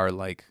 you are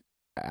like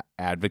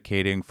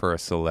advocating for a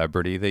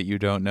celebrity that you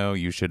don't know,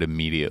 you should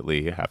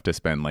immediately have to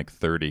spend like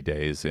 30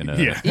 days in a,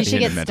 Yeah. You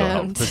should in a get mental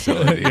stoned. health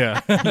facility.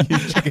 Yeah. You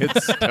should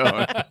get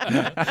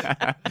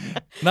stoned.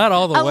 Not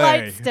all the A way.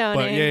 light But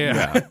stoning.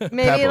 yeah.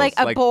 Maybe Pebbles, like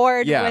a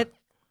board yeah. with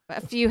a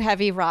few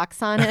heavy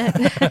rocks on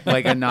it.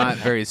 Like a not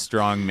very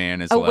strong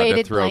man is A allowed to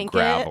weighted throw blanket.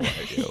 gravel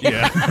at you.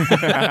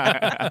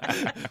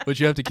 Yeah. But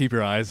you have to keep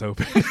your eyes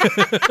open.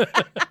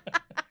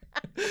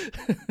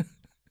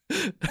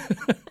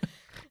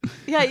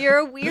 Yeah, you're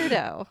a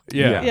weirdo.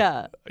 Yeah.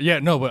 Yeah. Yeah,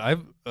 no, but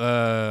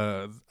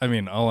I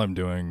mean, all I'm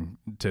doing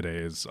today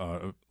is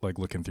like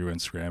looking through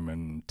Instagram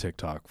and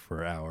TikTok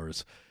for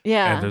hours.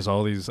 Yeah. And there's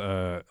all these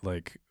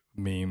like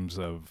memes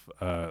of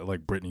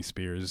like Britney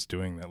Spears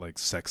doing that like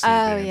sexy Oh,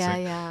 dancing. yeah,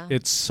 yeah.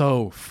 It's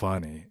so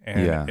funny,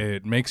 and Yeah.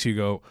 it makes you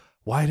go,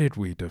 "Why did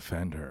we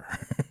defend her?"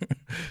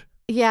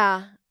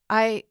 Yeah.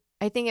 I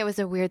think it was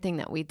a weird thing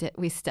that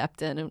we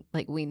stepped in and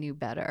like we knew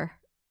better.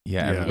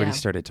 Yeah, Yeah. everybody Yeah.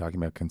 started talking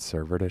about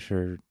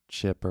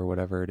conservatorship or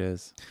whatever it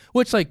is.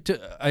 Which, like,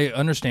 I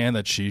understand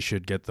that she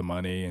should get the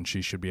money and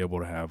she should be able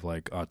to have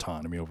like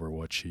autonomy over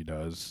what she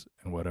does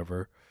and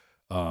whatever.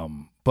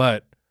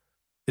 But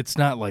it's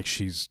not like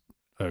she's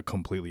a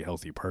completely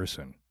healthy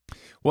person.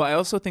 Well, I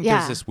also think Yeah.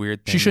 there's this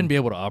weird thing. She shouldn't be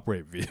able to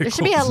operate vehicles. There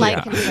should be a light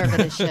Yeah.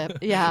 conservatorship.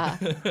 Yeah.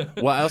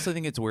 Well, I also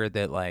think it's weird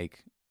that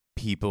like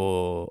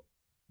people,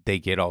 they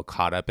get all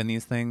caught up in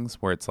these things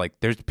where it's like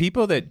there's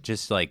people that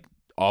just like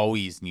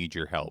always need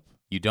your help.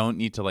 You don't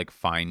need to like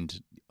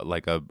find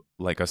like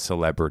a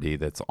celebrity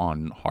that's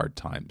on hard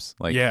times.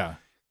 Like Yeah.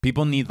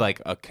 people need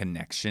like a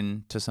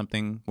connection to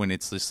something when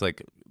it's just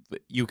like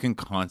you can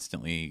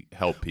constantly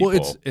help people.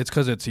 Well, it's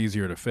because it's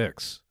easier to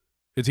fix.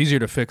 It's easier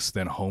to fix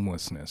than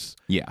homelessness.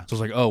 yeah. So it's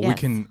like, oh,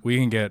 Yes. we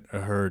can get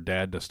her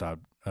dad to stop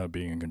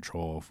being in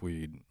control if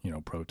we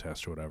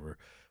protest or whatever.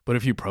 But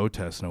if you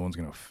protest, no one's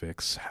gonna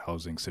fix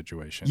housing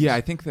situations. Yeah,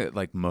 I think that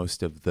like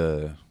most of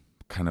the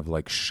kind of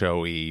like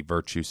showy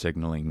virtue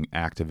signaling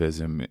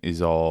activism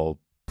is all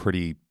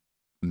pretty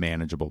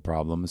manageable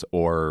problems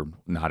or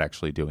not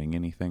actually doing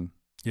anything.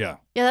 Yeah.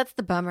 Yeah, that's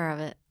the bummer of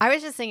it. I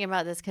was just thinking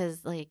about this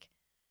because like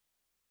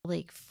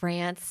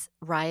France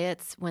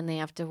riots when they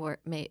have to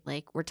work,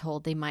 like we're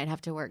told they might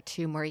have to work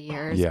 2 more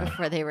years Yeah.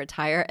 before they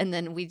retire, and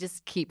then we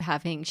just keep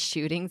having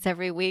shootings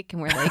every week,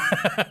 and we're like,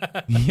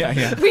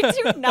 Yeah. we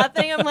do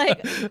nothing. I'm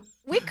like,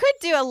 we could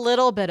do a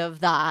little bit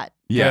of that.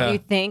 Yeah. Don't you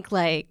think,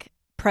 like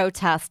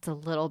protest a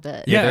little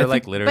bit? Yeah, Yeah, they're I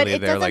like think- literally, But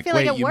it they're doesn't like, feel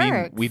like wait, it you mean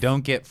works." we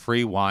don't get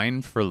free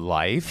wine for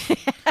life?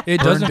 It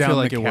Burn doesn't down feel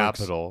like the it works.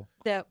 Capitol.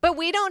 So, but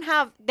we don't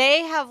have.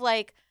 They have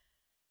like.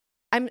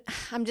 I'm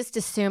just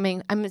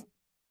assuming.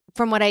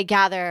 From what I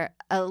gather,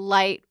 a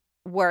light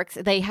works.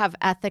 They have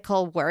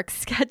ethical work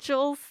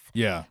schedules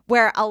Yeah.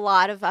 where a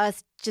lot of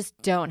us just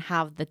don't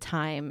have the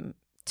time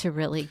to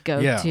really go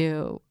Yeah.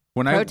 to.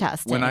 When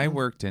Protesting. I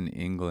worked in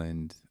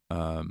England,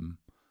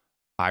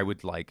 I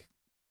would like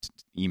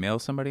email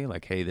somebody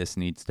like, "Hey, this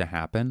needs to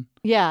happen,"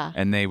 Yeah,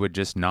 and they would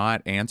just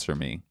not answer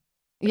me.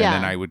 yeah.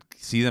 And then I would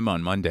see them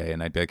on Monday,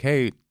 and I'd be like,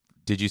 "Hey,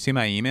 did you see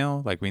my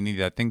email? Like, we need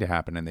that thing to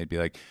happen." And they'd be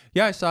like,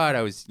 "Yeah, I saw it.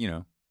 I was,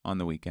 on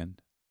the weekend."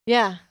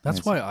 Yeah. That's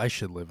Yes. why I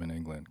should live in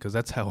England, because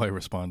that's how I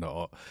respond to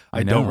all. I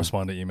I don't know.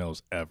 respond to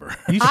emails ever.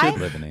 You should I-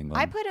 live in England.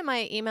 I put in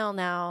my email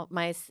now,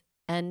 my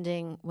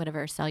ending,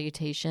 whatever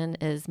salutation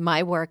is,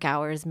 my work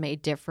hours may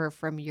differ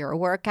from your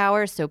work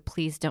hours, so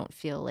please don't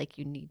feel like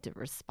you need to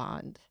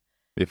respond.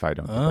 if I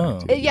don't. Get Oh.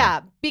 back to you.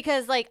 Yeah,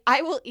 because like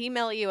I will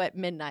email you at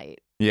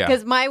midnight Yeah.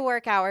 because my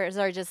work hours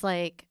are just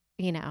like,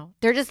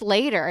 they're just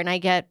later and I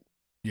get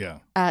Yeah.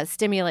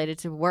 stimulated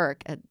to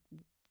work at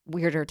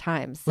weirder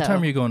times. So What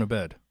time are you going to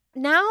bed?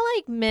 now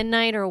like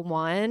midnight or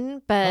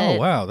 1, but Oh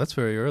wow, that's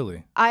very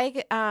early.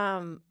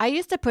 I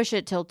used to push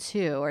it till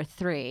 2 or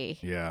 3.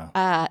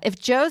 Yeah. If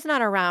Joe's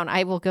not around,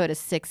 I will go to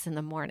 6 in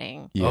the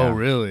morning. Yeah. Oh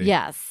really?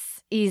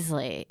 Yes,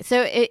 easily.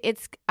 So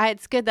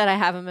it's good that I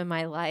have him in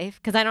my life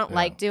because I don't Yeah.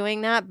 like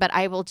doing that, but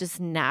I will just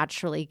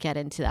naturally get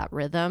into that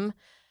rhythm.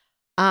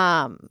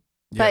 Yeah.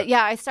 But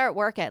yeah, I start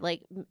work at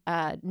like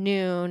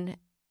noon,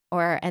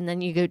 and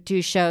then you go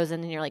do shows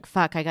and then you're like,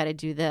 fuck, I got to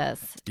do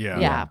this.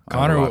 Yeah.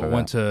 Connor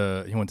went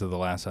to the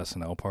last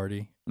SNL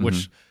party,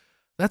 which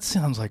that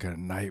sounds like a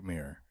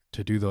nightmare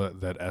to do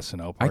that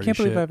SNL party. I can't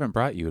believe shit. I haven't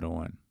brought you to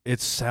one.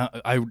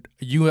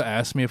 You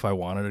asked me if I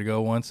wanted to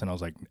go once, and I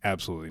was like,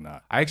 absolutely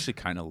not. I actually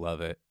kind of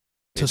love it.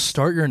 To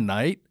start your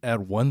night at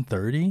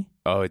 1:30?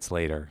 Oh, it's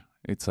later.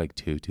 It's like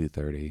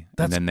 2:30.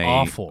 That's and then they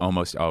awful.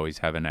 almost always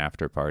have an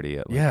after party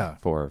at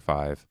like 4 or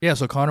 5. Yeah,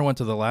 so Connor went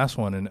to the last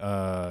one, and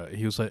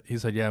he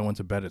said, yeah, I went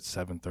to bed at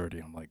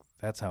 7:30. I'm like,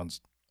 that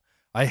sounds.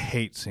 I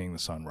hate seeing the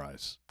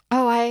sunrise.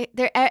 Oh,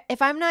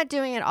 if I'm not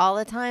doing it all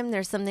the time,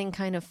 there's something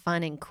kind of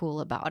fun and cool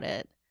about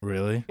it.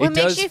 Really? Well, it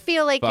makes you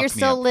feel like you're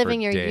still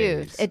living your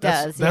youth. It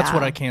does. That's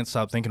what I can't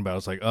stop thinking about.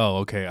 It's like, oh,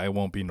 okay, I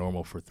won't be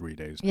normal for 3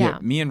 days. Yeah.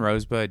 Me and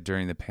Rosebud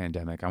during the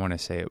pandemic, I want to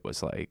say it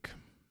was like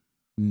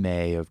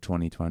May of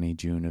 2020,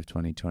 June of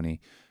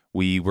 2020.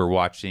 We were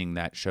watching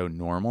that show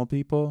Normal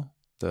People,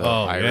 the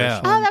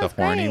Irish one, that the was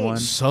horny great. one.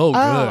 So good.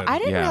 Oh, I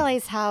didn't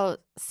realize how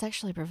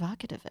sexually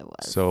provocative it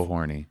was. So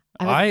horny.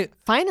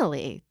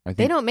 Finally,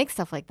 they don't make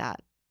stuff like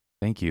that.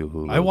 Thank you,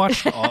 Hulu. I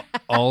watched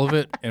all of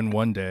it in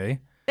one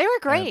day. They were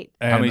great.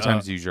 How many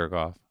times do you jerk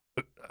off?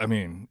 I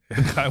mean,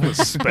 I was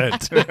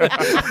spent. I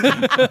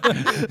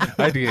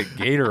had to get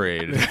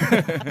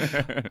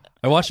Gatorade.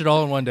 I watched it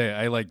all in one day.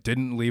 I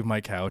didn't leave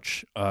my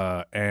couch,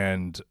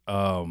 and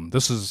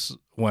this is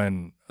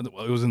when it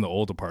was in the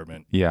old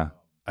apartment. Yeah,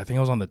 I think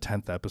I was on the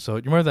 10th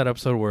episode. You remember that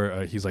episode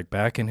where he's like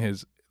back in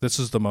his? This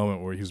is the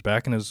moment where he's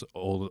back in his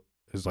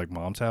like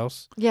mom's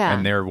house. Yeah,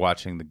 and they're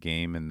watching the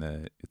game,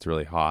 and it's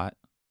really hot.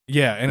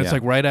 Yeah, and it's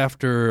like right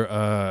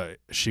after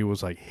she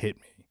was like, hit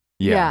me.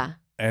 Yeah.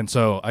 And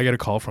so I get a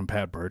call from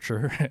Pat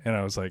Bircher, and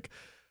I was like,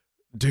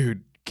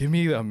 dude, give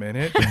me a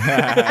minute.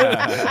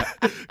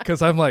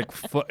 Because I'm like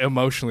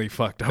emotionally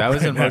fucked up. That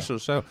was right an now. emotional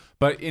show.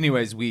 But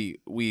anyways, we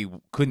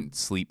couldn't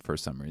sleep for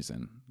some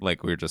reason.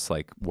 Like we were just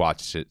like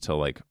watched it till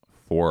like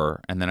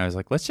 4. And then I was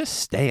like, let's just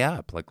stay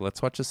up. Like,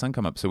 let's watch the sun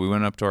come up. So we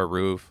went up to our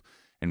roof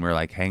and we're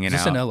like hanging out.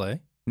 Is this in LA?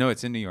 No,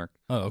 it's in New York.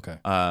 Oh, okay.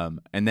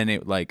 And then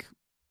it like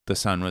the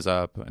sun was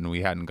up and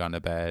we hadn't gone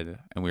to bed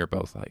and we were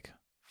both like,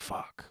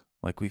 fuck.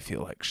 Like we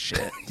feel like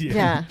shit.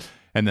 Yeah.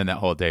 And then that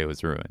whole day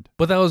was ruined.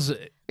 But that was.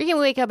 You can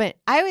wake up I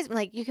always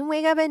like, you can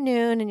wake up at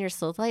noon and you're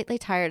still slightly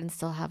tired and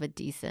still have a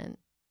decent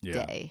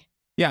day.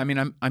 Yeah. I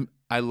mean,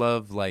 I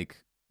love like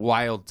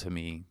wild to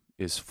me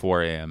is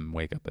 4 a.m.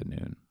 wake up at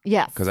noon.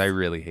 Yes. Because I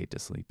really hate to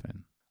sleep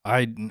in.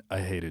 I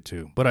hate it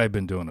too, but I've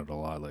been doing it a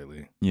lot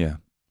lately. Yeah.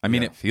 I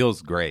mean, it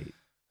feels great.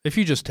 If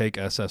you just take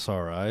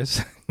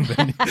SSRIs,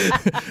 then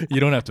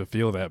you don't have to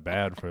feel that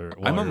bad for.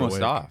 I'm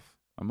almost off.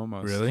 I'm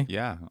almost really.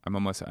 Yeah, I'm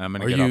gonna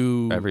get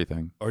off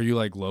everything. Are you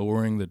like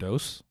lowering the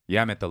dose?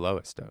 Yeah, I'm at the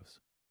lowest dose.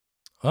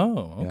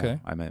 Oh, okay. Yeah,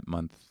 I'm at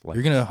month. Like,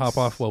 you're gonna hop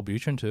off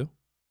Wellbutrin too?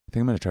 I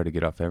think I'm gonna try to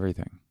get off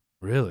everything.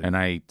 Really? And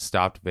I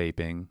stopped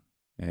vaping,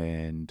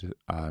 and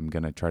I'm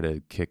gonna try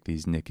to kick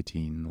these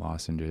nicotine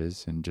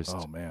lozenges and just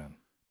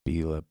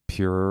be a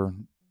pure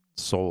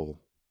soul.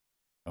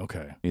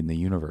 Okay. In the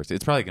universe,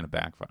 it's probably gonna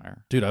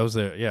backfire. Dude, I was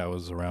there. Yeah, I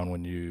was around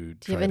when you.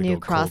 Do you have a new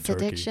cross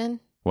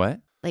addiction?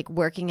 What? Like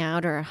working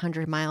out or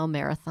 100-mile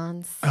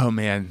marathons? Oh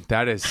man,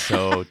 that is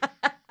so.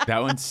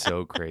 That one's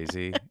so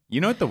crazy. You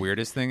know what the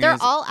weirdest thing is? They're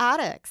all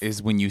addicts.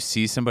 Is when you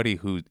see somebody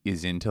who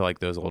is into like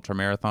those ultra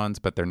marathons,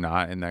 but they're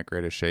not in that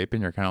great of shape,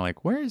 and you're kind of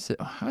like, "Where is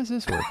it? How's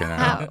this working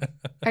out?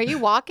 Are you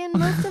walking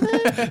most of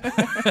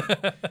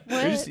it?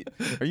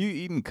 Are you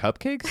eating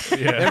cupcakes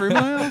every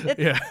mile?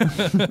 Yeah.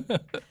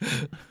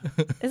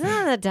 Isn't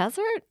that in the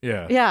desert?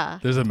 Yeah. Yeah.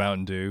 There's a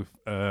Mountain Dew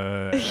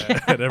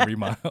at every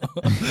mile.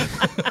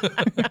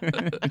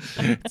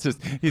 It's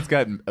just he's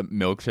got a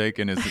milkshake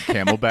in his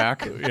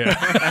Camelback. Yeah.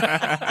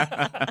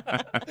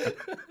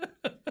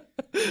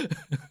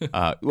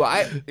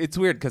 It's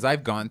weird because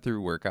I've gone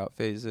through workout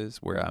phases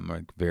where I'm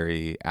like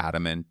very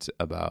adamant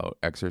about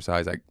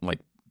exercise. I like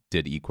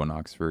did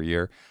Equinox for a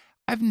year.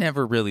 I've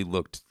never really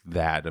looked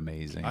that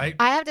amazing. I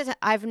have to.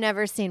 I've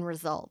never seen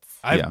results.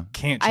 I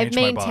can't change my body. I've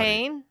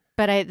maintained,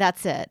 but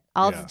that's it.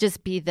 I'll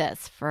just be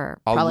this for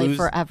probably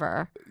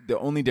forever. The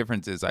only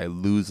difference is I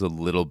lose a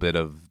little bit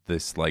of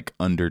this like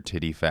under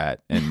titty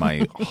fat and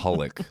my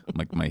hulk,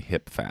 like my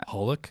hip fat.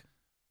 Hulk?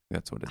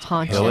 That's what it's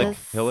haunches. Called.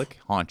 Hillock?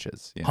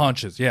 Haunches. Yeah.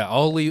 Haunches. Yeah,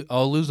 I'll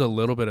lose a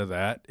little bit of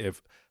that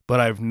but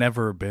I've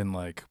never been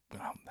like,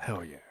 oh,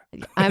 hell yeah.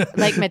 I'm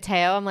like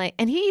Matteo. I'm like,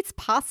 and he eats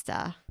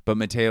pasta. But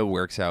Matteo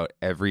works out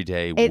every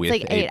day it's with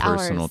like a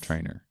personal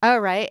trainer. Oh,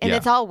 right. And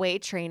it's all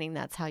weight training.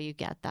 That's how you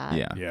get that.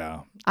 Yeah.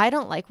 Yeah. I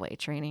don't like weight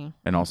training.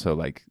 And also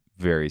like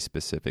very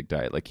specific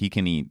diet. Like he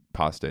can eat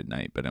pasta at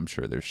night, but I'm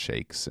sure there's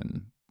shakes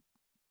and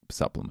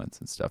supplements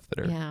and stuff that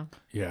are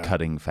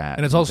cutting fat.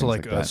 And it's also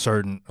like a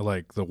certain,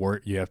 like the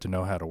work, you have to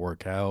know how to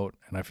work out.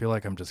 And I feel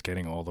like I'm just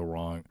getting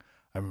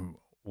I'm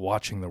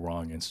watching the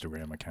wrong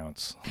Instagram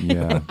accounts.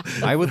 Yeah.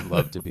 I would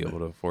love to be able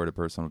to afford a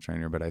personal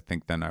trainer, but I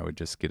think then I would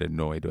just get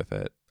annoyed with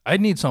it. I'd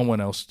need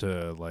someone else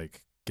to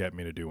like get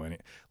me to do any.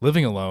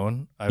 Living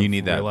alone, I've You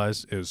need that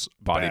realized is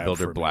bad for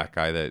bodybuilder me. black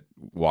guy that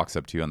walks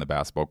up to you on the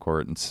basketball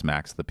court and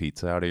smacks the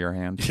pizza out of your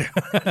hand.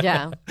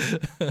 Yeah.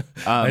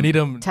 I need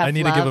him. Tough I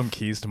need to give love. him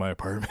keys to my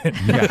apartment.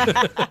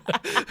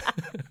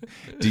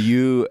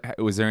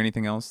 Was there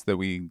anything else that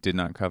we did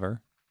not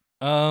cover?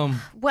 I'm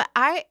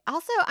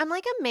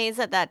like amazed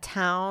that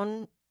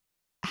town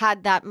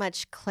had that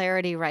much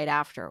clarity right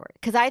afterward,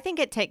 because I think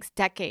it takes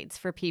decades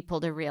for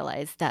people to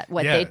realize that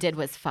what Yeah. they did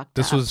was fucked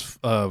This up.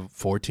 was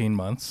 14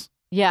 months,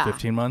 yeah.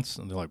 15 months,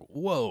 and they're like,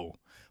 whoa.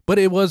 But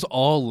it was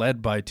all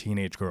led by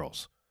teenage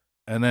girls.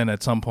 And then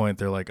at some point,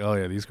 they're like, oh,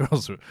 yeah, these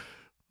girls,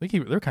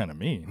 they're kind of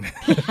mean.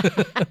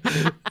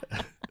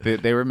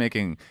 They were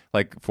making,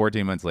 like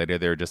 14 months later,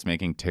 they were just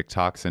making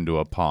TikToks into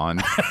a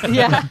pond.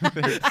 Yeah.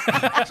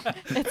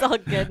 It's all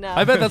good now.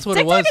 I bet that's what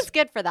TikTok it was. is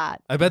good for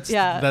that. I bet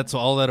Yeah. that's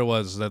all that it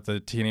was, that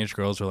the teenage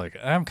girls were like,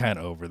 I'm kind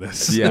of over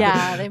this. Yeah.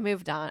 Yeah. They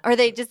moved on, or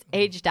they just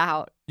aged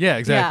out. Yeah,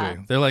 exactly.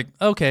 Yeah. They're like,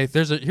 okay,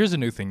 here's a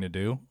new thing to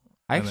do.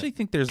 I actually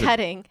think there's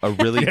Cutting. a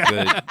really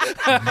good.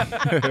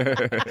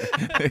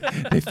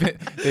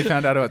 They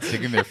found out about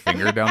sticking their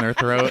finger down their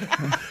throat.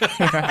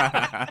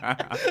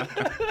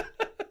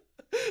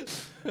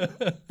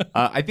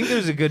 I think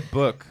there's a good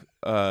book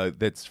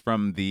that's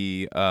from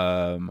the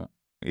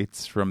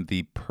it's from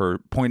the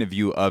point of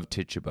view of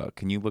Tituba.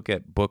 Can you look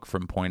at book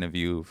from point of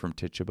view from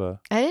Tituba?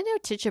 I didn't know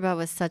Tituba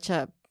was such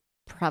a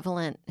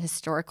prevalent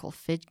historical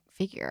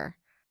figure.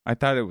 I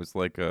thought it was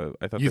like a.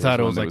 I thought You there thought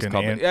it one was that like an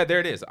called- ant- Yeah, there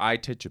it is. I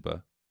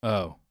Tituba.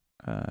 Oh.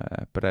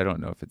 But I don't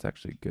know if it's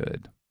actually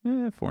good.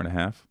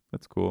 4.5.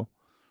 That's cool.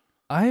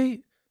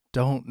 I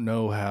don't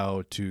know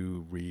how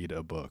to read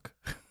a book.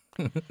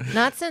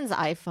 Not since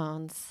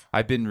iPhones.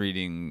 I've been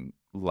reading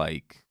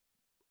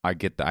I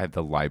have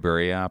the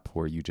library app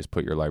where you just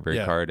put your library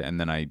Yeah. card and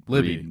then I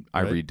Libby,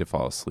 right? read to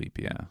fall asleep.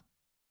 Yeah.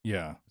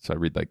 Yeah. So I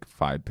read like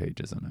 5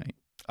 pages a night.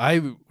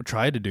 I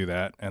tried to do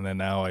that, and then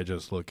now I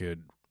just look at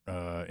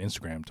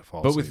Instagram to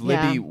fall But asleep. with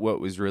Libby, Yeah. what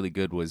was really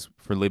good was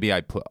for Libby,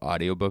 I put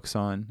audiobooks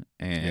on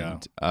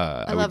and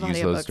I love would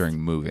use those audiobooks. during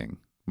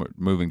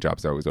moving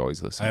jobs. I was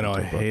always listening. I know.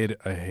 to a book.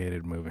 I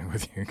hated moving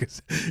with you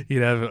because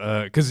you'd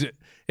have because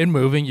in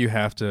moving you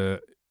have to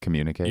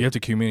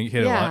Communicate.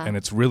 communicate a Yeah. lot, and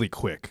it's really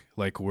quick.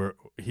 Like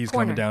he's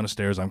Corner. coming down the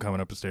stairs, I'm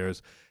coming up the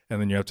stairs, and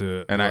then you have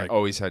to. And I like,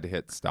 always had to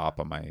hit stop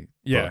on my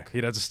book.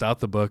 he'd have to stop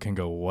the book and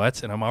go,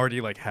 "What?" And I'm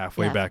already like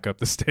halfway Yeah. back up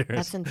the stairs.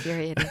 That's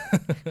infuriating.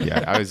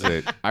 Yeah,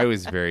 I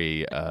was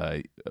very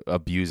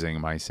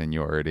abusing my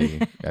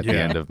seniority at the Yeah.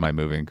 end of my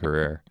moving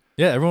career.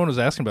 Yeah, everyone was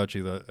asking about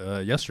you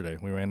yesterday.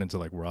 We ran into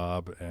like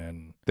Rob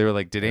and They were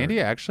like, "Did Andy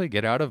actually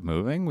get out of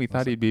moving? We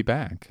thought he'd be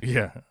back."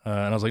 yeah, and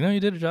I was like, "No, you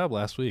did a job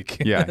last week."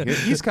 Yeah,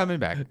 he's coming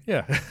back.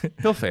 yeah,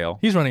 He'll fail.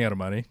 he's running out of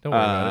money. Don't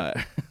worry about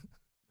it.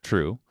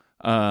 True.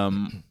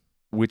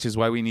 Which is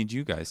why we need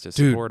you guys to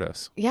Dude. support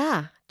us.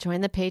 Yeah. Join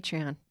the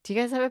Patreon. Do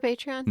you guys have a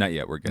Patreon? Not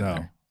yet. We're getting No,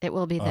 there. It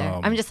will be there.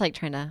 I'm just like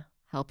trying to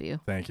help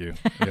you. thank you.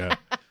 Yeah,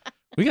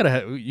 we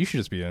gotta. You should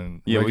just be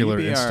in Yeah, will you regular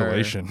be our-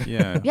 installation.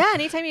 yeah. Yeah.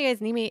 Anytime you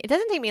guys need me, it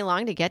doesn't take me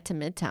long to get to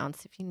Midtown.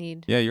 So if you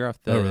need, Yeah, you're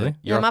off the. Oh, really?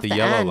 You're I'm off off the the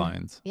yellow end.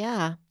 lines.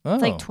 yeah, Oh.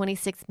 it's like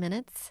 26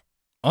 minutes.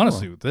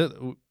 Honestly,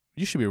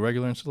 you should be a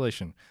regular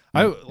installation.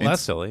 Last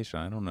Installation.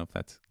 I don't know if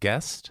that's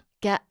guest.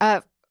 Get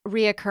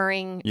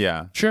reoccurring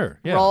Yeah. sure,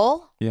 yeah.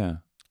 role. Yeah.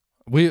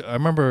 I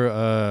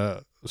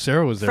remember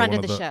Sarah was there Friend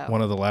one of the show.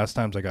 one of the last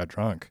times I got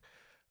drunk.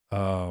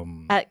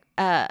 At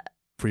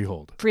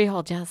Freehold.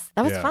 Freehold. Yes,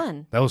 that was Yeah.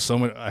 fun. That was so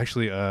much.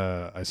 Actually,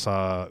 I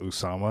saw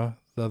Usama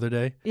the other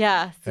day,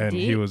 Yeah, and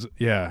he Sadiq. was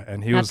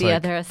and he Not was the like,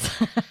 others.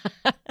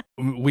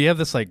 we have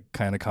this like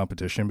kind of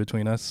competition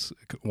between us.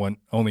 One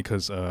only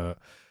because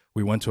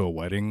we went to a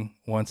wedding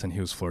once, and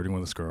he was flirting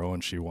with this girl,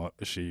 and she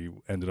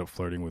ended up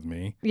flirting with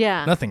me.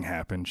 Yeah. Nothing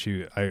happened.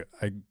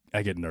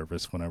 I get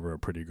nervous whenever a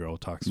pretty girl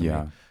talks to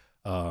Yeah.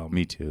 me.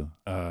 Me too.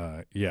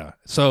 Yeah.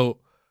 So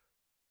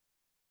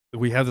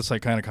we have this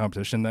like kind of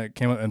competition that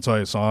came up, and so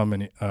I saw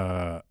him,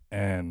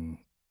 and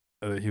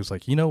he was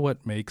like, "You know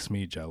what makes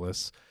me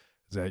jealous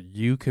is that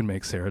you can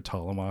make Sarah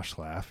Tollemache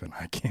laugh, and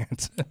I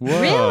can't."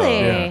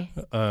 Really?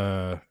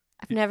 Yeah.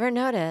 I've never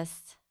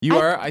noticed. You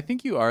are. I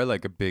think you are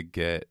like a big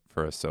get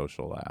for a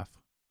social laugh.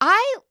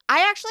 I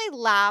actually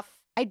laugh.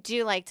 I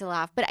do like to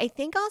laugh, but I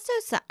think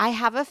also I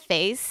have a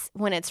face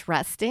when it's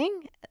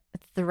resting.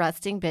 It's the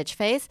resting bitch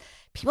face.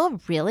 People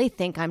really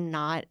think I'm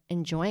not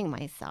enjoying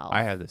myself.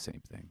 I have the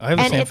same thing. I have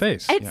the And same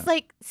face. It's Yeah.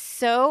 like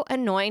so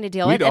annoying to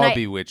deal We'd with. all and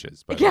be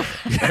witches, but Yeah.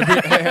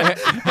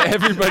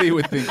 everybody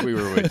would think we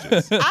were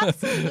witches.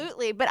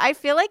 Absolutely, but I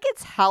feel like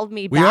it's held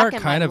me We back are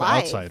in kind my of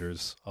life.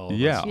 outsiders. All of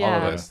Yeah, us. all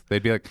of us.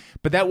 They'd be like,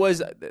 but that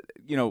was,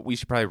 we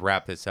should probably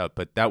wrap this up.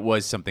 But that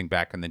was something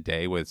back in the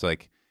day where it's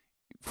like,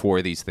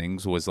 for these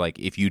things was like,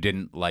 if you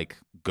didn't like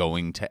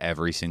going to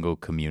every single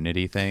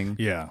community thing,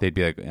 Yeah. they'd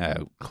be like,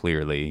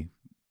 clearly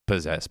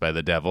possessed by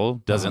the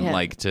devil. Doesn't Yeah.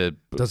 like to.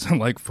 Doesn't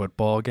like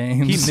football He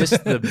games.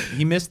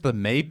 missed the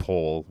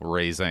maypole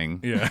raising,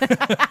 Yeah.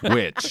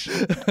 which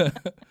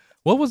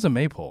What was a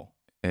maypole?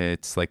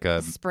 It's like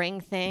a spring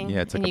thing.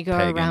 Yeah, it's like and a you go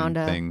pagan around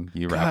thing.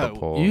 You wrap a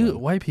pole. You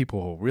white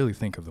people really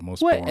think of the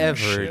most boring Whatever.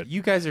 shit.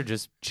 You guys are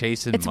just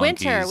chasing It's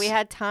monkeys. winter. We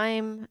had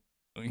time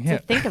Yeah.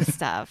 to think of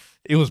stuff.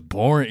 It was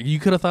boring. You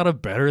could have thought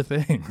of better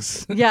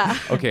things. Yeah.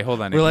 Okay,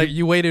 hold on. We're like,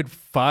 you waited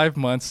 5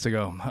 months to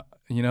go,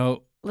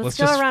 let's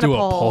go just around do a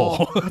pole.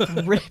 a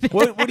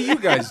pole. what do you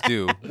guys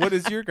do? What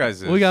is your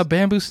guys'? We got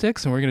bamboo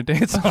sticks and we're going to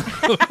dance on them.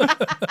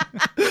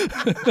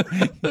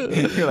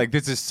 You're like,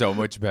 this is so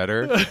much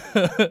better.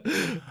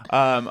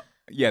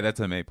 Yeah, that's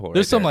a maypole.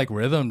 There's right some there. like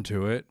rhythm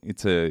to it.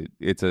 It's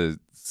a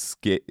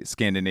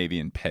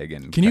Scandinavian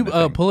pagan. Can you kind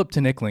of thing. pull up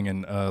Tinikling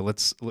and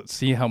let's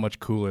see how much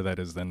cooler that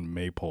is than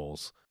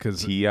maypoles?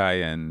 Because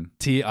TIN.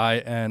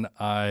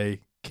 TINIK.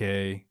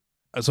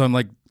 So I'm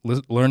like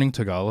learning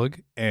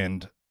Tagalog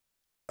and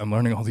I'm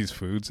learning all these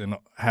foods, and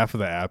half of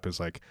the app is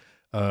like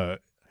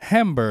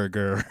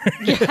hamburger.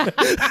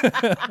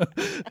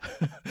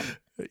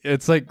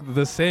 It's like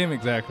the same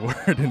exact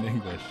word in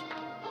English.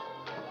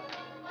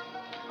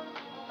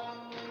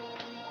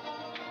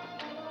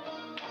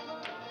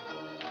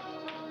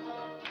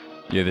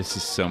 Yeah, this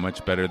is so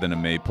much better than a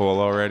maypole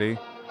already.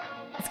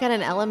 It's got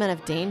an element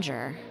of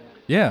danger.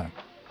 Yeah,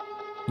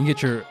 you can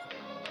get your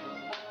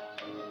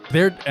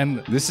there,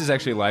 and This is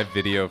actually a live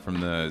video from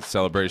the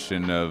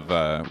celebration of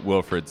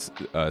Wilfred's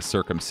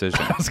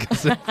circumcision. I was gonna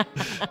say.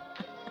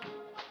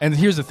 And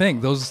here's the thing: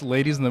 those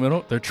ladies in the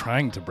middle, they're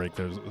trying to break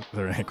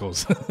their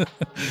ankles.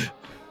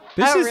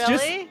 This Oh, is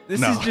really?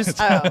 This No. is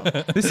just Oh.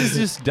 this is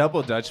just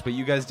double Dutch, but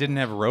you guys didn't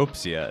have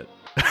ropes yet.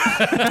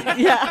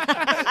 Yeah.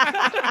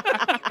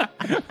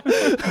 Do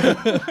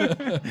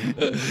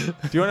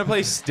you want to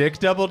play stick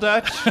double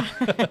Dutch?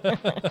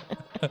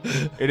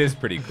 It is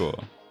pretty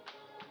cool.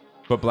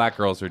 But black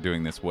girls are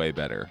doing this way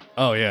better.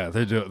 Oh yeah,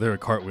 they're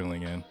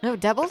cartwheeling in. No,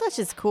 double dutch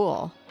is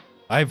cool.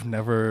 I've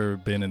never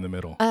been in the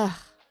middle. Ugh.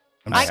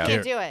 I'm I scared.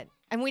 can't do it.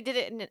 And we did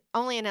it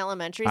only in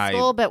elementary I-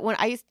 school, but when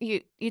you'd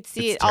see It's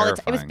it all the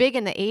time. It was terrifying. big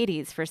in the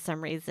 80s for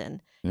some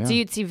reason. Yeah. So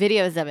you'd see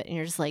videos of it and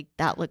you're just like,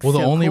 that looks Well, the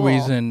so only cool.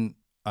 reason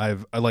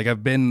I've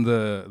been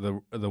the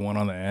one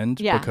on the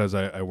end Yeah. because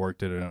I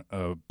worked at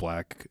a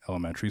black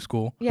elementary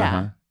school, Yeah.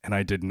 Uh-huh. and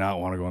I did not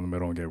want to go in the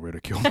middle and get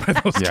ridiculed by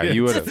those Yeah, kids.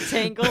 you would have. Just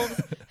tangled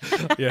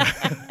Yeah.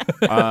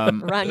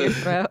 around your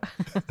throat.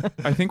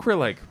 I think we're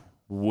like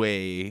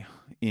way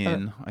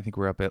in. I think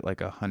we're up at like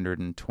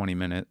 120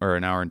 minutes or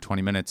an hour and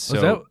 20 minutes.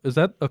 So is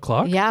that a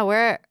clock? Yeah,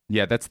 we're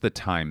yeah, that's the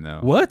time though.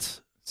 What?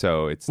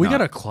 So it's We not-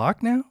 got a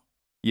clock now?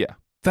 yeah.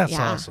 That's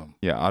Yeah. awesome.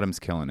 Yeah, Autumn's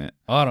killing it.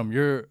 Autumn,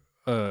 you're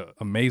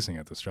amazing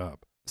at this job.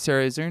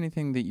 Sarah, is there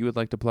anything that you would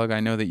like to plug?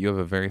 I know that you have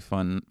a very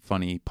funny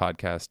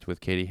podcast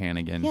with Katie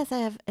Hannigan. yes, I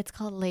have. It's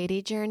called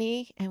Lady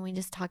Journey, and we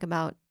just talk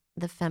about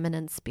the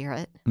feminine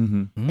spirit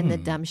Mm-hmm. and the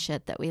Mm. dumb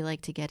shit that we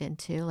like to get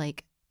into,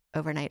 like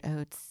overnight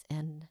oats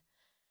and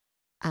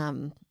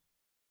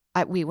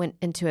we went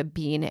into a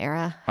bean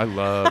era. I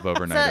love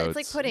overnight So oats. it's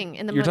like pudding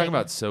in the You're talking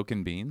morning. about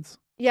soaking beans?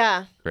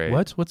 Yeah, Great.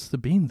 What's the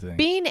bean thing?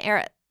 bean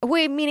era.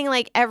 Wait, meaning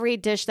like every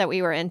dish that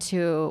we were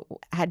into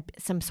had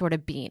some sort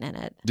of bean in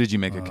it. Did you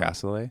make a Oh.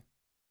 cassoulet?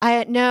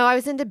 I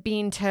was into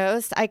bean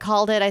toast. I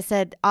called it. I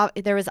said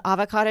there was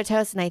avocado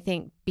toast, and I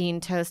think bean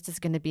toast is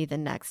going to be the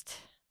next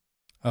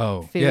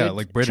Oh, food yeah,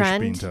 like British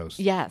trend. bean toast.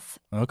 Yes,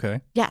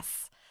 Okay.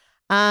 yes.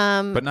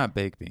 But not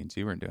baked beans.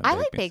 You weren't doing I baked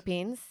like beans. baked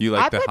beans. You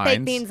like I the put baked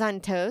Heinz? beans on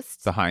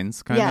toast. The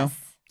Heinz kind yes,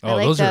 of? I Oh,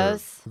 like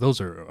those.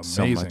 those are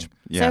So amazing. much.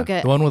 Yeah. So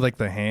good. The one with like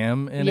the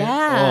ham in Yes.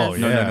 it.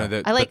 Oh, No, yeah.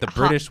 no. I like but the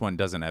hot- British one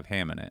doesn't have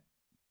ham in it.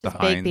 The Just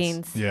baked Heinz.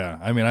 beans. Yeah.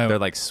 I mean, They're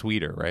like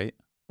sweeter, right?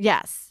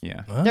 Yes,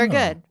 Yeah. they're Oh.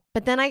 good.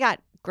 But then I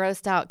got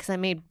grossed out because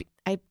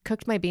I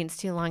cooked my beans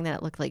too long that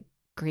it looked like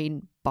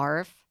green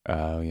barf.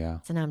 Oh, yeah.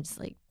 So now I'm just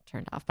like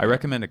turned off. I by it.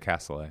 recommend a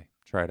cassoulet.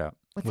 Try it out.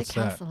 What's a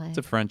that? cassoulet? It's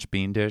a French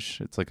bean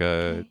dish. It's like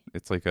a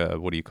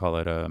what do you call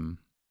it?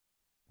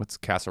 What's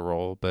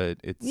casserole, but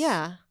it's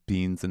Yeah,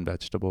 beans and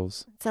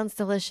vegetables. it sounds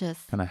delicious.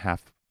 Kind of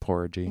half And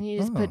porridgey. you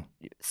just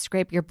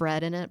scrape your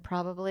bread in it,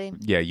 probably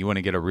Yeah, you want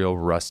to get a real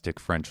rustic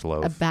French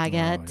loaf. a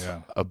baguette. Oh,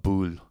 yeah. A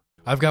boule.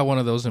 I've got one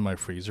of those in my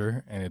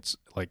freezer, and it's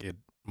like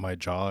my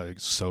jaw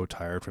is so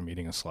tired from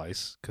eating a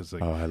slice because Oh,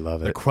 I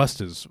love the it.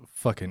 crust is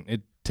fucking.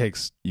 It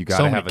takes You so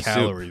gotta many have a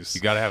calories. soup.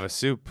 You gotta have a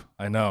soup.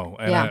 I know,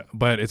 and Yeah.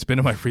 but it's been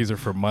in my freezer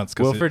for months.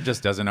 Wilfred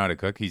just doesn't know how to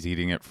cook. He's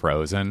eating it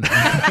frozen.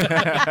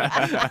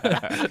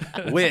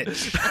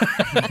 Which?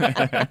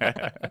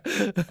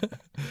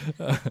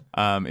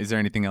 Is there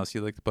anything else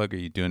you'd like to plug? Are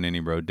you doing any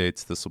road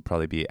dates? This will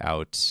probably be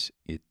out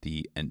at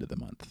the end of the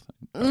month.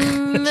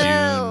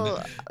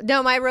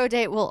 No, my road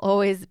date will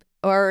always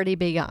already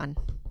be gone.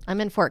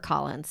 I'm in Fort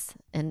Collins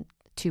in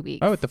 2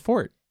 weeks. Oh, at the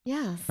fort.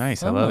 Yes.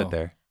 Nice. I love Oh. it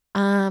there.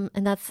 And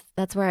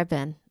that's where I've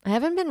been. I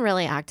haven't been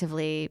really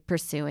actively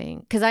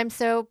pursuing because I'm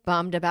so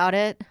bummed about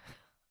it.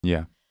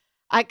 Yeah.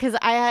 I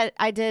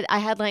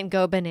headlined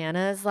Go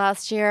Bananas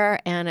last year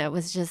and it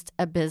was just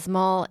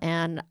abysmal.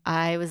 And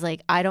I was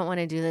like, I don't want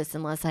to do this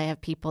unless I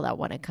have people that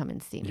want to come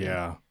and see me.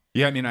 Yeah.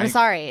 Yeah. I mean, I'm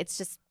sorry. It's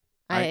just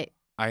I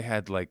I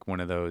had like one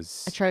of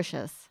those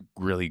Atrocious.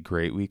 really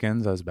great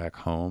weekends. I was back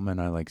home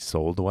and I like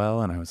sold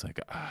well, and I was like,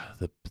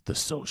 the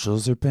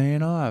socials are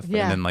paying off.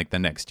 Yeah. And then like the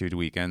next 2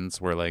 weekends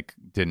were like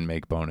didn't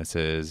make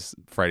bonuses.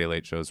 Friday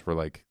late shows were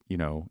like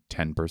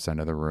 10%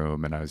 of the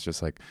room, and I was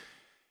just like,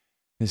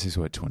 this is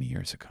what 20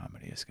 years of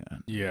comedy is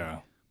gonna. Yeah.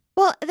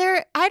 Well,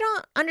 I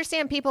don't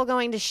understand people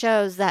going to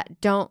shows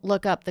that don't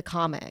look up the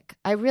comic.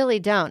 I really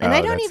don't. And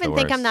I don't even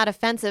think I'm that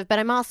offensive, but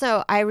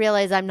I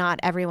realize I'm not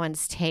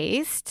everyone's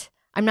taste.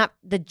 I'm not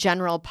the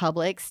general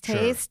public's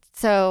taste. Sure.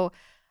 So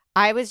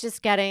I was just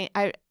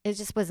it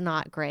just was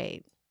not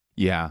great.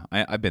 Yeah,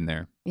 I've been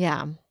there.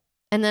 Yeah.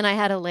 And then I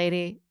had a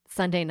lady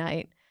Sunday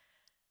night.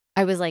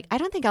 I was like, I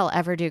don't think I'll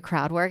ever do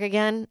crowd work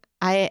again.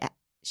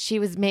 She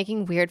was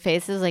making weird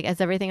faces like, is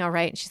everything all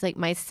right? And she's like,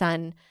 my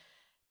son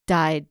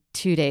died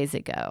 2 days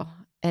ago,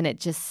 and it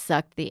just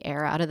sucked the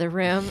air out of the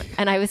room.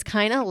 And I was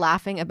kind of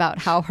laughing about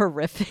how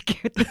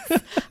horrific it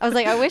was. I was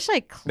like, I wish I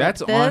clipped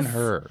That's this. on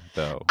her,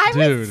 though.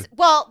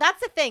 Well,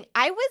 that's the thing.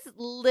 I was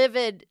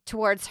livid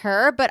towards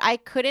her, but I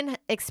couldn't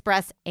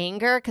express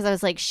anger because I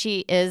was like,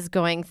 she is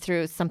going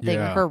through something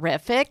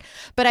horrific.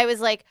 But I was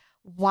like,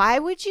 why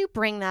would you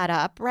bring that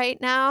up right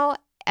now?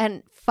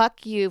 And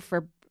fuck you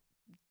for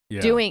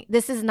doing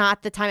this is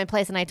not the time and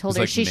place. And I told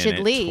her she should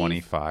leave.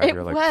 25. It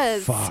You're like,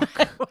 was. Fuck.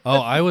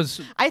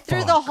 I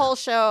threw the whole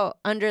show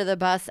under the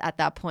bus at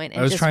that point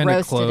and I was just trying to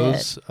roasted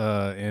close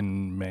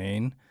in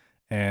Maine,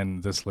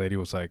 and this lady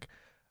was like,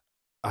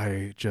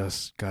 I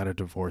just got a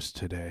divorce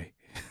today.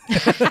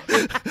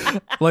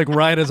 Like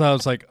right as I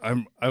was like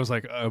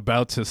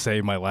about to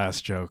say my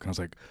last joke, and I was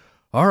like,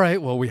 all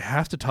right, well, we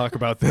have to talk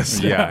about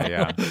this.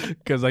 Yeah.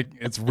 Because like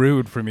it's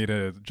rude for me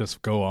to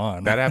just go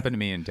on. That happened to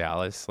me in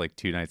Dallas like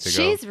 2 nights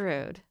ago. She's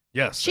rude.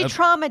 Yes. She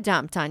trauma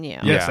dumped on you.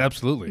 Yes,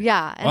 absolutely.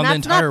 Yeah. And on the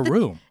entire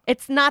room.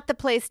 It's not the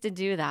place to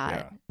do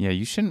that. Yeah,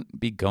 you shouldn't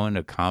be going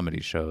to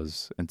comedy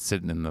shows and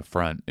sitting in the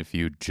front if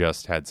you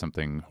just had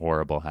something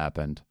horrible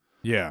happened.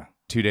 Yeah.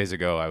 2 days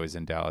ago, I was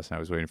in Dallas and I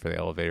was waiting for the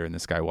elevator, and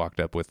this guy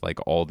walked up with like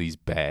all these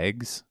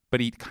bags,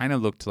 but he kind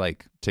of looked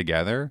like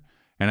together.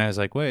 And I was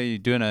like, wait, are you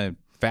doing a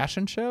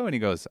fashion show? And he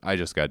goes, I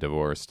just got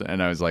divorced.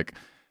 And I was like,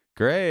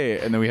 great.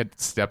 And then we had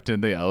stepped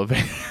in the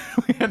elevator.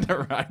 We had to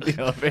ride the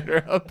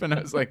elevator up, and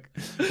I was like,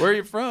 where are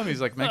you from? He's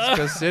like,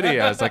 Mexico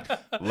City. I was like,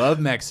 love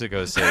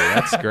Mexico City.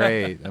 That's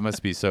great. That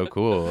must be so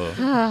cool.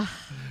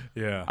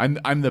 Yeah.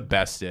 I'm the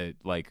best at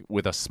like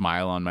with a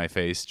smile on my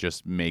face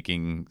just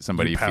making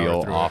somebody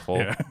feel awful.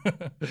 Yeah.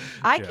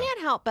 I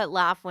can't help but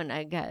laugh when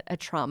I get a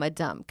trauma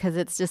dump because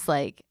it's just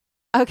like,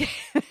 okay,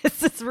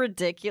 this is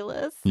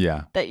ridiculous.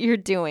 Yeah. That you're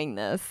doing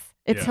this.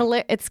 It's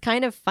It's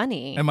kind of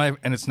funny. And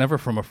it's never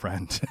from a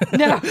friend.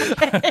 No.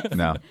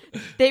 No.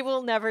 They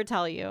will never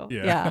tell you.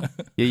 Yeah.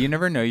 Yeah, you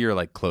never know your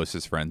like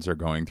closest friends are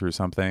going through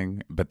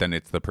something, but then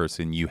it's the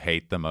person you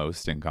hate the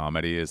most in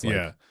comedy is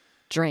like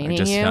draining you. I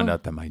just found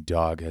out that my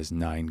dog has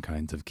 9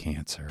 kinds of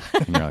cancer.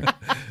 And you're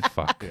like,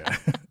 fuck. Yeah.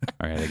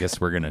 All right, I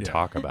guess we're going to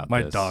talk about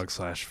my this.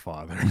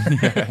 dog/father.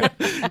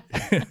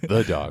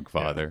 The dog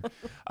father.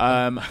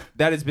 That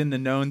has been The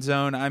Known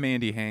Zone. I'm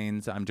Andy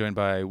Haynes. I'm joined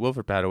by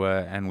Wilfred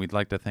Padua, and we'd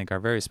like to thank our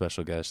very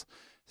special guest,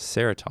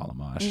 Sarah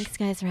Tollemache. Thanks,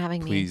 guys, for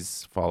having me.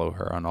 Please follow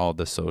her on all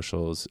the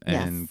socials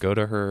and go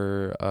to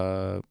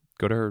her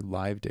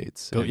live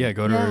dates. Go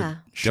to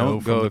her show.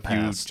 Don't go if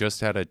past. you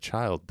just had a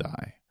child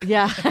die.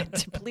 Yeah,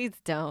 please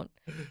don't.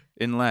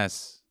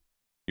 Unless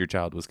your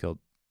child was killed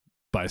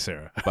by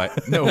Sarah. By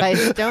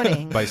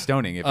stoning. By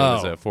stoning if it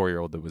was a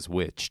 4-year-old that was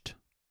witched.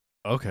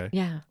 Okay.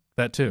 Yeah.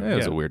 That too. That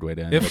was a weird way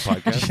to end the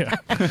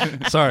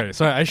podcast. Sorry,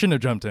 I shouldn't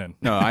have jumped in.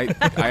 No, I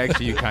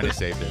actually, you kind of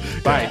saved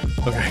it. Bye.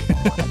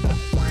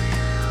 Okay.